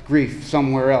that grief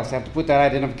somewhere else. I have to put that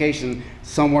identification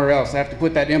somewhere else. I have to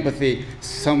put that empathy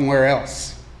somewhere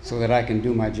else so that I can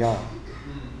do my job.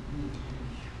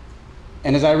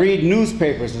 And as I read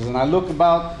newspapers and I look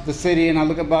about the city and I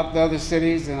look about the other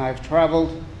cities, and I've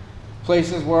traveled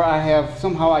places where I have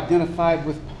somehow identified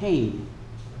with pain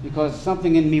because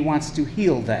something in me wants to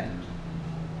heal that.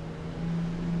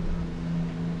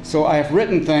 So I have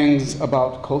written things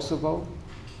about Kosovo.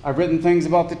 I've written things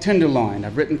about the Tenderloin.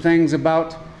 I've written things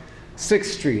about 6th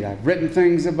Street. I've written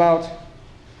things about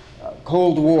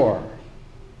Cold War.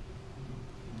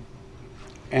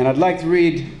 And I'd like to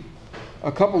read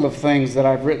a couple of things that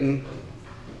I've written.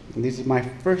 And these are my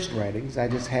first writings. I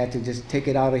just had to just take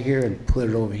it out of here and put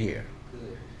it over here.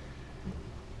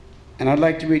 And I'd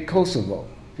like to read Kosovo,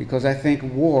 because I think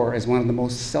war is one of the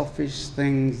most selfish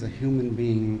things a human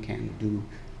being can do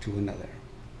to another.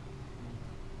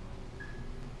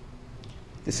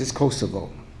 This is Kosovo.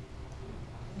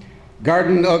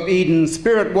 Garden of Eden,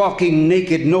 spirit walking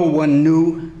naked, no one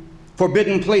knew.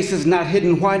 Forbidden places not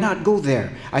hidden, why not go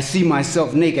there? I see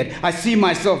myself naked. I see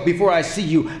myself before I see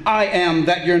you. I am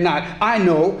that you're not. I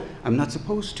know I'm not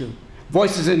supposed to.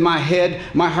 Voices in my head,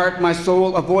 my heart, my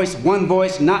soul, a voice, one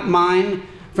voice, not mine.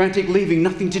 Frantic leaving,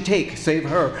 nothing to take, save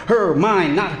her. Her,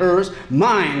 mine, not hers.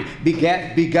 Mine,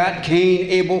 begot, Cain,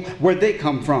 Abel, where'd they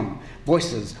come from?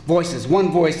 Voices, voices,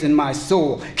 one voice in my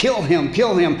soul. Kill him,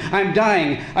 I'm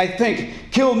dying. I think,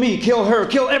 kill me, kill her,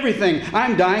 kill everything.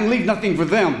 I'm dying, leave nothing for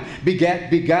them.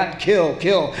 Begat,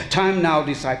 kill. Time now,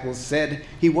 disciples said.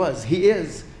 He was, he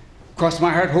is. Cross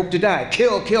my heart, hope to die.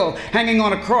 Kill, hanging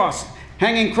on a cross.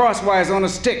 Hanging crosswise on a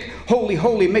stick.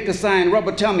 Holy, make a sign.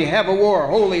 Rubber tell me, have a war.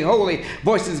 Holy.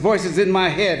 Voices in my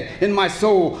head, in my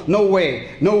soul. No way.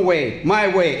 My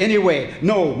way, anyway.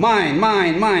 No, mine.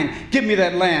 Give me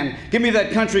that land. Give me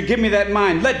that country. Give me that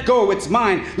mine. Let go, it's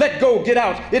mine. Let go, get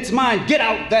out. It's mine. Get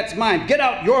out, that's mine. Get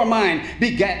out, you're mine.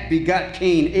 Begat,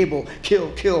 Cain, Abel.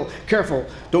 Kill. Careful,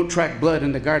 don't track blood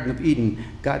in the Garden of Eden.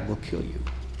 God will kill you.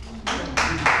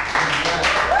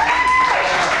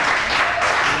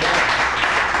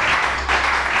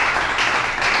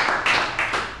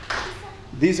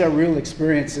 These are real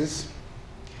experiences.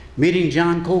 meeting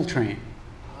John Coltrane.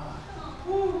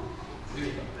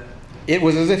 It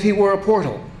was as if he were a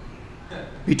portal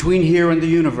between here and the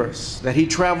universe, that he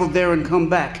traveled there and come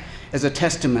back as a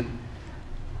testament.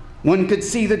 One could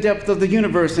see the depth of the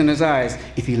universe in his eyes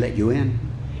if he let you in.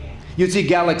 You'd see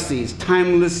galaxies,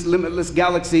 timeless, limitless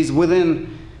galaxies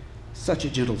within such a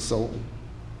gentle soul.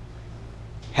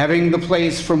 Having the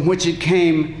place from which it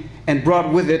came and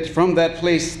brought with it from that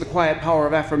place the quiet power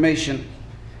of affirmation.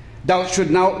 Doubt should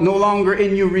no longer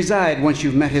in you reside once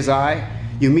you've met his eye.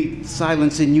 You meet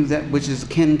silence in you, that which is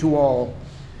akin to all.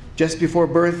 Just before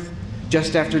birth,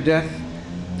 just after death,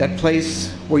 that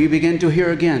place where you begin to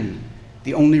hear again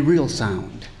the only real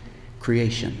sound,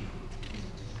 creation.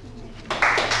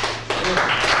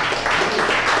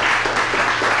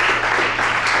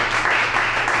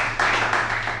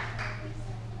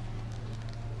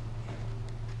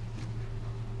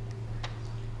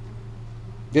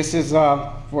 This is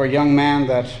for a young man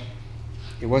that,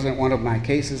 it wasn't one of my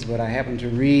cases, but I happened to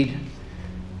read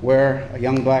where a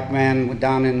young black man went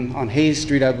down on Hayes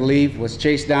Street, I believe, was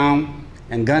chased down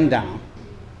and gunned down.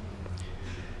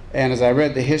 And as I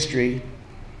read the history,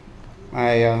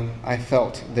 I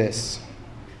felt this.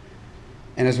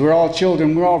 And as we're all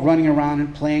children, we're all running around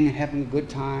and playing and having a good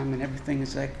time, and everything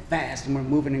is like fast, and we're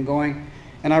moving and going.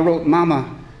 And I wrote,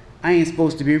 "Mama, I ain't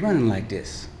supposed to be running like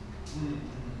this."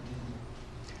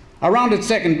 I rounded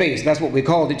second base, that's what we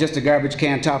called it, just a garbage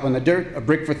can top in the dirt, a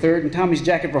brick for third, and Tommy's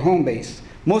jacket for home base.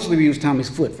 Mostly we used Tommy's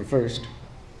foot for first.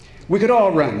 We could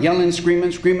all run, yelling,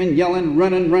 screaming, screaming, yelling,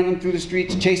 running through the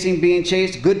streets, chasing, being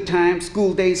chased, good times,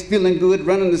 school days, feeling good,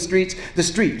 running the streets.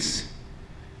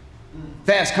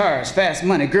 Fast cars, fast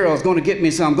money, girls, gonna get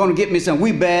me some,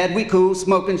 we bad, we cool,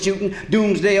 smoking, shooting,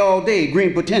 doomsday all day,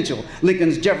 green potential,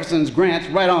 Lincoln's, Jefferson's, Grant's,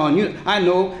 right on, I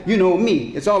know, you know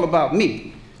me, it's all about me.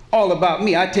 All about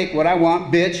me. I take what I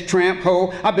want, bitch, tramp,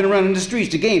 hoe. I've been running the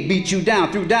streets, the game, beat you down,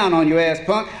 threw down on your ass,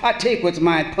 punk. I take what's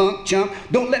mine, punk, chump.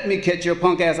 Don't let me catch your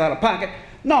punk ass out of pocket.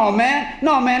 No, man,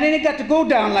 it ain't got to go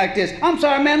down like this. I'm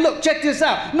sorry, man, look, check this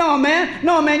out. No, man,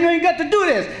 you ain't got to do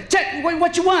this. Check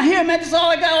what you want here, man, this is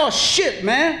all I got. Oh, shit,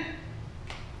 man.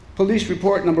 Police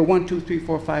report number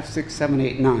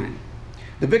 123456789.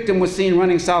 The victim was seen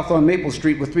running south on Maple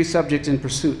Street with 3 subjects in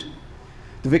pursuit.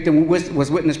 The victim was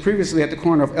witnessed previously at the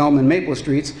corner of Elm and Maple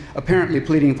Streets, apparently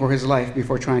pleading for his life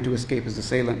before trying to escape his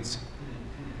assailants.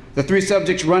 The 3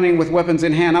 subjects running with weapons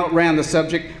in hand outran the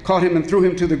subject, caught him and threw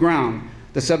him to the ground.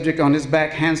 The subject on his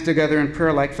back, hands together in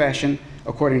prayer-like fashion,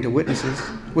 according to witnesses,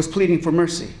 was pleading for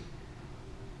mercy.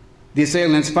 The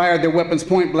assailants fired their weapons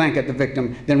point blank at the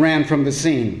victim, then ran from the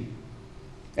scene.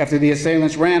 After the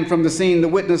assailants ran from the scene, the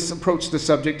witness approached the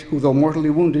subject, who, though mortally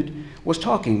wounded, was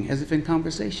talking as if in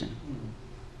conversation.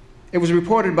 It was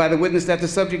reported by the witness that the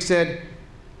subject said,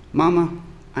 "Mama,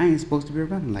 I ain't supposed to be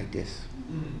running like this."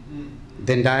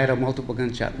 Then died of multiple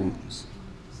gunshot wounds.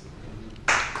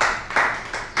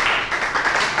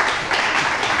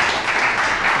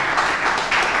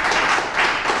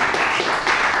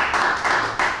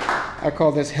 I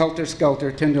call this Helter Skelter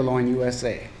Tenderloin,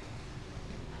 USA.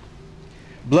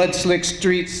 Blood-slicked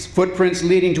streets, footprints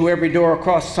leading to every door,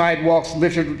 across sidewalks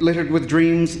littered with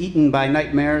dreams, eaten by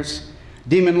nightmares.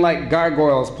 Demon-like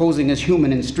gargoyles posing as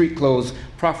human in street clothes,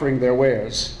 proffering their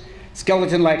wares.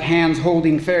 Skeleton-like hands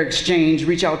holding fair exchange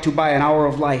reach out to buy an hour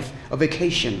of life, a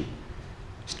vacation.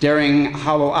 Staring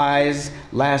hollow eyes,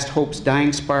 last hope's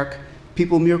dying spark,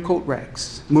 people mere coat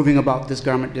racks, moving about this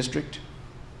garment district.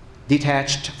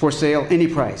 Detached, for sale, any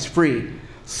price, free.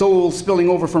 Souls spilling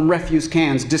over from refuse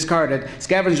cans, discarded.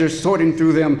 Scavengers sorting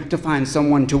through them to find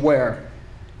someone to wear.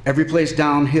 Every place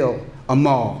downhill, a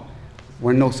mall,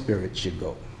 where no spirit should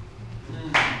go.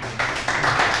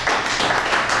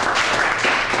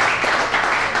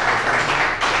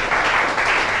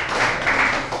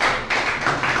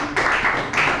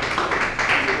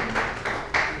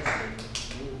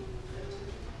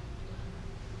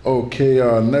 Okay,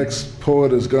 our next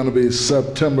poet is going to be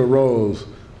September Rose.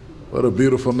 What a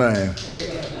beautiful name.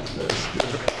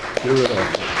 Give it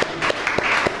up.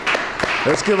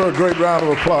 Let's give her a great round of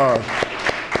applause.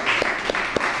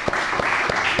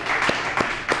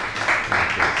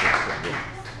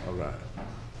 All right.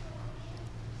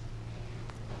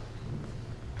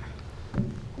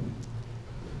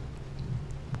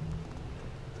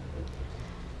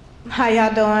 How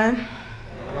y'all doing?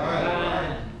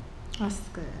 That's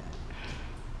good.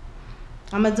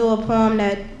 I'm gonna do a poem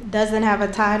that doesn't have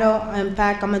a title. In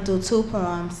fact, I'm gonna do 2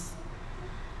 poems.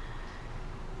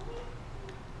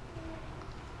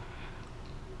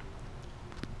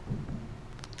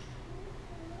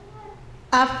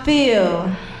 I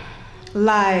feel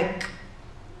like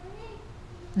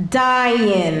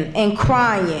dying and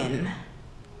crying.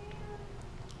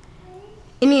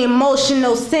 Any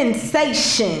emotional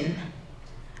sensation,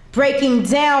 breaking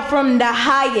down from the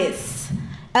highest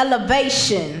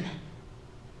elevation.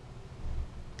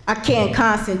 I can't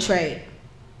concentrate.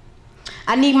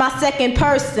 I need my second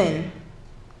person.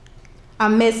 I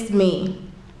miss me.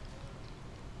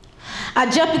 I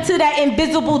jump into that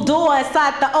invisible door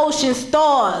inside the ocean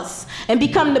stars and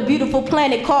become the beautiful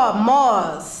planet called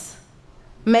Mars,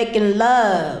 making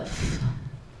love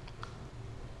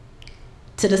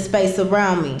to the space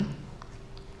around me.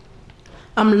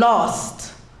 I'm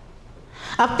lost.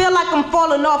 I feel like I'm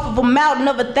falling off of a mountain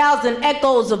of 1,000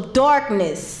 echoes of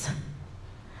darkness.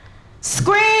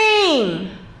 Scream!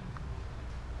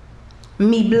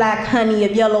 Me black honey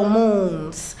of yellow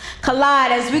moons.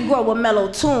 Collide as we grow with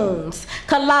mellow tunes.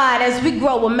 Collide as we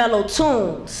grow with mellow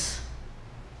tunes.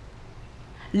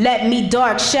 Let me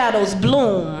dark shadows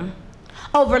bloom,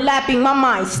 overlapping my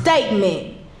mind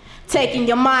statement, taking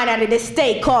your mind out of this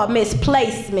state called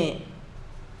misplacement.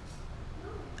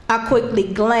 I quickly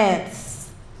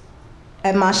glance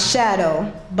at my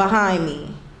shadow behind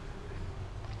me.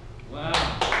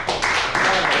 Wow.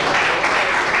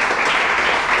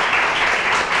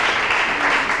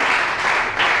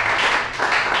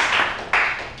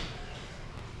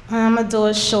 I'm gonna do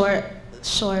a short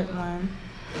one.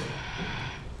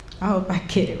 I hope I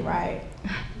get it right.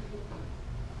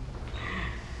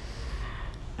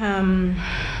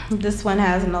 This one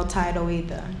has no title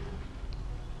either.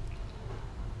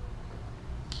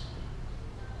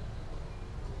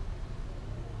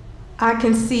 I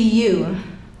can see you.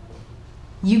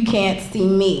 You can't see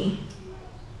me.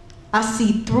 I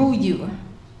see through you.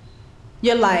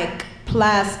 You're like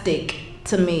plastic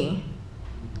to me.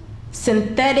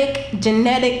 Synthetic,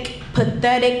 genetic,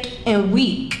 pathetic, and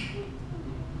weak.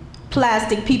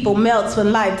 Plastic people melts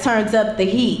when life turns up the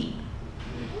heat.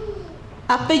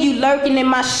 I feel you lurking in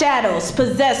my shadows,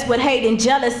 possessed with hate and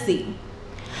jealousy,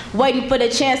 waiting for the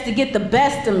chance to get the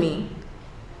best of me.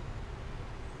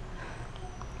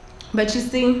 But you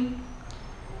see,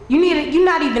 you're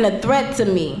not even a threat to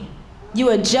me.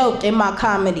 You're a joke in my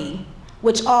comedy,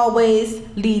 which always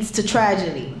leads to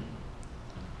tragedy.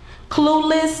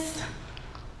 Clueless,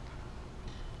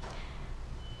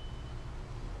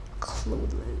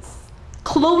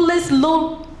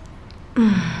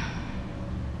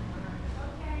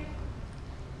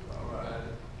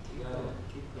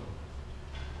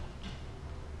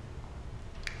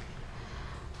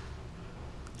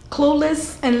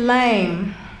 clueless and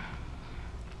lame,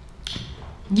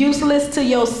 useless to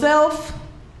yourself,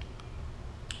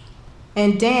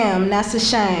 and damn, that's a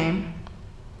shame.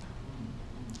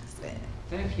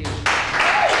 Thank you.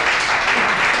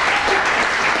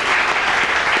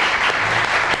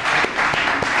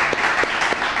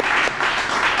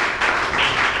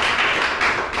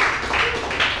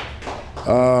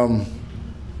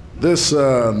 This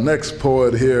next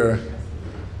poet here,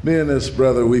 me and this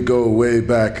brother, we go way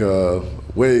back,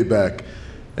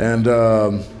 and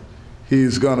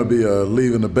he's gonna be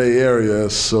leaving the Bay Area,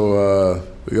 so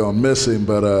we're gonna miss him,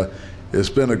 but it's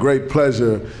been a great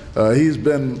pleasure. He's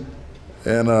been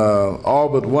in all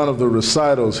but one of the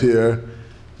recitals here,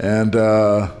 and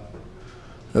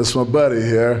that's my buddy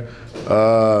here.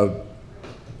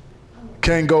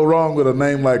 Can't go wrong with a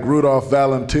name like Rudolph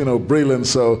Valentino Breland,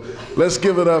 so let's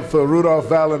give it up for Rudolph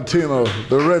Valentino,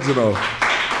 the original.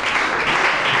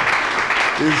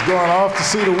 He's going off to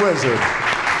see the wizard.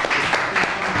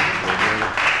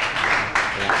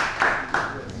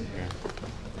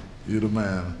 You the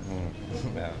man.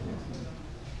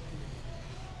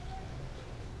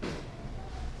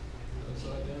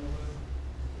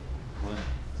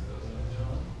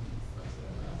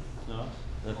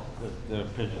 The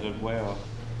pictures as well.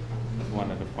 It's one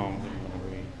of the poems I'm going to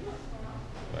read.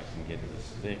 If I can get it to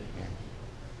stick here.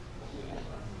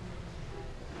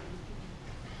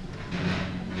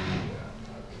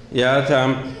 Yeah,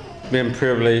 I've been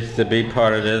privileged to be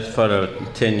part of this for the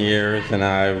 10 years, and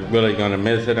I'm really going to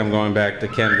miss it. I'm going back to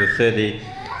Kansas City,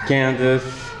 Kansas,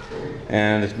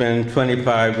 and it's been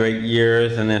 25 great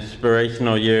years and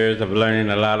inspirational years of learning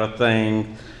a lot of things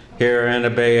here in the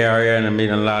Bay Area, and I'm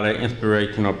meeting a lot of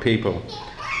inspirational people.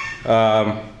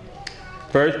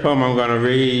 First poem I'm going to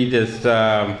read is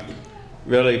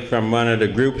really from one of the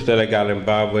groups that I got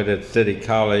involved with at City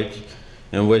College,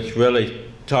 and which really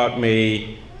taught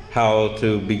me how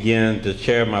to begin to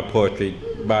share my poetry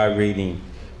by reading,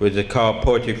 which is called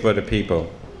Poetry for the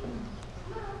People.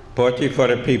 Poetry for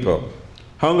the people.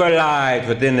 Hunger lies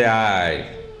within the eyes.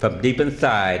 From deep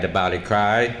inside the body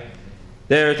cries.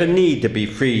 There is a need to be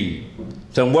free.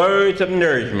 Some words of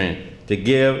nourishment to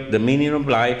give the meaning of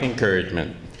life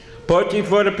encouragement. Poetry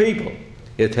for the people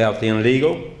is healthy and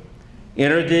legal.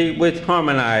 Energy which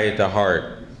harmonizes the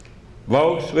heart.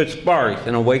 Voice which sparks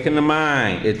and awakens the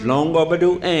mind. It's long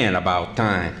overdue and about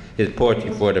time. It's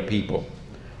poetry for the people.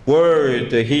 Words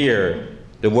to hear,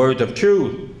 the words of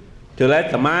truth, to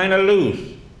let the mind loose.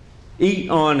 Eat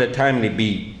on the timely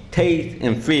beat. Taste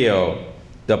and feel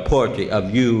the poetry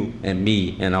of you and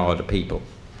me and all the people.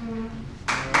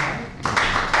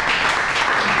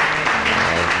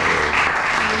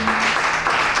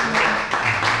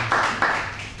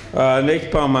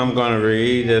 Next poem I'm going to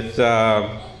read is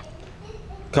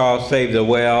called Save the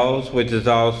Wells, which is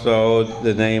also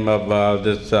the name of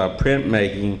this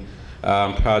printmaking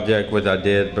project which I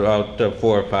did about 4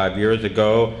 or 5 years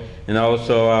ago. And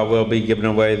also I will be giving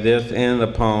away this and the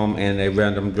poem in a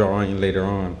random drawing later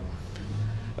on.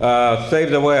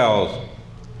 Save the wells.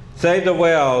 Save the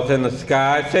wells in the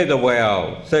sky. Save the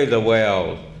wells. Save the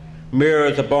wells.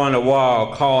 Mirrors upon the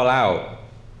wall call out.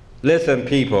 Listen,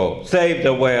 people. Save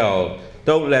the wells.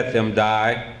 Don't let them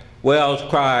die. Wells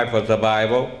cry for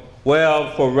survival.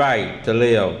 Wells for right to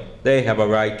live. They have a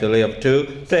right to live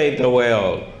too. Save the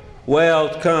wells.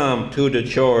 Wells come to the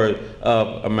shores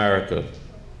of America,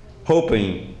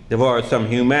 hoping for some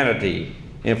humanity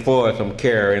and for some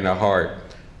care in the heart.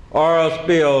 Oil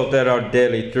spills that are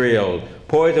deadly thrills.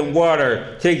 Poison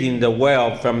water taking the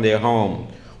well from their home.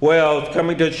 Wells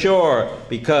coming to shore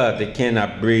because they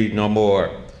cannot breathe no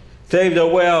more. Save the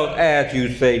wells as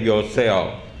you save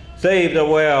yourself. Save the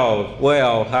wells,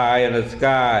 well high in the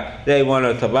sky. They want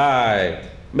to survive.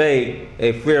 Make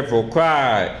a fearful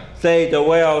cry. Save the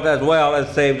wells as well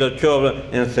as save the children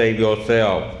and save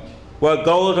yourself. What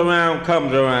goes around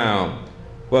comes around.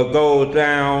 What goes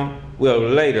down will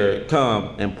later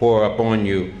come and pour upon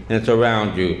you and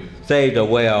surround you. Save the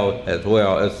wells as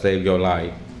well as save your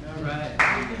life. All right.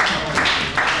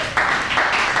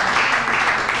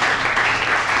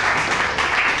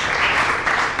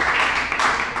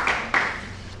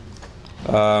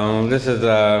 This is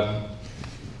a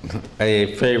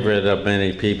favorite of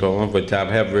many people, which I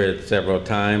have read several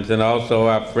times, and also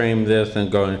I framed this and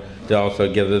going to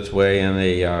also give this away in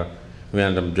a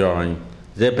random drawing.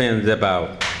 Zip in, zip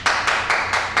out.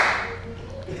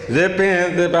 Zip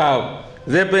in, zip out.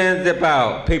 Zip in, zip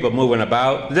out. People moving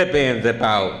about. Zip in, zip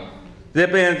out.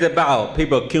 Zip in, zip out.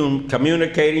 People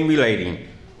communicating, relating.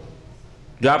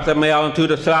 Drop the mail into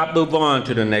the slot, move on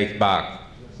to the next box.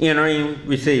 Entering,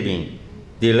 receiving.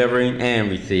 Delivering and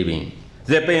receiving.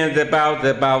 Zip in, zip out,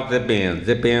 zip out, zip in.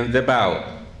 Zip in, zip out.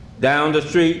 Down the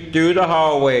street, through the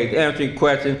hallways, answering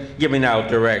questions, giving out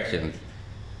directions.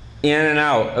 In and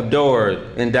out of doors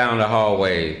and down the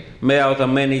hallways. Mails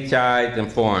of many sizes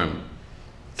and forms.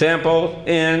 Samples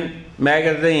in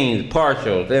magazines,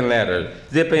 partials, and letters.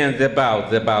 Zip in, zip out,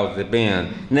 zip out, zip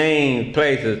in. Names,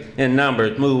 places, and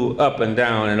numbers move up and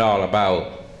down and all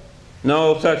about.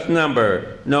 No such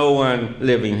number, no one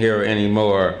living here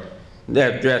anymore.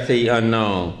 Addressee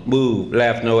unknown, move,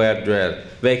 left no address.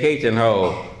 Vacation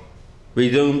hold,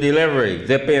 resume delivery.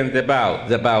 Zip in, zip out,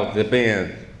 zip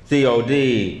in.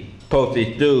 COD,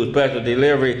 postage due, special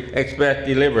delivery, express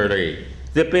delivery.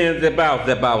 Zip in, zip out,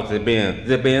 zip out, zip in.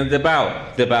 Zip in, zip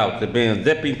out, zip out, zip in.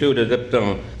 Zipping through the zip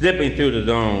zone, zipping through the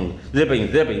zone.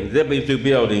 Zipping, zipping, zipping through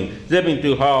buildings, zipping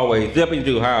through hallways, zipping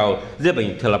through house,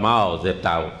 zipping till I'm all zipped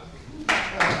out.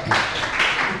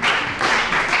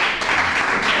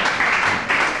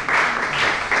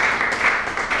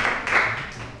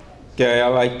 Okay, I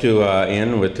like to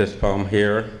end with this poem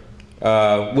here.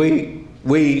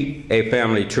 We, a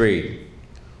family tree.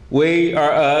 We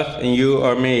are us and you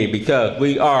are me because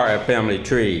we are a family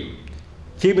tree.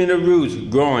 Keeping the roots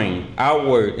growing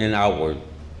outward and outward.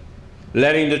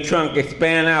 Letting the trunk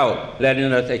expand out,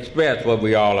 letting us express what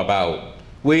we're all about.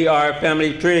 We are a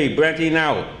family tree branching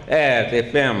out as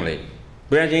a family.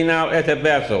 Branching out as a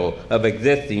vessel of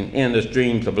existing in the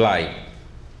streams of life.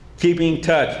 Keeping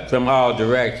touch from all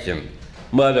directions,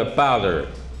 mother, father,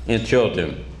 and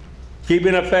children.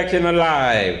 Keeping affection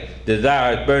alive,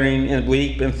 desires burning and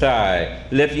deep inside,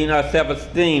 lifting our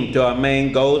self-esteem to our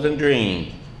main goals and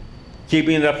dreams.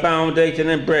 Keeping the foundation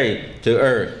embraced to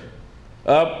earth,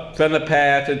 up from the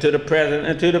past into the present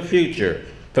and to the future,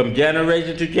 from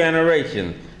generation to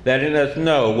generation, letting us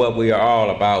know what we are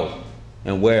all about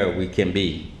and where we can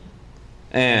be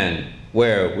and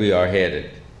where we are headed.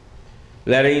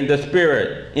 Letting the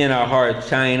spirit in our hearts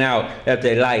shine out as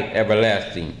a light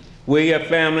everlasting. We are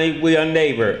family, we are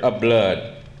neighbor of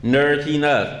blood, nourishing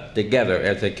us together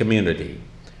as a community.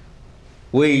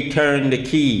 We turn the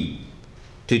key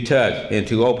to touch and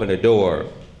to open the door,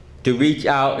 to reach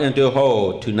out and to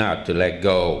hold, to not to let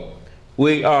go.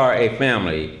 We are a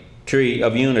family tree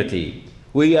of unity.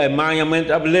 We are a monument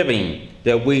of living,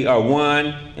 that we are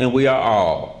one and we are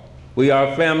all. We are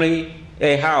a family,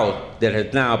 a house that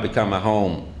has now become a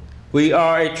home. We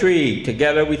are a tree,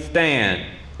 together we stand,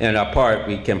 and apart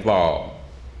we can fall.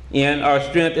 And our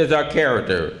strength is our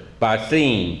character, by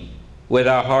seeing with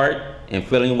our heart and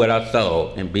feeling with our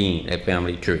soul and being a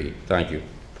family tree. Thank you.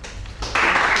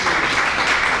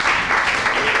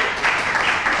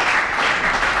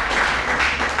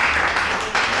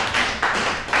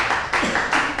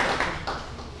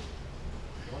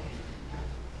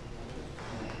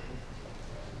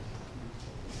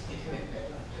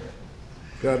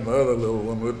 Got my other little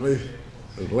one with me.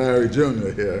 It's Larry Jr.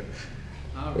 here.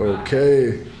 All right.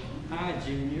 Okay. Hi,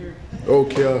 Junior.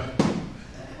 Okay.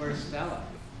 Where's Stella?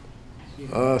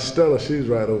 Stella, she's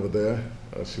right over there.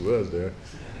 She was there.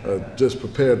 Just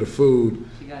prepared the food.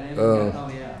 She got in?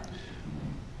 Oh,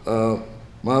 yeah.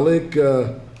 Malik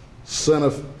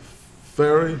Santa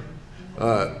Ferry,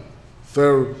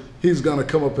 he's going to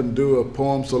come up and do a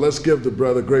poem. So let's give the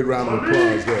brother a great round of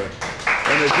applause there.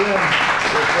 And again,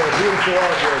 it's a beautiful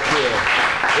artwork here.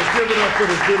 Let's give it up for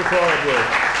this beautiful artwork.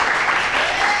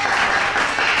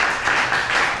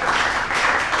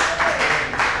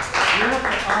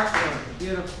 Beautiful artwork,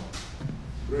 beautiful.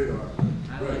 Great artwork.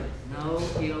 I like it. Know,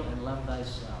 heal, and love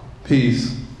thyself.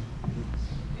 Peace.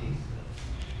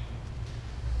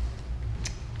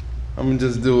 I'm gonna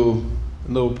just do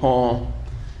a little poem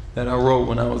that I wrote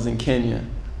when I was in Kenya.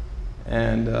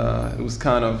 And it was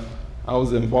kind of, I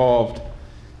was involved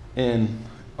in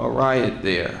a riot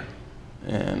there.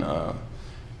 And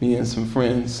me and some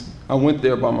friends, I went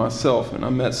there by myself and I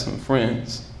met some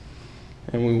friends.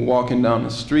 And we were walking down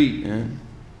the street and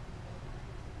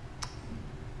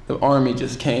the army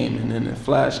just came, and then it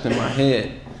flashed in my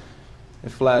head.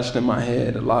 It flashed in my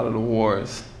head a lot of the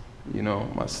wars. You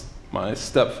know, my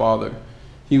stepfather,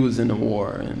 he was in the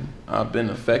war, and I've been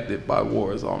affected by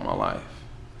wars all my life.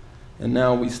 And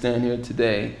now we stand here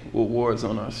today with wars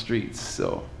on our streets,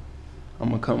 so I'm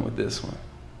gonna come with this one.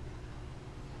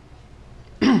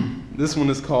 This one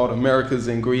is called America's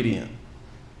Ingredient.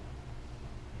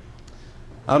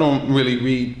 I don't really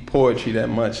read poetry that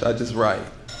much, I just write,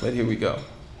 but here we go.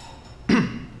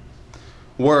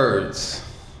 Words,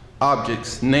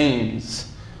 objects,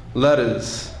 names,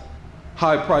 letters,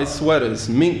 high-priced sweaters,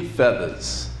 mink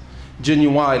feathers,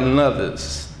 genuine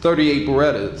leathers, 38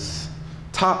 Berettas,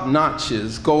 top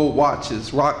notches, gold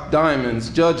watches, rock diamonds,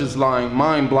 judges lying,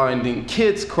 mind-blinding,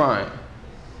 kids crying.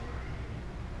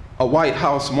 A White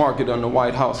House market on the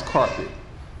White House carpet.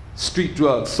 Street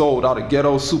drugs sold out of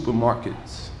ghetto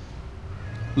supermarkets.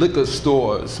 Liquor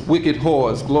stores, wicked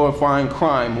whores, glorifying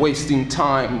crime, wasting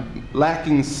time,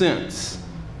 lacking sense.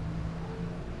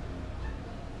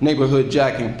 Neighborhood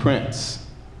jacking prints,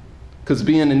 because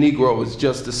being a Negro is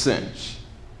just a cinch.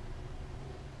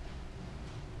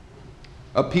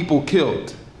 A people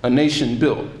killed, a nation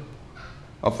built,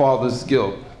 a father's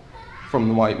guilt from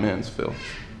the white man's filth.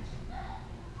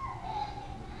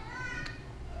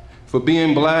 For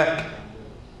being black,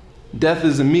 death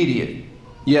is immediate.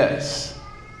 Yes,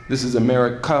 this is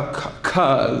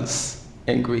America's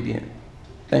ingredient.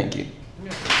 Thank you.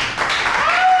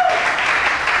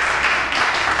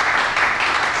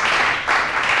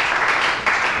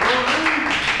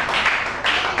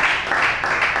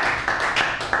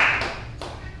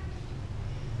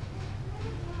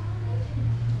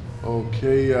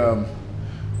 Okay,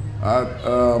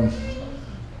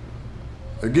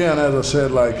 again, as I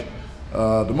said,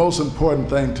 the most important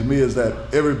thing to me is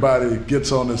that everybody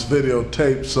gets on this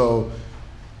videotape, so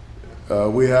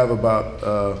we have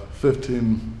about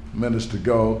 15 minutes to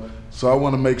go. So I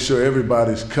want to make sure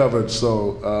everybody's covered,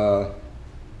 so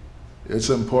it's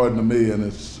important to me, and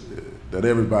it's that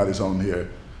everybody's on here.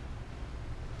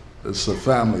 It's a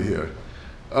family here.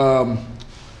 Let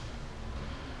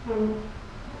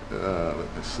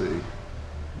me see.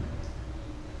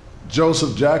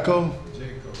 Joseph Jacko?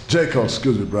 Jaco,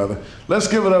 excuse me, brother. Let's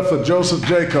give it up for Joseph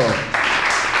Jaco.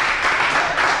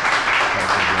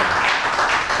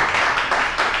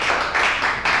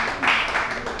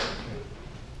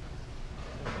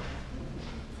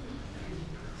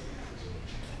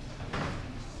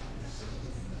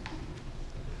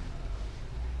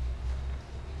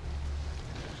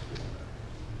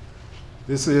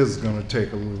 This is going to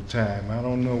take a little time. I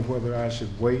don't know whether I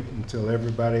should wait until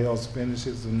everybody else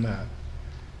finishes or not.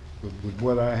 But with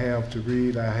what I have to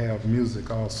read, I have music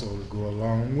also to go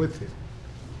along with it.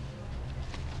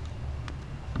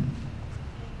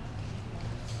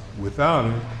 Without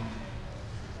it,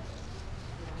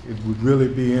 it would really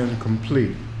be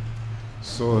incomplete.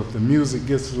 So if the music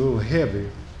gets a little heavy,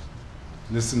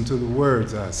 Listen to the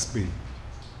words I speak.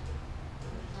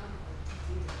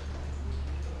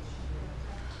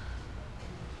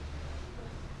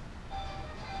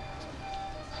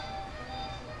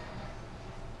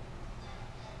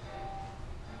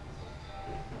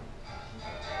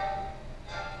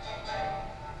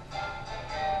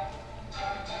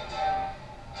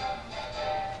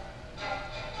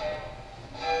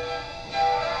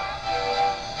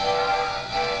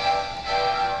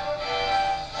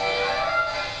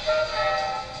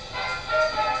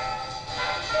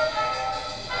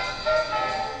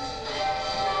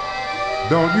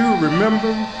 Don't you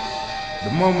remember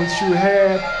the moments you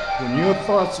had when your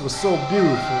thoughts were so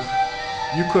beautiful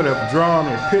you could have drawn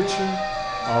a picture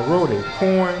or wrote a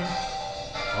poem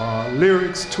or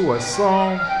lyrics to a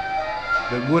song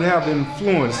that would have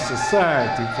influenced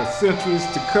society for centuries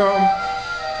to come?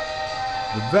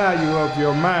 The value of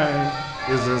your mind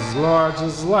is as large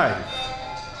as life.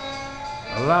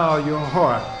 Allow your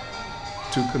heart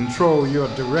to control your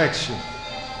direction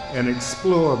and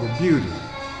explore the beauty.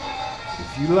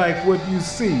 If you like what you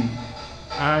see,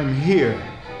 I'm here.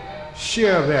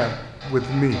 Share that with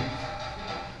me.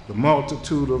 The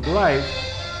multitude of life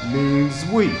means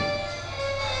we.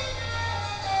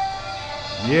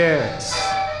 Yes,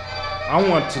 I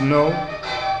want to know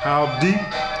how deep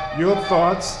your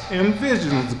thoughts and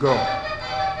visions go.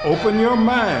 Open your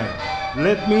mind,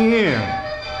 let me in.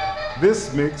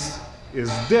 This mix is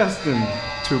destined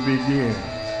to begin.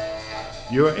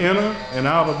 Your inner and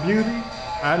outer beauty,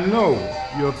 I know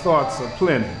your thoughts are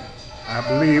plenty. I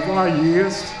believe our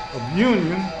years of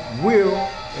union will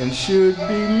and should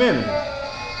be many.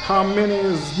 How many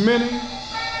is many?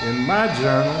 In my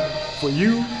journal, for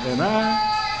you and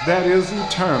I, that is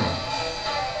eternal.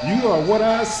 You are what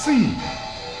I see,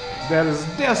 that is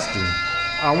destined.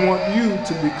 I want you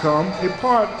to become a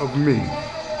part of me.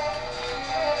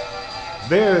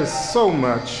 There is so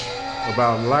much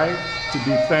about life to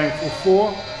be thankful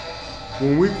for.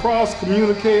 When we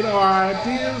cross-communicate our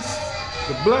ideas,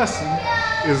 the blessing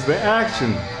is the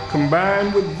action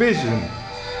combined with vision.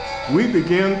 We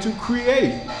begin to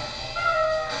create.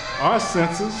 Our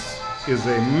senses is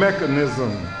a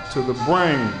mechanism to the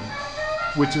brain,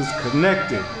 which is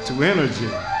connected to energy,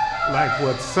 like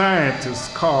what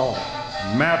scientists call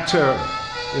matter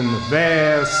in the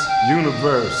vast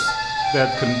universe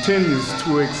that continues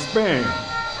to expand,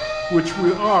 which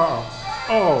we are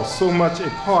all so much a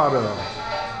part of.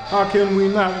 How can we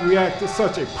not react to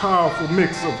such a powerful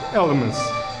mix of elements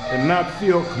and not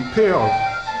feel compelled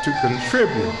to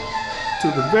contribute to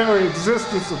the very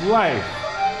existence of life?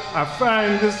 I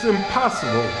find this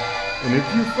impossible. And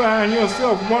if you find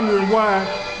yourself wondering why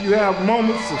you have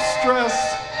moments of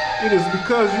stress, it is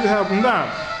because you have not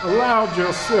allowed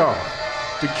yourself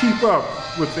to keep up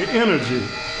with the energy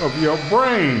of your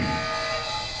brain.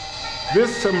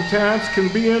 This sometimes can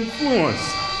be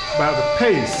influenced by the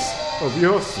pace of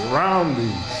your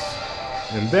surroundings,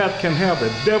 and that can have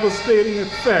a devastating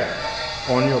effect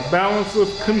on your balance of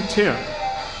content,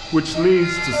 which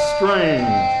leads to strain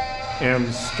and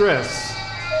stress.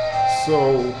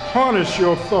 So harness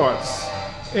your thoughts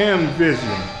and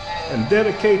vision and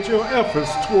dedicate your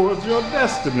efforts towards your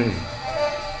destiny.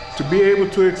 To be able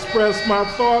to express my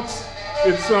thoughts,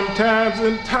 it sometimes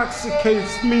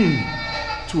intoxicates me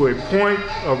to a point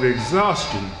of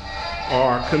exhaustion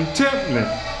or contentment,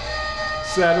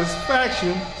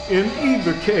 satisfaction in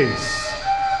either case.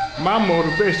 My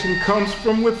motivation comes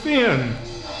from within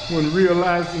when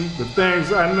realizing the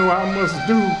things I know I must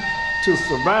do to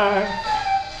survive.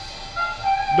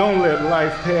 Don't let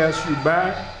life pass you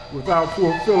by without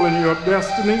fulfilling your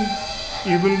destiny,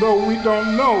 even though we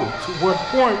don't know to what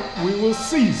point we will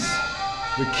cease.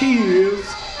 The key is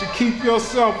to keep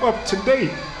yourself up to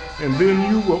date, and then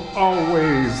you will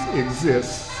always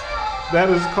exist. That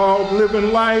is called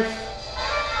living life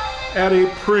at a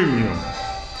premium.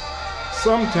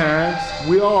 Sometimes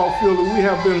we all feel that we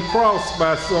have been crossed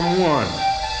by someone,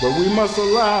 but we must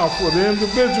allow for the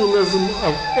individualism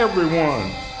of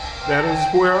everyone. That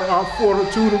is where our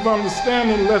fortitude of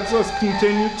understanding lets us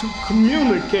continue to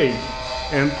communicate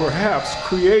and perhaps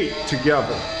create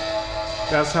together.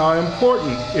 That's how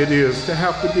important it is to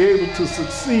have to be able to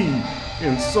succeed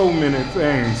in so many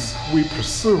things we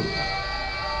pursue.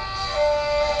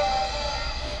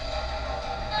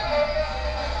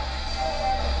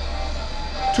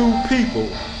 Two people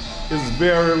is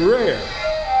very rare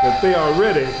that they are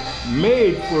ready,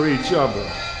 made for each other.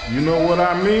 You know what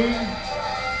I mean?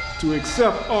 To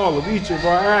accept all of each of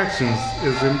our actions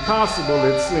is impossible,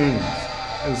 it seems.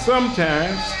 And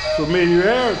sometimes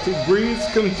familiarity breeds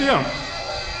contempt.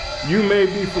 You may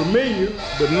be familiar,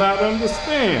 but not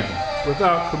understand.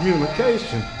 without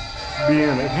communication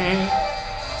being at hand.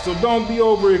 So don't be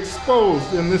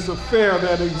overexposed in this affair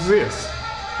that exists.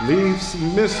 Leave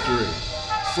some mystery,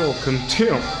 so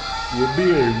contempt will be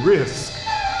a risk.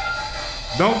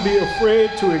 Don't be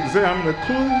afraid to examine a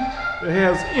clue that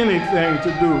has anything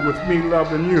to do with me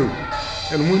loving you.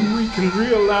 And when we can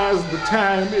realize the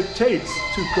time it takes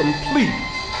to complete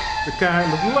the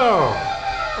kind of love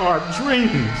our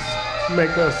dreams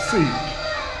make us seek,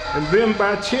 and then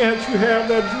by chance you have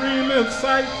that dream in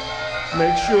sight,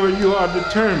 make sure you are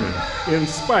determined, in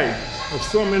spite of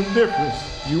some indifference,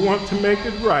 you want to make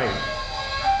it right.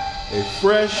 A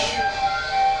fresh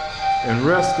and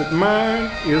rested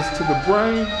mind is to the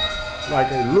brain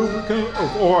like a lubricant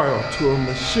of oil to a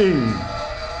machine.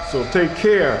 So take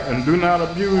care and do not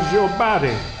abuse your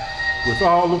body with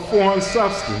all the foreign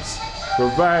substance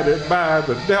provided by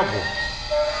the devil,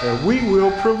 and we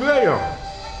will prevail.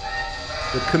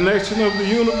 The connection of the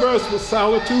universe with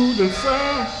solitude and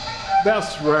sound,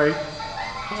 that's right.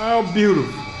 How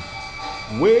beautiful.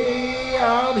 Way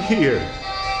out here.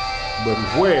 But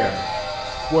where?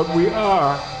 What we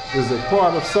are is a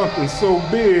part of something so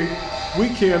big, we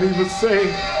can't even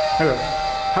say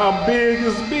how big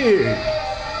is big.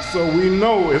 So we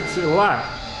know it's a lot.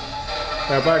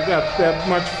 Have I got that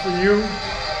much for you?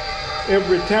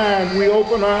 Every time we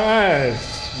open our eyes,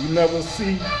 we never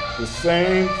see the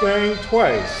same thing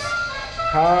twice.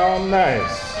 How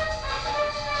nice.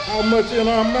 How much in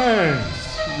our minds,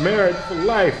 married for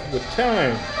life with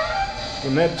time.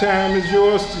 When that time is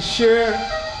yours to share,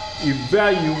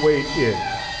 evaluate it,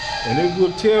 and it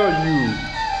will tell you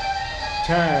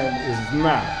time is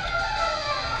not.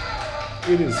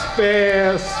 It is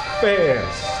fast,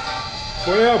 fast.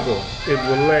 Forever it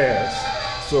will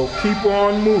last. So keep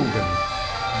on moving.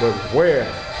 But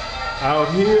where?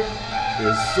 Out here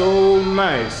is so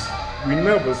nice. We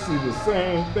never see the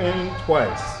same thing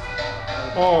twice.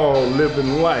 All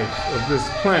living life of this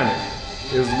planet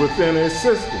is within a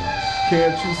system.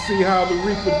 Can't you see how the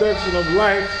reproduction of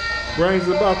life brings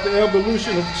about the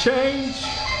evolution of change?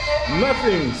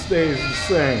 Nothing stays the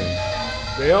same.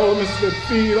 The elements that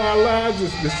feed our lives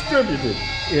is distributed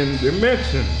in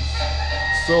dimensions,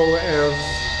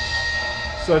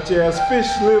 such as fish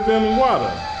live in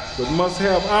water, but must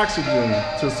have oxygen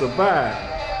to survive.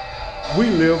 We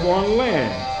live on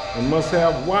land and must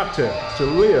have water to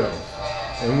live.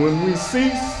 And when we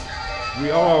cease,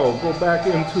 we all go back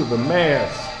into the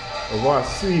mass of our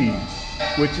seed,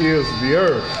 which is the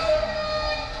earth,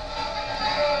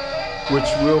 which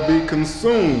will be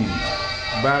consumed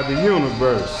by the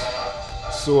universe.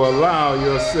 So allow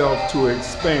yourself to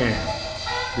expand,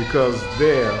 because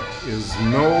there is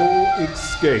no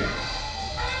escape.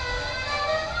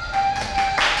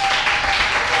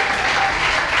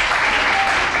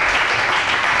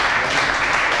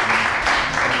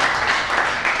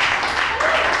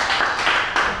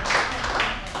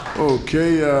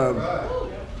 Okay,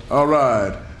 all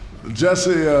right.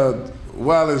 Jesse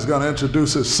Wiley's going to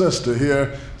introduce his sister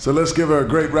here, so let's give her a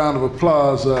great round of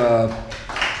applause.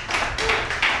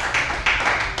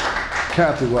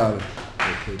 Kathy Wiley.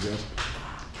 Okay, Jesse.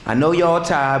 I know y'all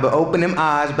tired, but open them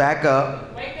eyes back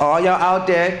up. All y'all out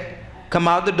there, come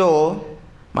out the door.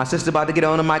 My sister about to get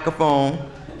on the microphone.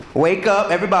 Wake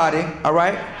up, everybody, all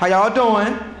right? How y'all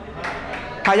doing?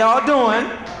 How y'all doing?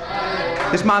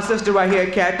 This is my sister right here,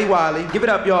 Kathy Wiley. Give it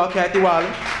up, y'all, Kathy Wiley.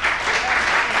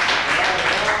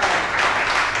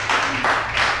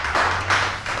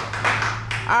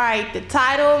 All right, the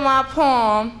title of my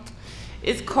poem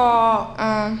is called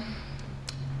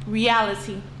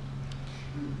Reality.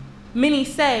 Many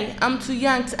say I'm too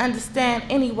young to understand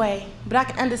anyway, but I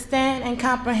can understand and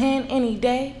comprehend any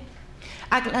day.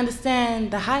 I can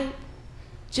understand the hype,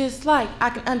 just like I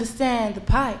can understand the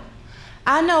pipe.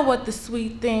 I know what the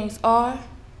sweet things are,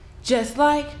 just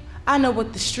like I know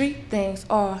what the street things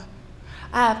are.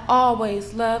 I have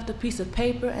always loved a piece of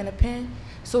paper and a pen,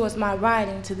 so is my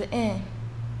writing to the end.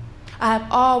 I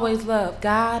have always loved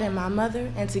God and my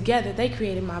mother, and together they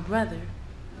created my brother.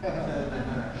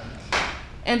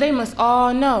 And they must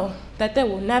all know that there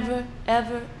will never,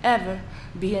 ever, ever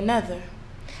be another.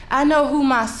 I know who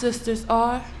my sisters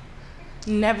are.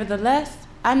 Nevertheless,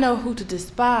 I know who to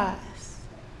despise.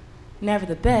 Never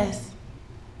the best.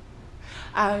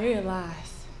 I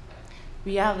realize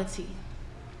reality.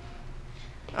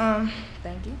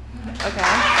 Thank you.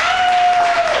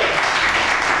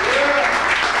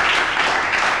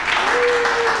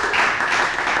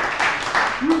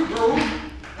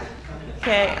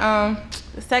 Okay,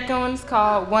 the second one is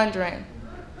called Wondering.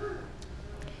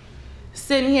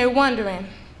 Sitting here wondering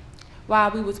why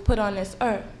we was put on this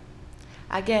earth.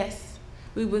 I guess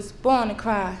we was born to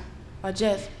cry, are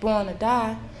just born to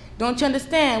die. Don't you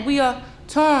understand? We are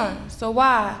torn, so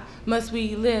why must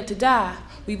we live to die?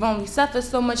 We've only suffered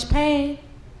so much pain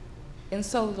in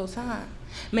so little time.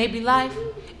 Maybe life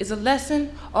is a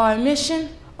lesson or a mission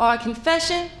or a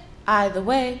confession. Either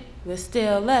way, we're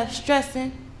still left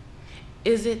stressing.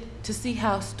 Is it to see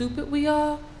how stupid we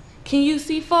are? Can you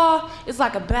see far? It's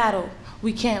like a battle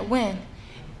we can't win.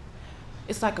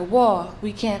 It's like a war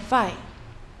we can't fight.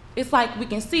 It's like we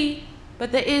can see,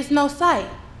 but there is no sight.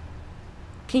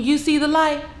 Can you see the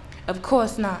light? Of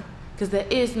course not, because there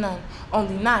is none,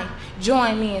 only night.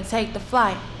 Join me and take the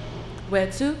flight. Where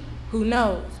to? Who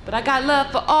knows? But I got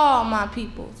love for all my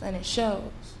peoples, and it shows.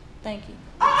 Thank you.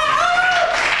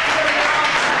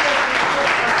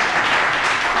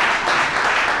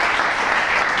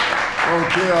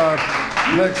 Okay, our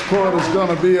next poet is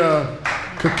going to be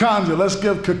Kakanja. Let's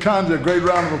give Kakanja a great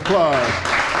round of applause.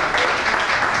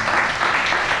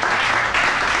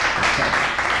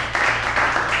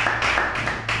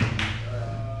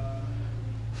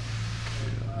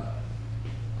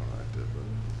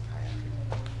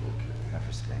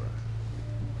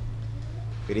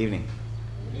 Good evening.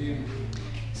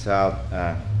 So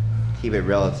I'll keep it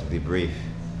relatively brief.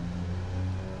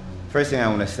 First thing I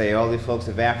want to say, all the folks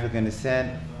of African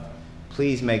descent,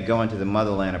 please make going to the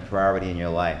motherland a priority in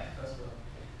your life.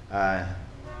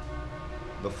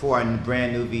 Before a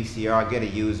brand new VCR, get a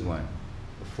used one.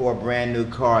 Before a brand new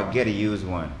car, get a used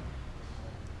one.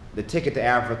 The ticket to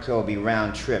Africa will be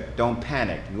round trip. Don't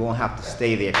panic. You won't have to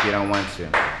stay there if you don't want to.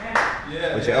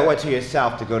 But you owe it to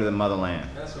yourself to go to the motherland.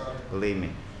 That's right. Believe me.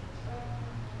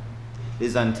 This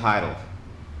is untitled.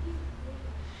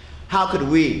 How could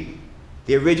we,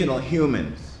 the original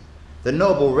humans, the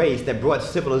noble race that brought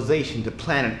civilization to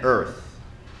planet Earth,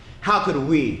 how could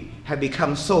we have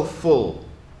become so full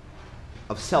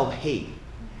of self-hate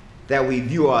that we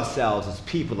view ourselves as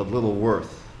people of little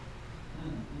worth?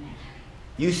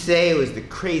 You say it was the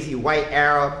crazy white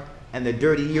Arab and the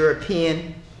dirty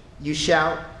European, you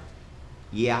shout?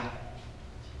 Yeah.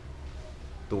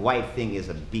 The white thing is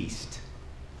a beast,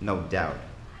 no doubt.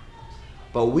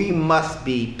 But we must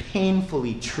be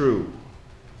painfully true.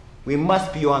 We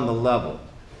must be on the level.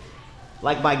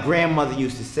 Like my grandmother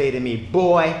used to say to me,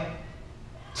 boy,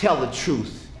 tell the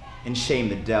truth and shame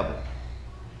the devil.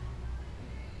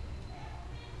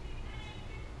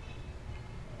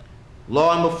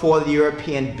 Long before the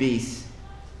European beasts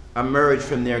emerged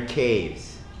from their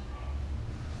caves,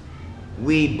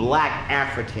 we black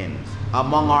Africans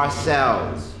among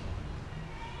ourselves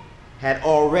had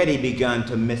already begun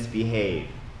to misbehave.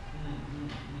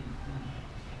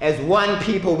 As one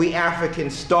people, we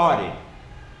Africans started.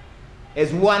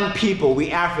 As one people,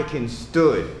 we Africans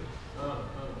stood.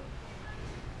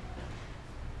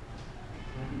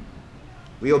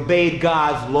 We obeyed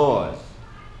God's laws.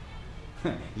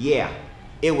 Yeah,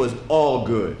 it was all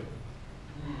good.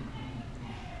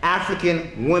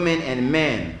 African women and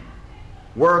men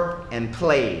worked and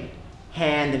played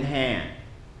hand in hand.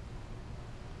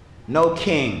 No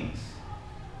kings,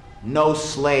 no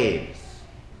slaves.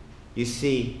 You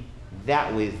see,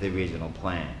 that was the original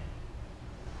plan.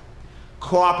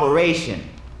 Cooperation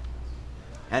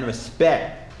and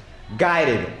respect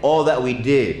guided all that we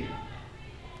did.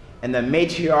 In the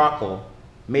matrilineal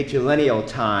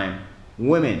time,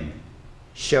 women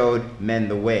showed men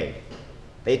the way.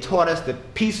 They taught us the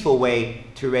peaceful way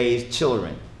to raise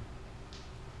children.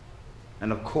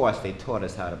 And of course, they taught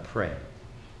us how to pray.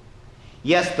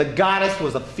 Yes, the goddess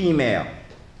was a female,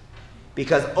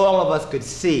 because all of us could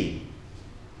see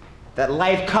that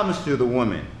life comes through the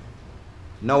woman.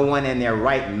 No one in their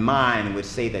right mind would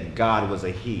say that God was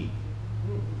a he.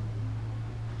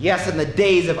 Yes, in the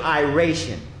days of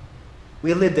iration,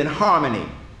 we lived in harmony.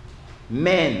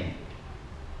 Men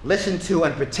listened to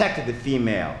and protected the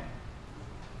female.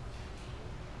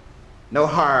 No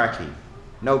hierarchy,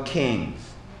 no kings,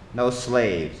 no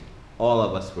slaves. All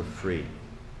of us were free.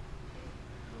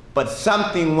 But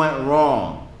something went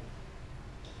wrong.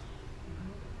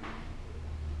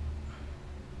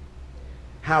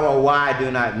 How or why I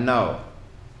do not know,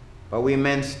 but we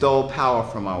men stole power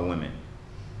from our women,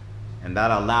 and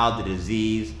that allowed the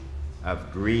disease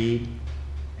of greed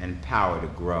and power to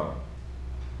grow.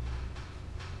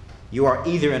 You are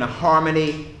either in a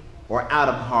harmony or out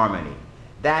of harmony.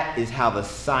 That is how the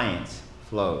science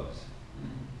flows.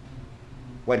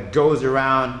 What goes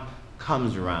around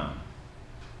comes around.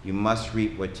 You must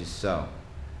reap what you sow.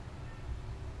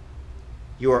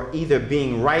 You are either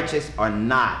being righteous or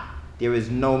not. There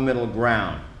is no middle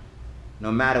ground,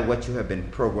 no matter what you have been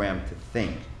programmed to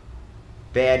think.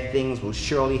 Bad things will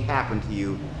surely happen to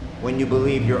you when you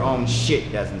believe your own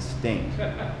shit doesn't stink.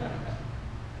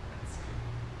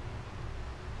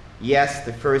 Yes,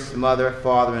 the first mother,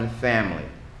 father, and family,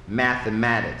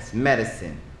 mathematics,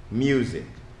 medicine, music,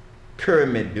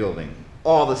 pyramid building,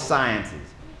 all the sciences,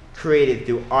 created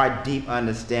through our deep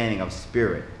understanding of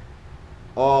spirit.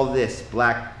 All this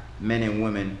black men and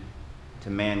women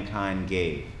to mankind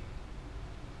gave.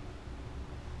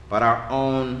 But our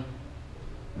own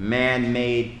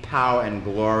man-made power and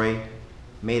glory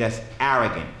made us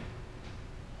arrogant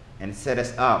and set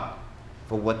us up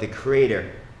for what the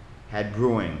Creator had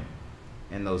brewing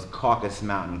in those Caucasus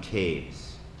Mountain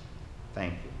caves.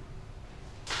 Thank you.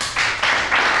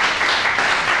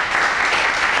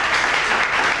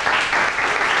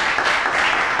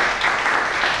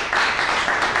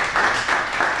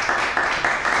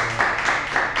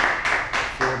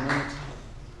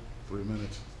 3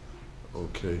 minutes?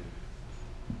 Okay.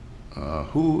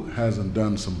 Who hasn't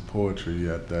done some poetry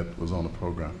yet that was on the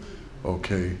program?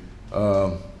 Okay.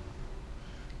 Let me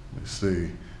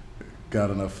see. Got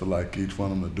enough for like each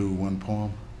one of them to do one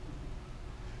poem?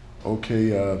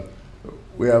 Okay,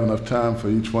 we have enough time for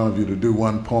each one of you to do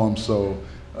one poem, so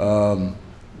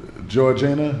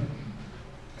Georgina,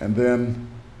 and then,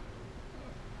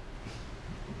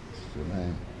 what's your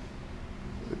name?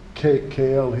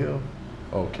 KL Hill?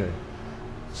 Okay.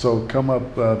 So come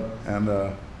up and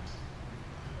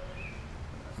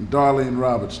Darlene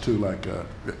Roberts too, like,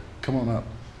 come on up.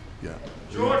 Yeah.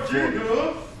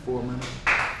 Georgina. 4 minutes.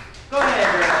 Go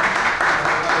ahead, girl.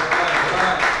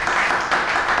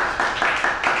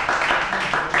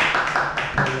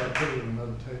 Put it in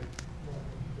another tape.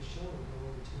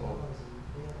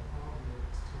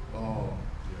 Oh,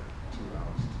 yeah, 2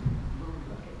 hours.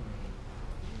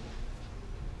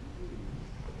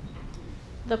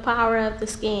 The power of the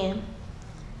skin.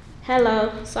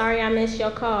 Hello, sorry I missed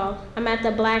your call. I'm at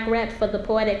the Black Rep for the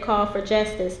Poetic Call for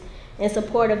Justice in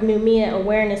support of Numia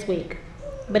Awareness Week.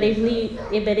 But if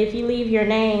you leave your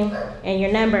name and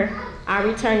your number, I'll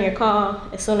return your call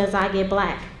as soon as I get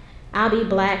black. I'll be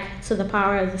black to the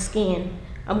power of the skin.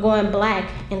 I'm going black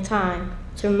in time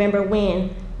to remember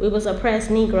when we was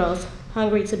oppressed Negroes,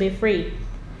 hungry to be free.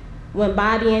 When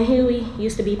Bobby and Huey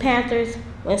used to be Panthers,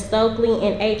 when Stokely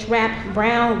and H. Rap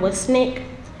Brown was Snick,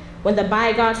 when the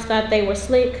Bygots thought they were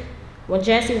slick, when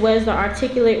Jesse was the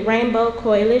articulate Rainbow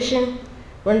Coalition,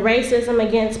 when racism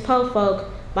against po folk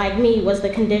like me was the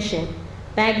condition.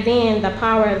 Back then, the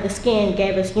power of the skin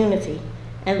gave us unity,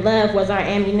 and love was our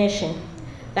ammunition.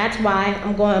 That's why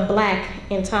I'm going black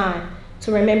in time,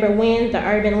 to remember when the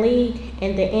Urban League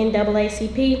and the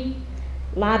NAACP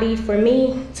lobbied for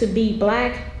me to be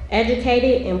black,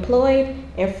 educated, employed,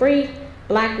 and free.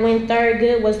 Black when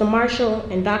Thurgood was the marshal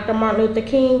and Dr. Martin Luther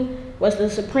King was the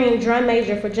supreme drum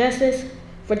major for justice,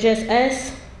 for just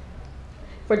us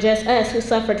who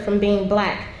suffered from being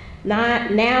black.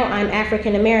 Now I'm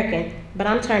African American, but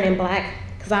I'm turning black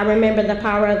because I remember the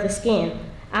power of the skin.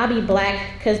 I'll be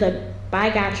black because the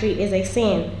bigotry is a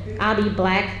sin. I'll be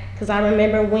black because I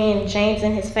remember when James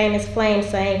and his famous flame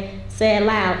said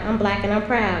loud, I'm black and I'm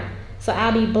proud. So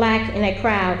I'll be black in a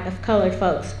crowd of colored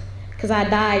folks because I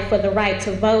died for the right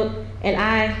to vote and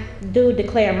I do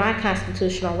declare my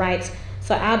constitutional rights.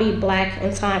 So I'll be black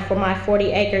in time for my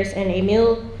 40 acres and a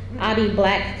mule. I'll be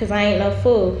black because I ain't no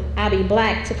fool. I'll be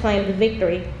black to claim the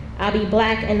victory. I'll be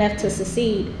black enough to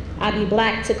succeed. I'll be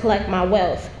black to collect my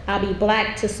wealth. I'll be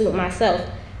black to suit myself.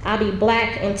 I'll be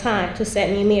black in time to set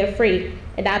me free.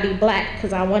 And I'll be black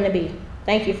because I want to be.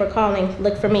 Thank you for calling.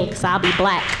 Look for me because I'll be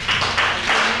black.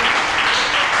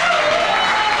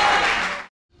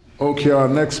 Okay, our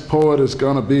next poet is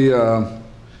going to be,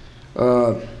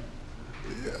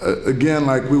 again,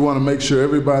 like we want to make sure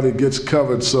everybody gets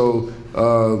covered, so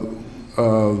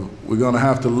we're going to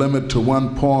have to limit to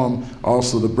one poem.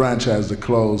 Also, the branch has to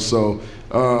close. So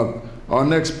our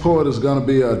next poet is going to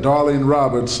be Darlene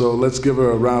Roberts, so let's give her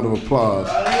a round of applause.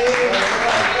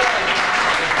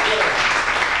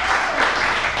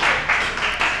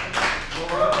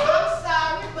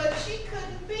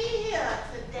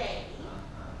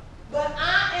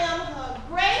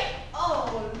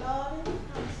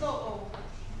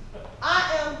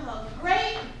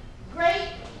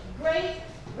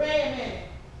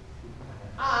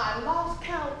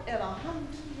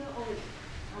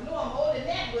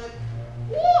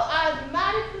 I'm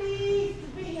mighty pleased to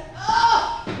be here.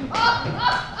 Oh!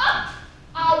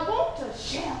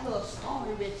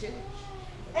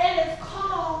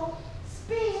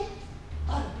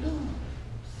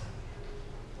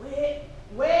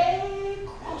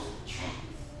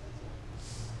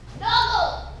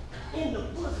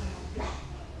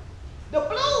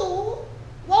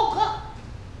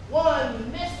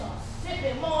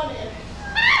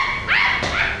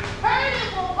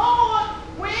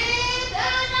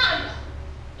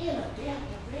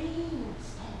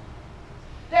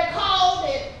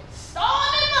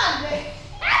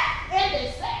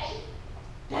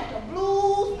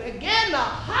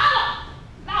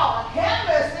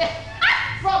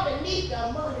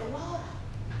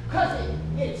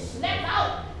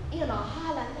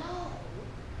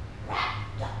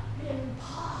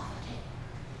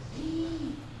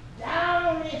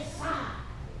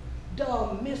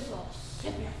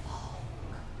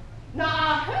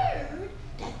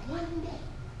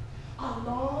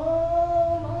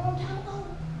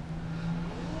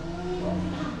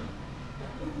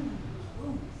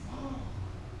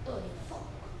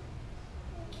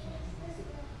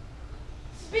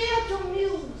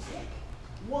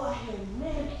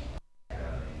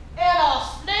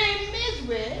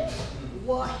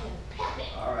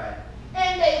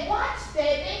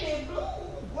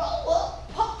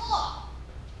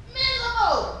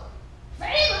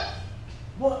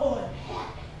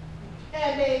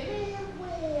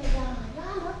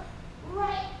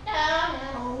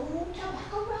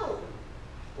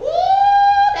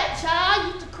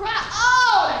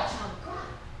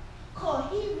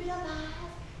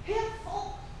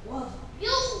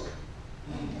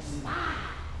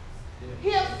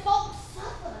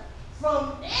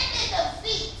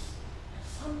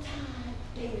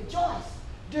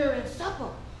 during supper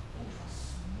over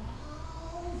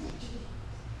small victory.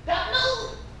 The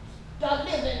blues, the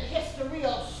living history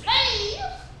of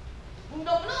slaves. The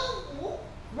blue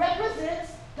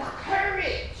represents the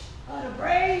courage of the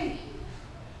brave.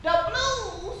 The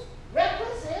blues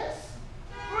represents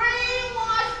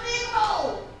brainwashed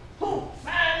Negro who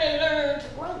finally learned to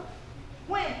grow.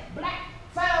 When black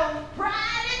found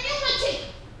pride and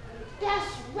unity,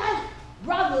 that's right,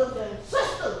 brothers and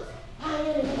sisters,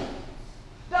 pioneers.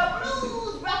 The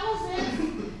blues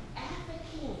represents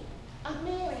African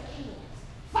Americans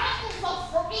fighting for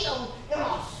freedom in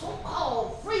our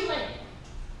so-called free land.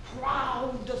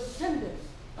 Proud descendants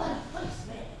of the first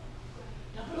man.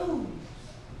 The blues,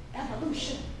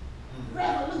 evolution,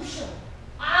 revolution,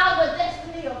 our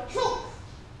destiny of truth,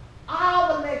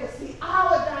 our legacy,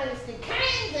 our dynasty,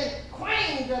 kings and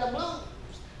queens of the blues.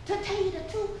 To tell you the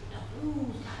truth, the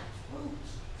blues got its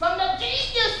roots from the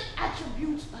genius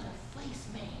attributes of the face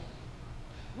man.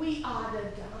 We are the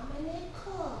dominant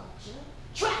culture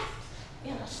trapped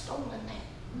in a stolen land.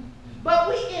 But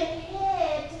we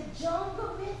inherit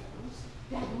jungle rhythms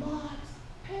that marks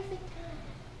perfect time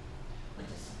with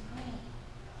the supreme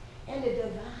and the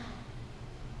divine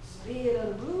spirit of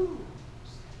the blues,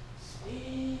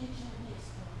 spiritual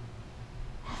wisdom,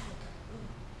 African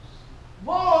blues.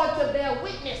 Born to bear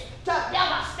witness to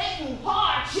devastating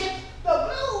hardships, the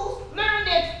blues learned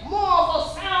its mournful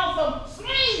sound from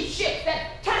slave ships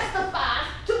that testifies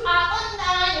to our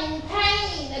undying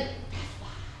pain. And that's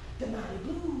why the mighty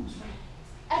blues rings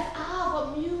as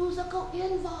our musical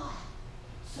envoy.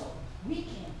 So we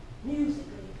can musically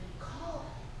be called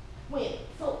when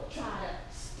folk try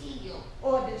to steal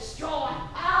or destroy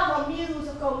our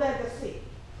musical legacy.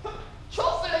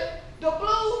 Truthfully, the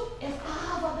blues is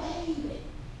our baby,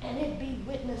 and it be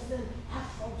witnessing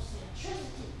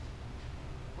Afrocentricity.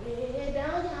 Way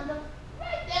down yonder,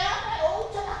 right down that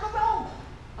old tobacco road.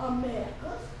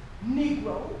 America's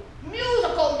Negro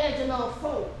musical legend of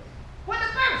folk. When the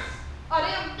birth of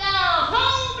them down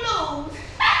home blues,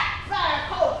 flying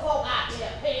cold folk out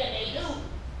there paying their dues.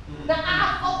 Now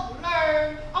our folk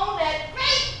learned on that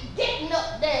great getting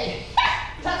up day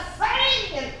to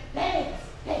sing and dance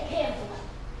their cares away.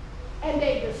 And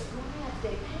they described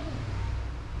their pain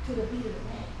to the beat of the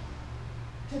band,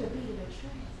 to the beat of the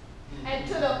train, and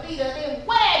to the beat of them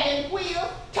wagon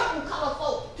wheels, toting color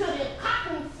folk to them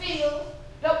cotton fields.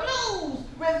 The blues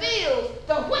reveals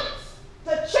the whips,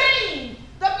 the chains,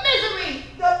 the misery,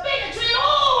 the bigotry, and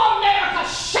all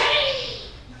America's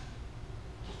shame.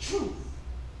 The truth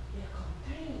is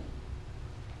contained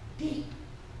deep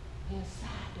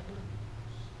inside the blues.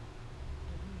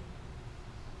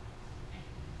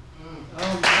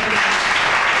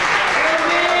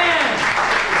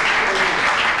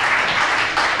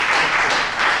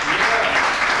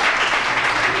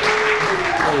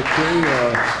 Okay,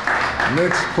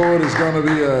 next poet is going to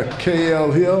be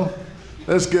K.L. Hill.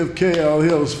 Let's give K.L.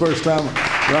 Hill his first time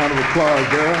round of applause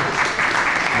there.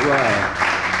 Wow.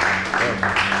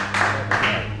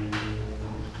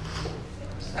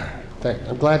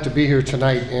 I'm glad to be here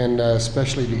tonight, and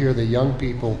especially to hear the young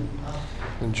people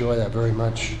enjoy that very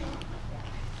much.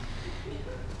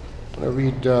 I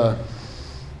read a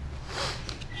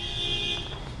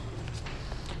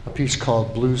piece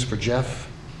called Blues for Jeff.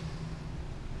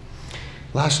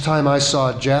 Last time I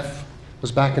saw Jeff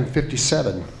was back in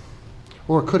 '57,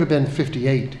 or it could have been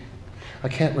 '58. I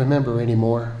can't remember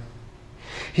anymore.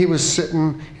 He was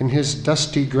sitting in his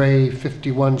dusty gray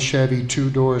 '51 Chevy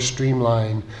two-door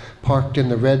Streamline, parked in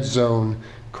the red zone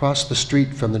across the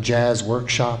street from the jazz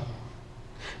workshop,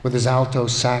 with his alto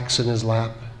sax in his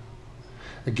lap,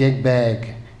 a gig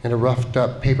bag and a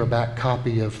roughed-up paperback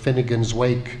copy of Finnegan's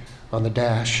Wake on the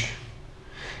dash,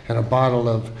 and a bottle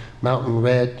of Mountain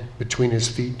Red between his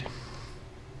feet.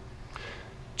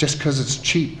 Just 'cause it's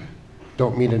cheap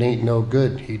don't mean it ain't no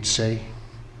good, he'd say.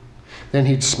 Then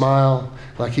he'd smile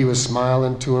like he was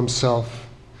smiling to himself.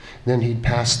 Then he'd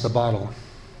pass the bottle.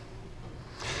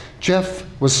 Jeff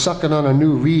was sucking on a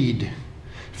new reed,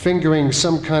 fingering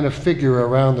some kind of figure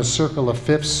around the circle of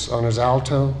fifths on his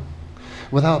alto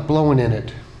without blowing in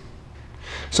it.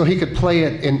 So he could play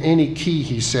it in any key,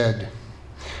 he said,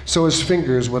 so his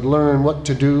fingers would learn what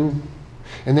to do,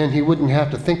 and then he wouldn't have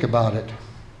to think about it.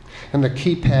 And the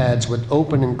keypads would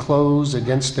open and close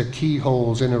against the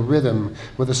keyholes in a rhythm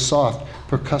with a soft,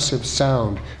 percussive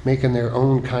sound, making their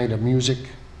own kind of music.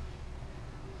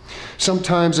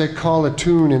 Sometimes they call a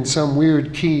tune in some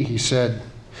weird key, he said,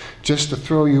 just to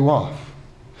throw you off,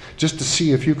 just to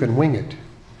see if you can wing it.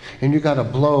 And you gotta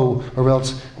blow or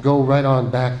else go right on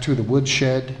back to the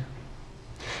woodshed.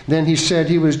 Then he said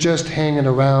he was just hanging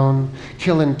around,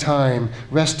 killing time,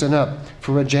 resting up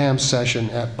for a jam session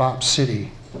at Bop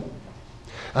City.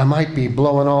 I might be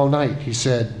blowing all night, he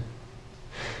said.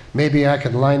 Maybe I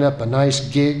could line up a nice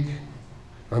gig,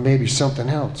 or maybe something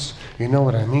else. You know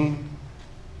what I mean?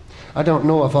 I don't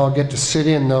know if I'll get to sit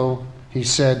in, though, he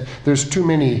said. There's too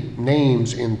many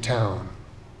names in town.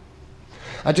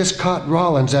 I just caught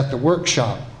Rollins at the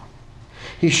workshop.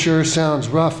 He sure sounds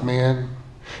rough, man.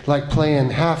 Like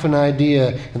playing half an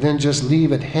idea and then just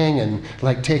leave it hanging,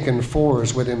 like taking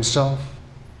fours with himself.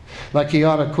 Like he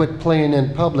ought to quit playing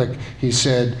in public, he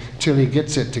said, till he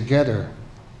gets it together.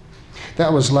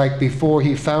 That was like before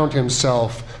he found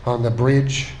himself on the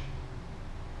bridge.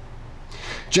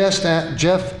 Jeff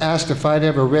asked if I'd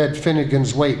ever read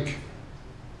Finnegan's Wake.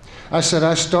 I said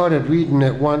I started reading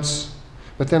it once,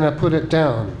 but then I put it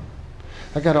down.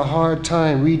 I got a hard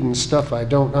time reading stuff I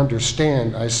don't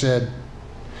understand, I said.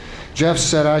 Jeff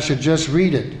said I should just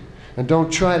read it and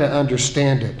don't try to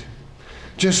understand it.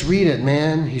 Just read it,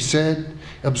 man, he said.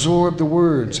 Absorb the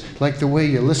words like the way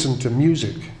you listen to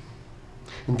music.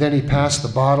 And then he passed the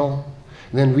bottle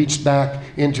and then reached back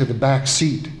into the back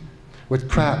seat with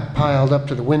crap piled up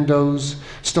to the windows,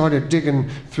 started digging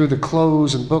through the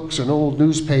clothes and books and old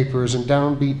newspapers and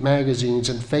downbeat magazines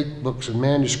and fake books and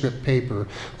manuscript paper,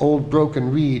 old broken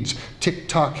reeds,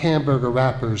 tick-tock hamburger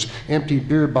wrappers, empty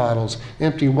beer bottles,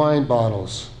 empty wine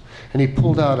bottles. And he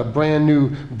pulled out a brand new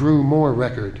Brew More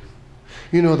record.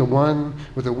 You know, the one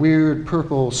with a weird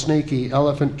purple snaky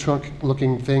elephant trunk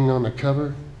looking thing on the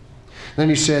cover? Then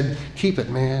he said, keep it,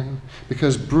 man,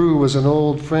 because Brew was an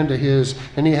old friend of his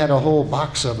and he had a whole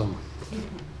box of them.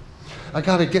 I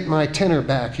gotta get my tenor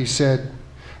back, he said.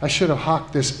 I should have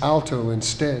hawked this alto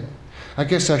instead. I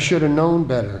guess I should have known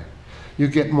better. You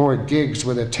get more gigs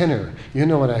with a tenor, you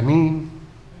know what I mean?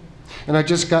 And I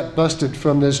just got busted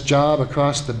from this job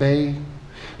across the bay.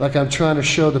 Like I'm trying to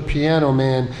show the piano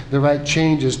man the right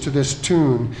changes to this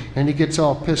tune, and he gets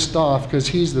all pissed off because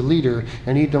he's the leader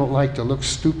and he don't like to look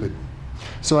stupid.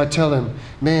 So I tell him,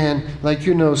 man, like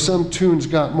you know, some tunes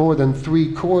got more than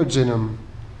 3 chords in them.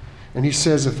 And he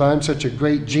says, if I'm such a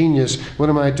great genius, what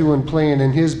am I doing playing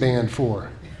in his band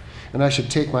for? And I should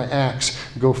take my axe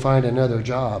and go find another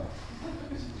job.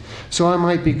 So I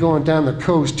might be going down the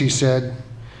coast, he said.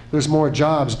 There's more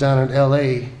jobs down in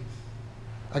LA.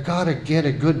 I gotta get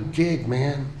a good gig,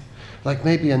 man. Like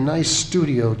maybe a nice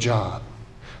studio job.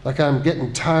 Like I'm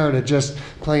getting tired of just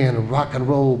playing rock and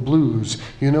roll blues.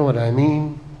 You know what I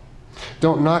mean?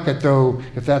 Don't knock it, though,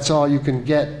 if that's all you can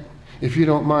get. If you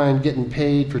don't mind getting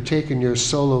paid for taking your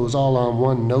solos all on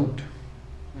one note.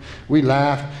 We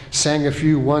laughed, sang a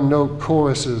few one-note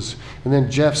choruses, and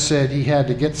then Jeff said he had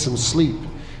to get some sleep,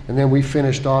 and then we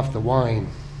finished off the wine.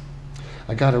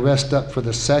 I gotta rest up for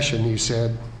the session, he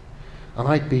said. I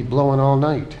might be blowing all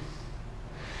night.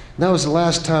 And that was the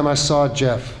last time I saw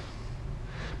Jeff.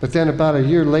 But then about a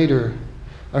year later,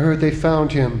 I heard they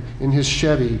found him in his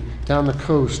Chevy down the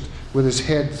coast with his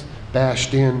head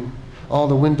bashed in, all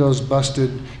the windows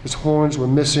busted, his horns were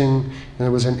missing, and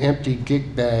there was an empty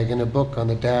gig bag and a book on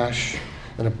the dash,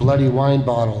 and a bloody wine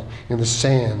bottle in the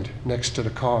sand next to the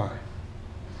car.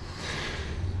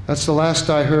 That's the last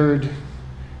I heard,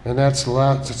 and that's the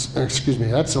last,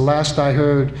 that's the last I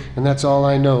heard, and that's all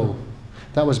I know.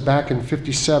 That was back in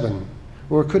 '57,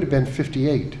 or it could have been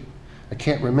 '58. I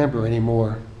can't remember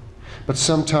anymore. But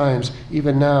sometimes,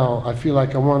 even now, I feel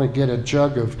like I want to get a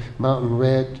jug of Mountain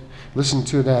Red, listen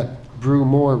to that Brew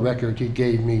More record he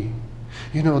gave me.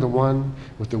 You know, the one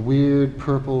with the weird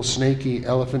purple snaky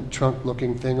elephant trunk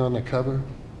looking thing on the cover?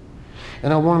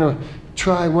 And I want to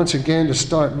try once again to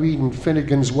start reading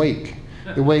Finnegan's Wake,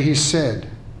 the way he said.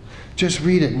 Just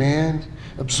read it, man.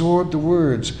 Absorb the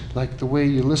words like the way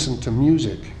you listen to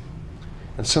music.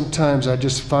 And sometimes I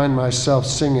just find myself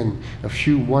singing a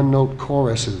few one-note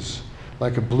choruses,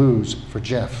 like a blues for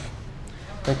Jeff.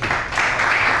 Thank you.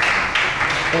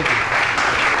 Thank you.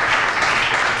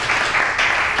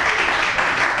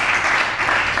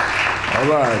 All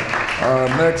right. Our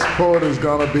next poet is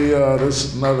going to be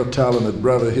this another talented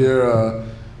brother here,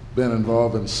 been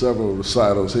involved in several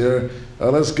recitals here.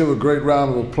 Let's give a great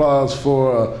round of applause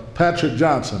for Patrick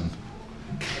Johnson.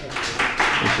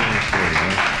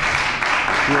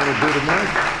 You want to do the mic?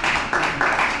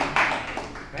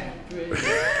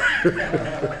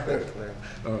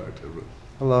 All right.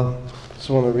 Hello. Just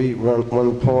want to read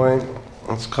one poem.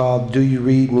 It's called "Do You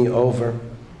Read Me Over."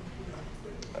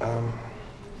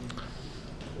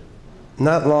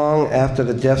 Not long after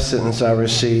the death sentence I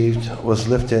received was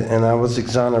lifted and I was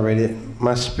exonerated,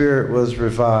 my spirit was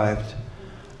revived.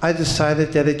 I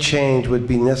decided that a change would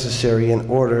be necessary in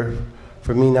order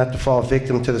for me not to fall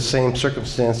victim to the same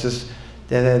circumstances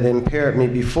that had impaired me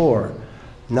before,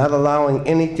 not allowing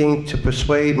anything to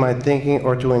persuade my thinking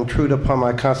or to intrude upon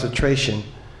my concentration.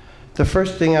 The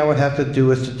first thing I would have to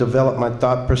do is to develop my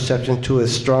thought perception to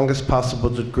its strongest possible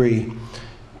degree.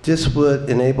 This would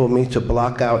enable me to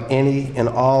block out any and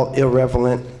all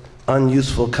irrelevant,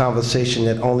 unuseful conversation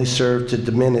that only served to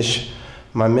diminish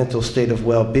my mental state of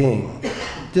well-being.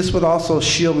 This would also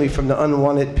shield me from the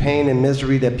unwanted pain and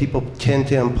misery that people tend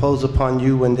to impose upon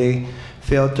you when they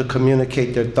fail to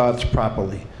communicate their thoughts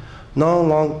properly. No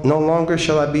longer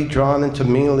shall I be drawn into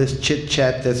meaningless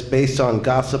chit-chat that's based on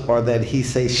gossip or that he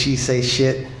say, she say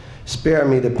shit. Spare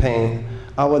me the pain.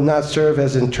 I will not serve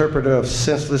as interpreter of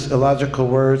senseless, illogical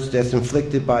words that's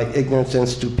inflicted by ignorance and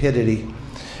stupidity.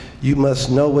 You must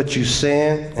know what you're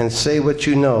saying and say what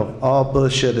you know, all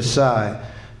bullshit aside.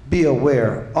 Be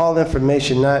aware, all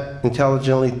information not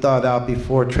intelligently thought out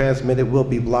before transmitted will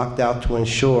be blocked out to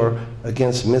ensure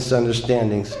against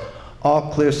misunderstandings.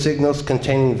 All clear signals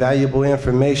containing valuable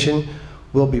information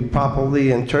will be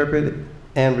properly interpreted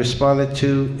and responded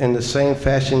to in the same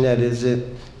fashion that it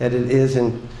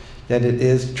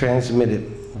is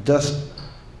transmitted, thus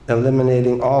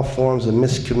eliminating all forms of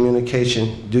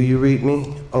miscommunication. Do you read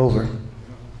me? Over.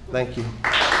 Thank you.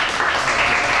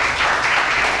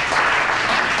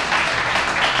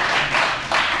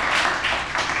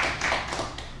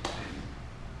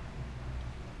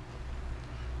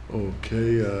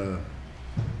 Okay,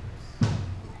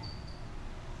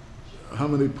 how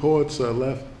many poets are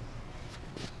left?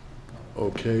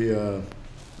 Okay,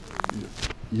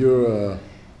 you're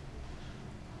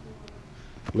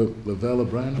Lavella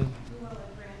Brandon?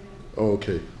 Oh,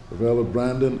 okay, Lavella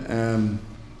Brandon and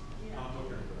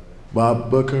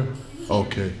Bob Booker?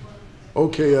 Okay.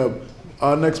 Okay,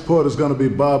 our next poet is going to be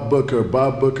Bob Booker.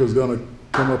 Bob Booker is going to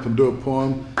come up and do a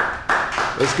poem.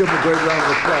 Let's give him a great round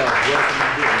of applause. Welcome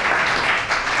to do it.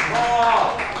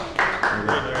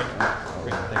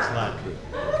 Thanks a lot.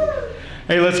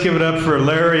 Hey, let's give it up for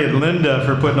Larry and Linda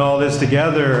for putting all this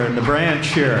together in the branch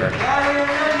here.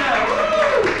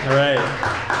 All right.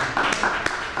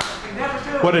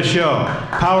 What a show.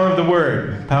 Power of the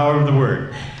Word. Power of the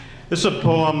Word. This is a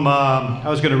poem, I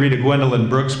was going to read a Gwendolyn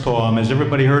Brooks poem. Has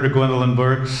everybody heard of Gwendolyn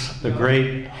Brooks? The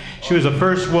great. She was the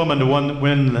first woman to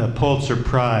win the Pulitzer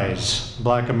Prize,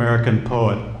 Black American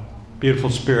poet. Beautiful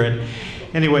spirit.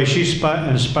 Anyway, she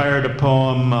inspired a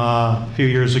poem a few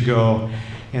years ago,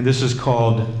 and this is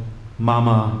called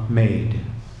Mama Maid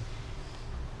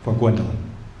for Gwendolyn.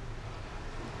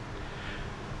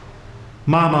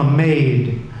 Mama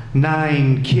made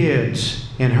 9 kids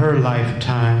in her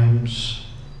lifetimes,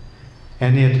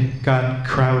 and it got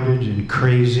crowded and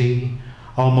crazy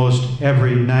almost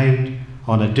every night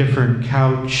on a different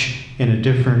couch in a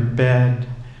different bed,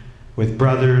 with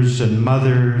brothers and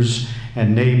mothers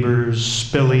and neighbors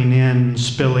spilling in,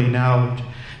 spilling out,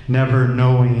 never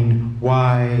knowing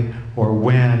why or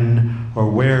when or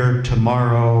where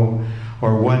tomorrow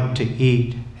or what to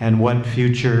eat and what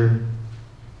future.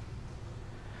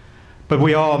 But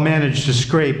we all managed to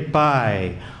scrape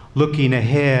by, looking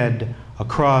ahead,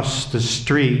 across the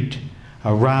street,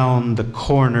 around the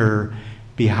corner,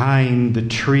 behind the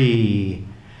tree,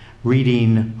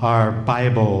 reading our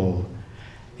Bible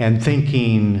and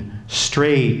thinking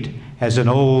straight as an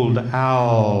old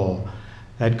owl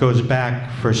that goes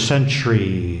back for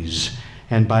centuries.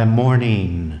 And by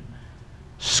morning,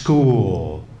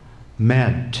 school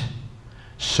meant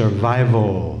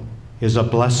survival is a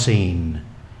blessing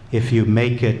if you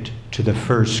make it to the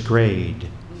first grade.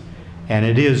 And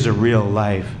it is a real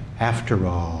life after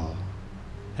all.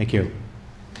 Thank you.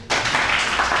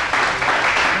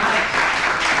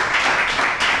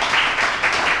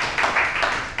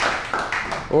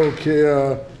 Okay,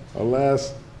 our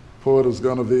last poet is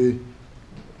going to be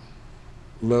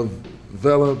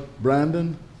Lavella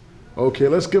Brandon. Okay,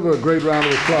 let's give her a great round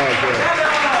of applause there.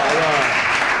 All right.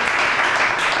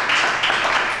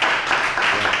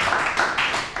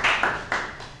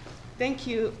 Thank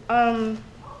you.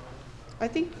 I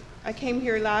think I came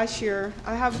here last year.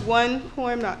 I have one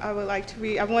poem that I would like to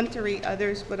read. I wanted to read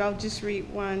others, but I'll just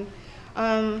read one.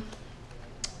 I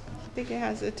think it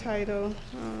has a title.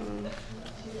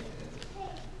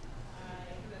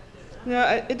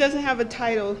 No, it doesn't have a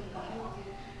title.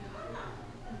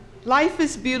 Life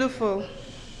is beautiful.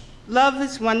 Love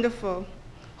is wonderful.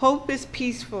 Hope is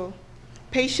peaceful.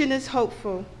 Patience is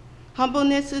hopeful.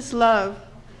 Humbleness is love.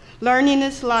 Learning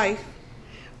is life.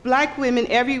 Black women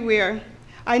everywhere.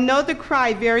 I know the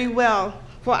cry very well,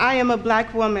 for I am a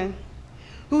Black woman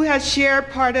who has shared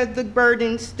part of the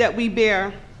burdens that we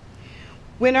bear.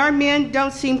 When our men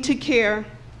don't seem to care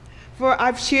for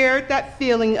I've shared that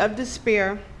feeling of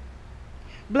despair.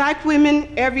 Black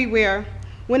women everywhere,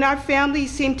 when our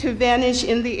families seem to vanish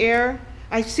in the air,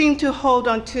 I seem to hold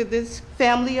on to this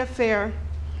family affair.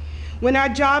 When our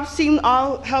jobs seem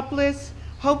all helpless,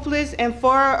 hopeless, and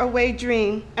faraway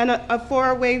dream,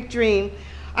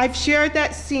 I've shared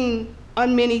that scene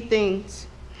on many things.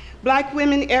 Black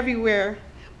women everywhere,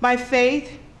 my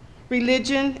faith,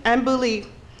 religion, and belief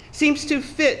seems to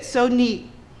fit so neat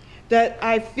that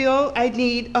I feel I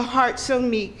need a heart so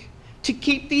meek to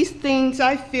keep these things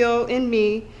I feel in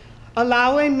me,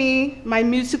 allowing me my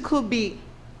musical beat.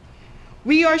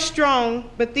 We are strong,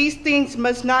 but these things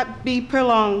must not be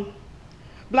prolonged.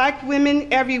 Black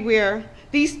women everywhere,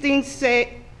 these things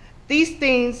I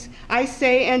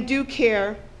say and do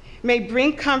care may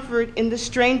bring comfort in the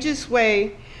strangest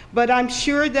way, but I'm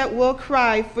sure that we'll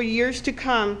cry for years to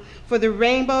come for the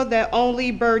rainbow that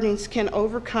only burdens can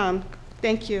overcome.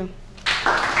 Thank you.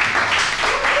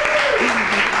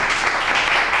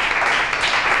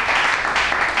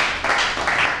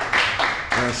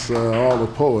 That's all the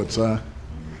poets, huh?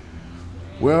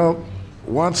 Well,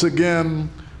 once again,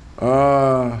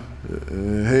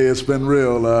 hey, it's been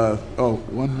real. Oh,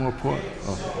 one more point?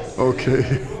 Oh,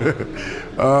 okay.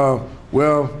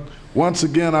 Well, once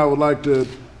again, I would like to,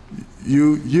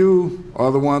 you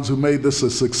are the ones who made this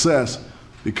a success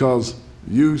because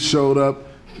you showed up,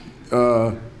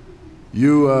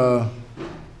 you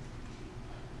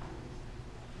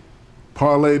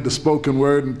parlayed the spoken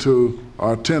word into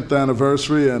our 10th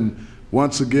anniversary, and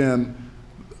once again,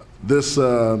 this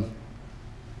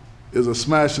is a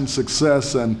smashing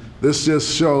success, and this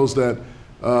just shows that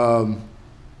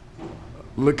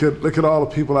look at all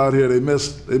the people out here. They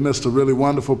missed a really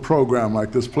wonderful program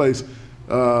like this place.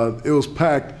 It was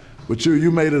packed, but you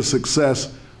made it a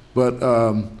success. But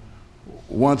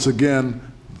once again,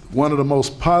 one of the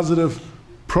most positive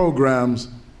programs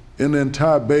in the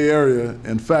entire Bay Area,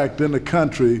 in fact, in the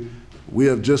country, we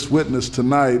have just witnessed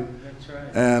tonight. That's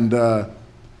right. And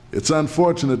it's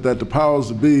unfortunate that the powers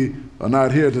that be are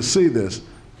not here to see this,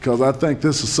 because I think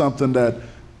this is something that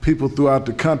people throughout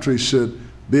the country should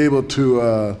be able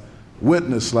to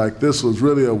witness. Like, this was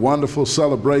really a wonderful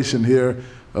celebration here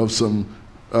of some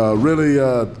really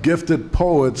gifted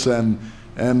poets, and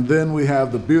then we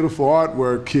have the beautiful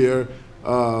artwork here.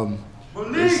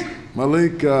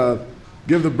 Malik,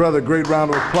 give the brother a great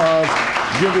round of applause.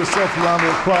 Give yourself a round of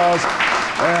applause.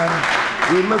 And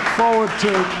we look forward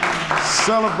to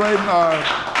celebrating our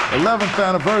 11th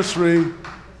anniversary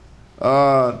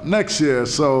next year.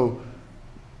 So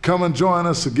come and join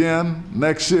us again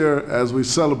next year as we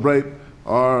celebrate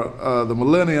our the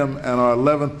millennium and our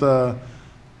 11th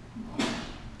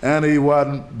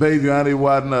Bayview Annie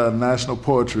Wadden National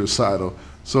Poetry Recital.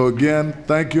 So again,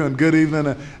 thank you and good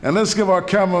evening. And let's give our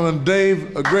cameraman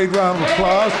Dave a great round of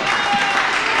applause.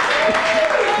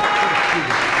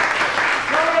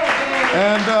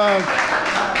 And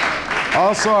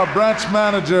also our branch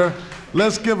manager,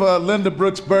 let's give Linda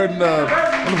Brooks Burton a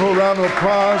wonderful round of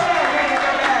applause.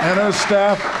 And her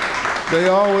staff, they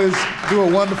always do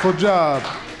a wonderful job.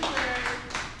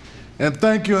 And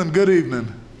thank you and good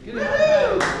evening.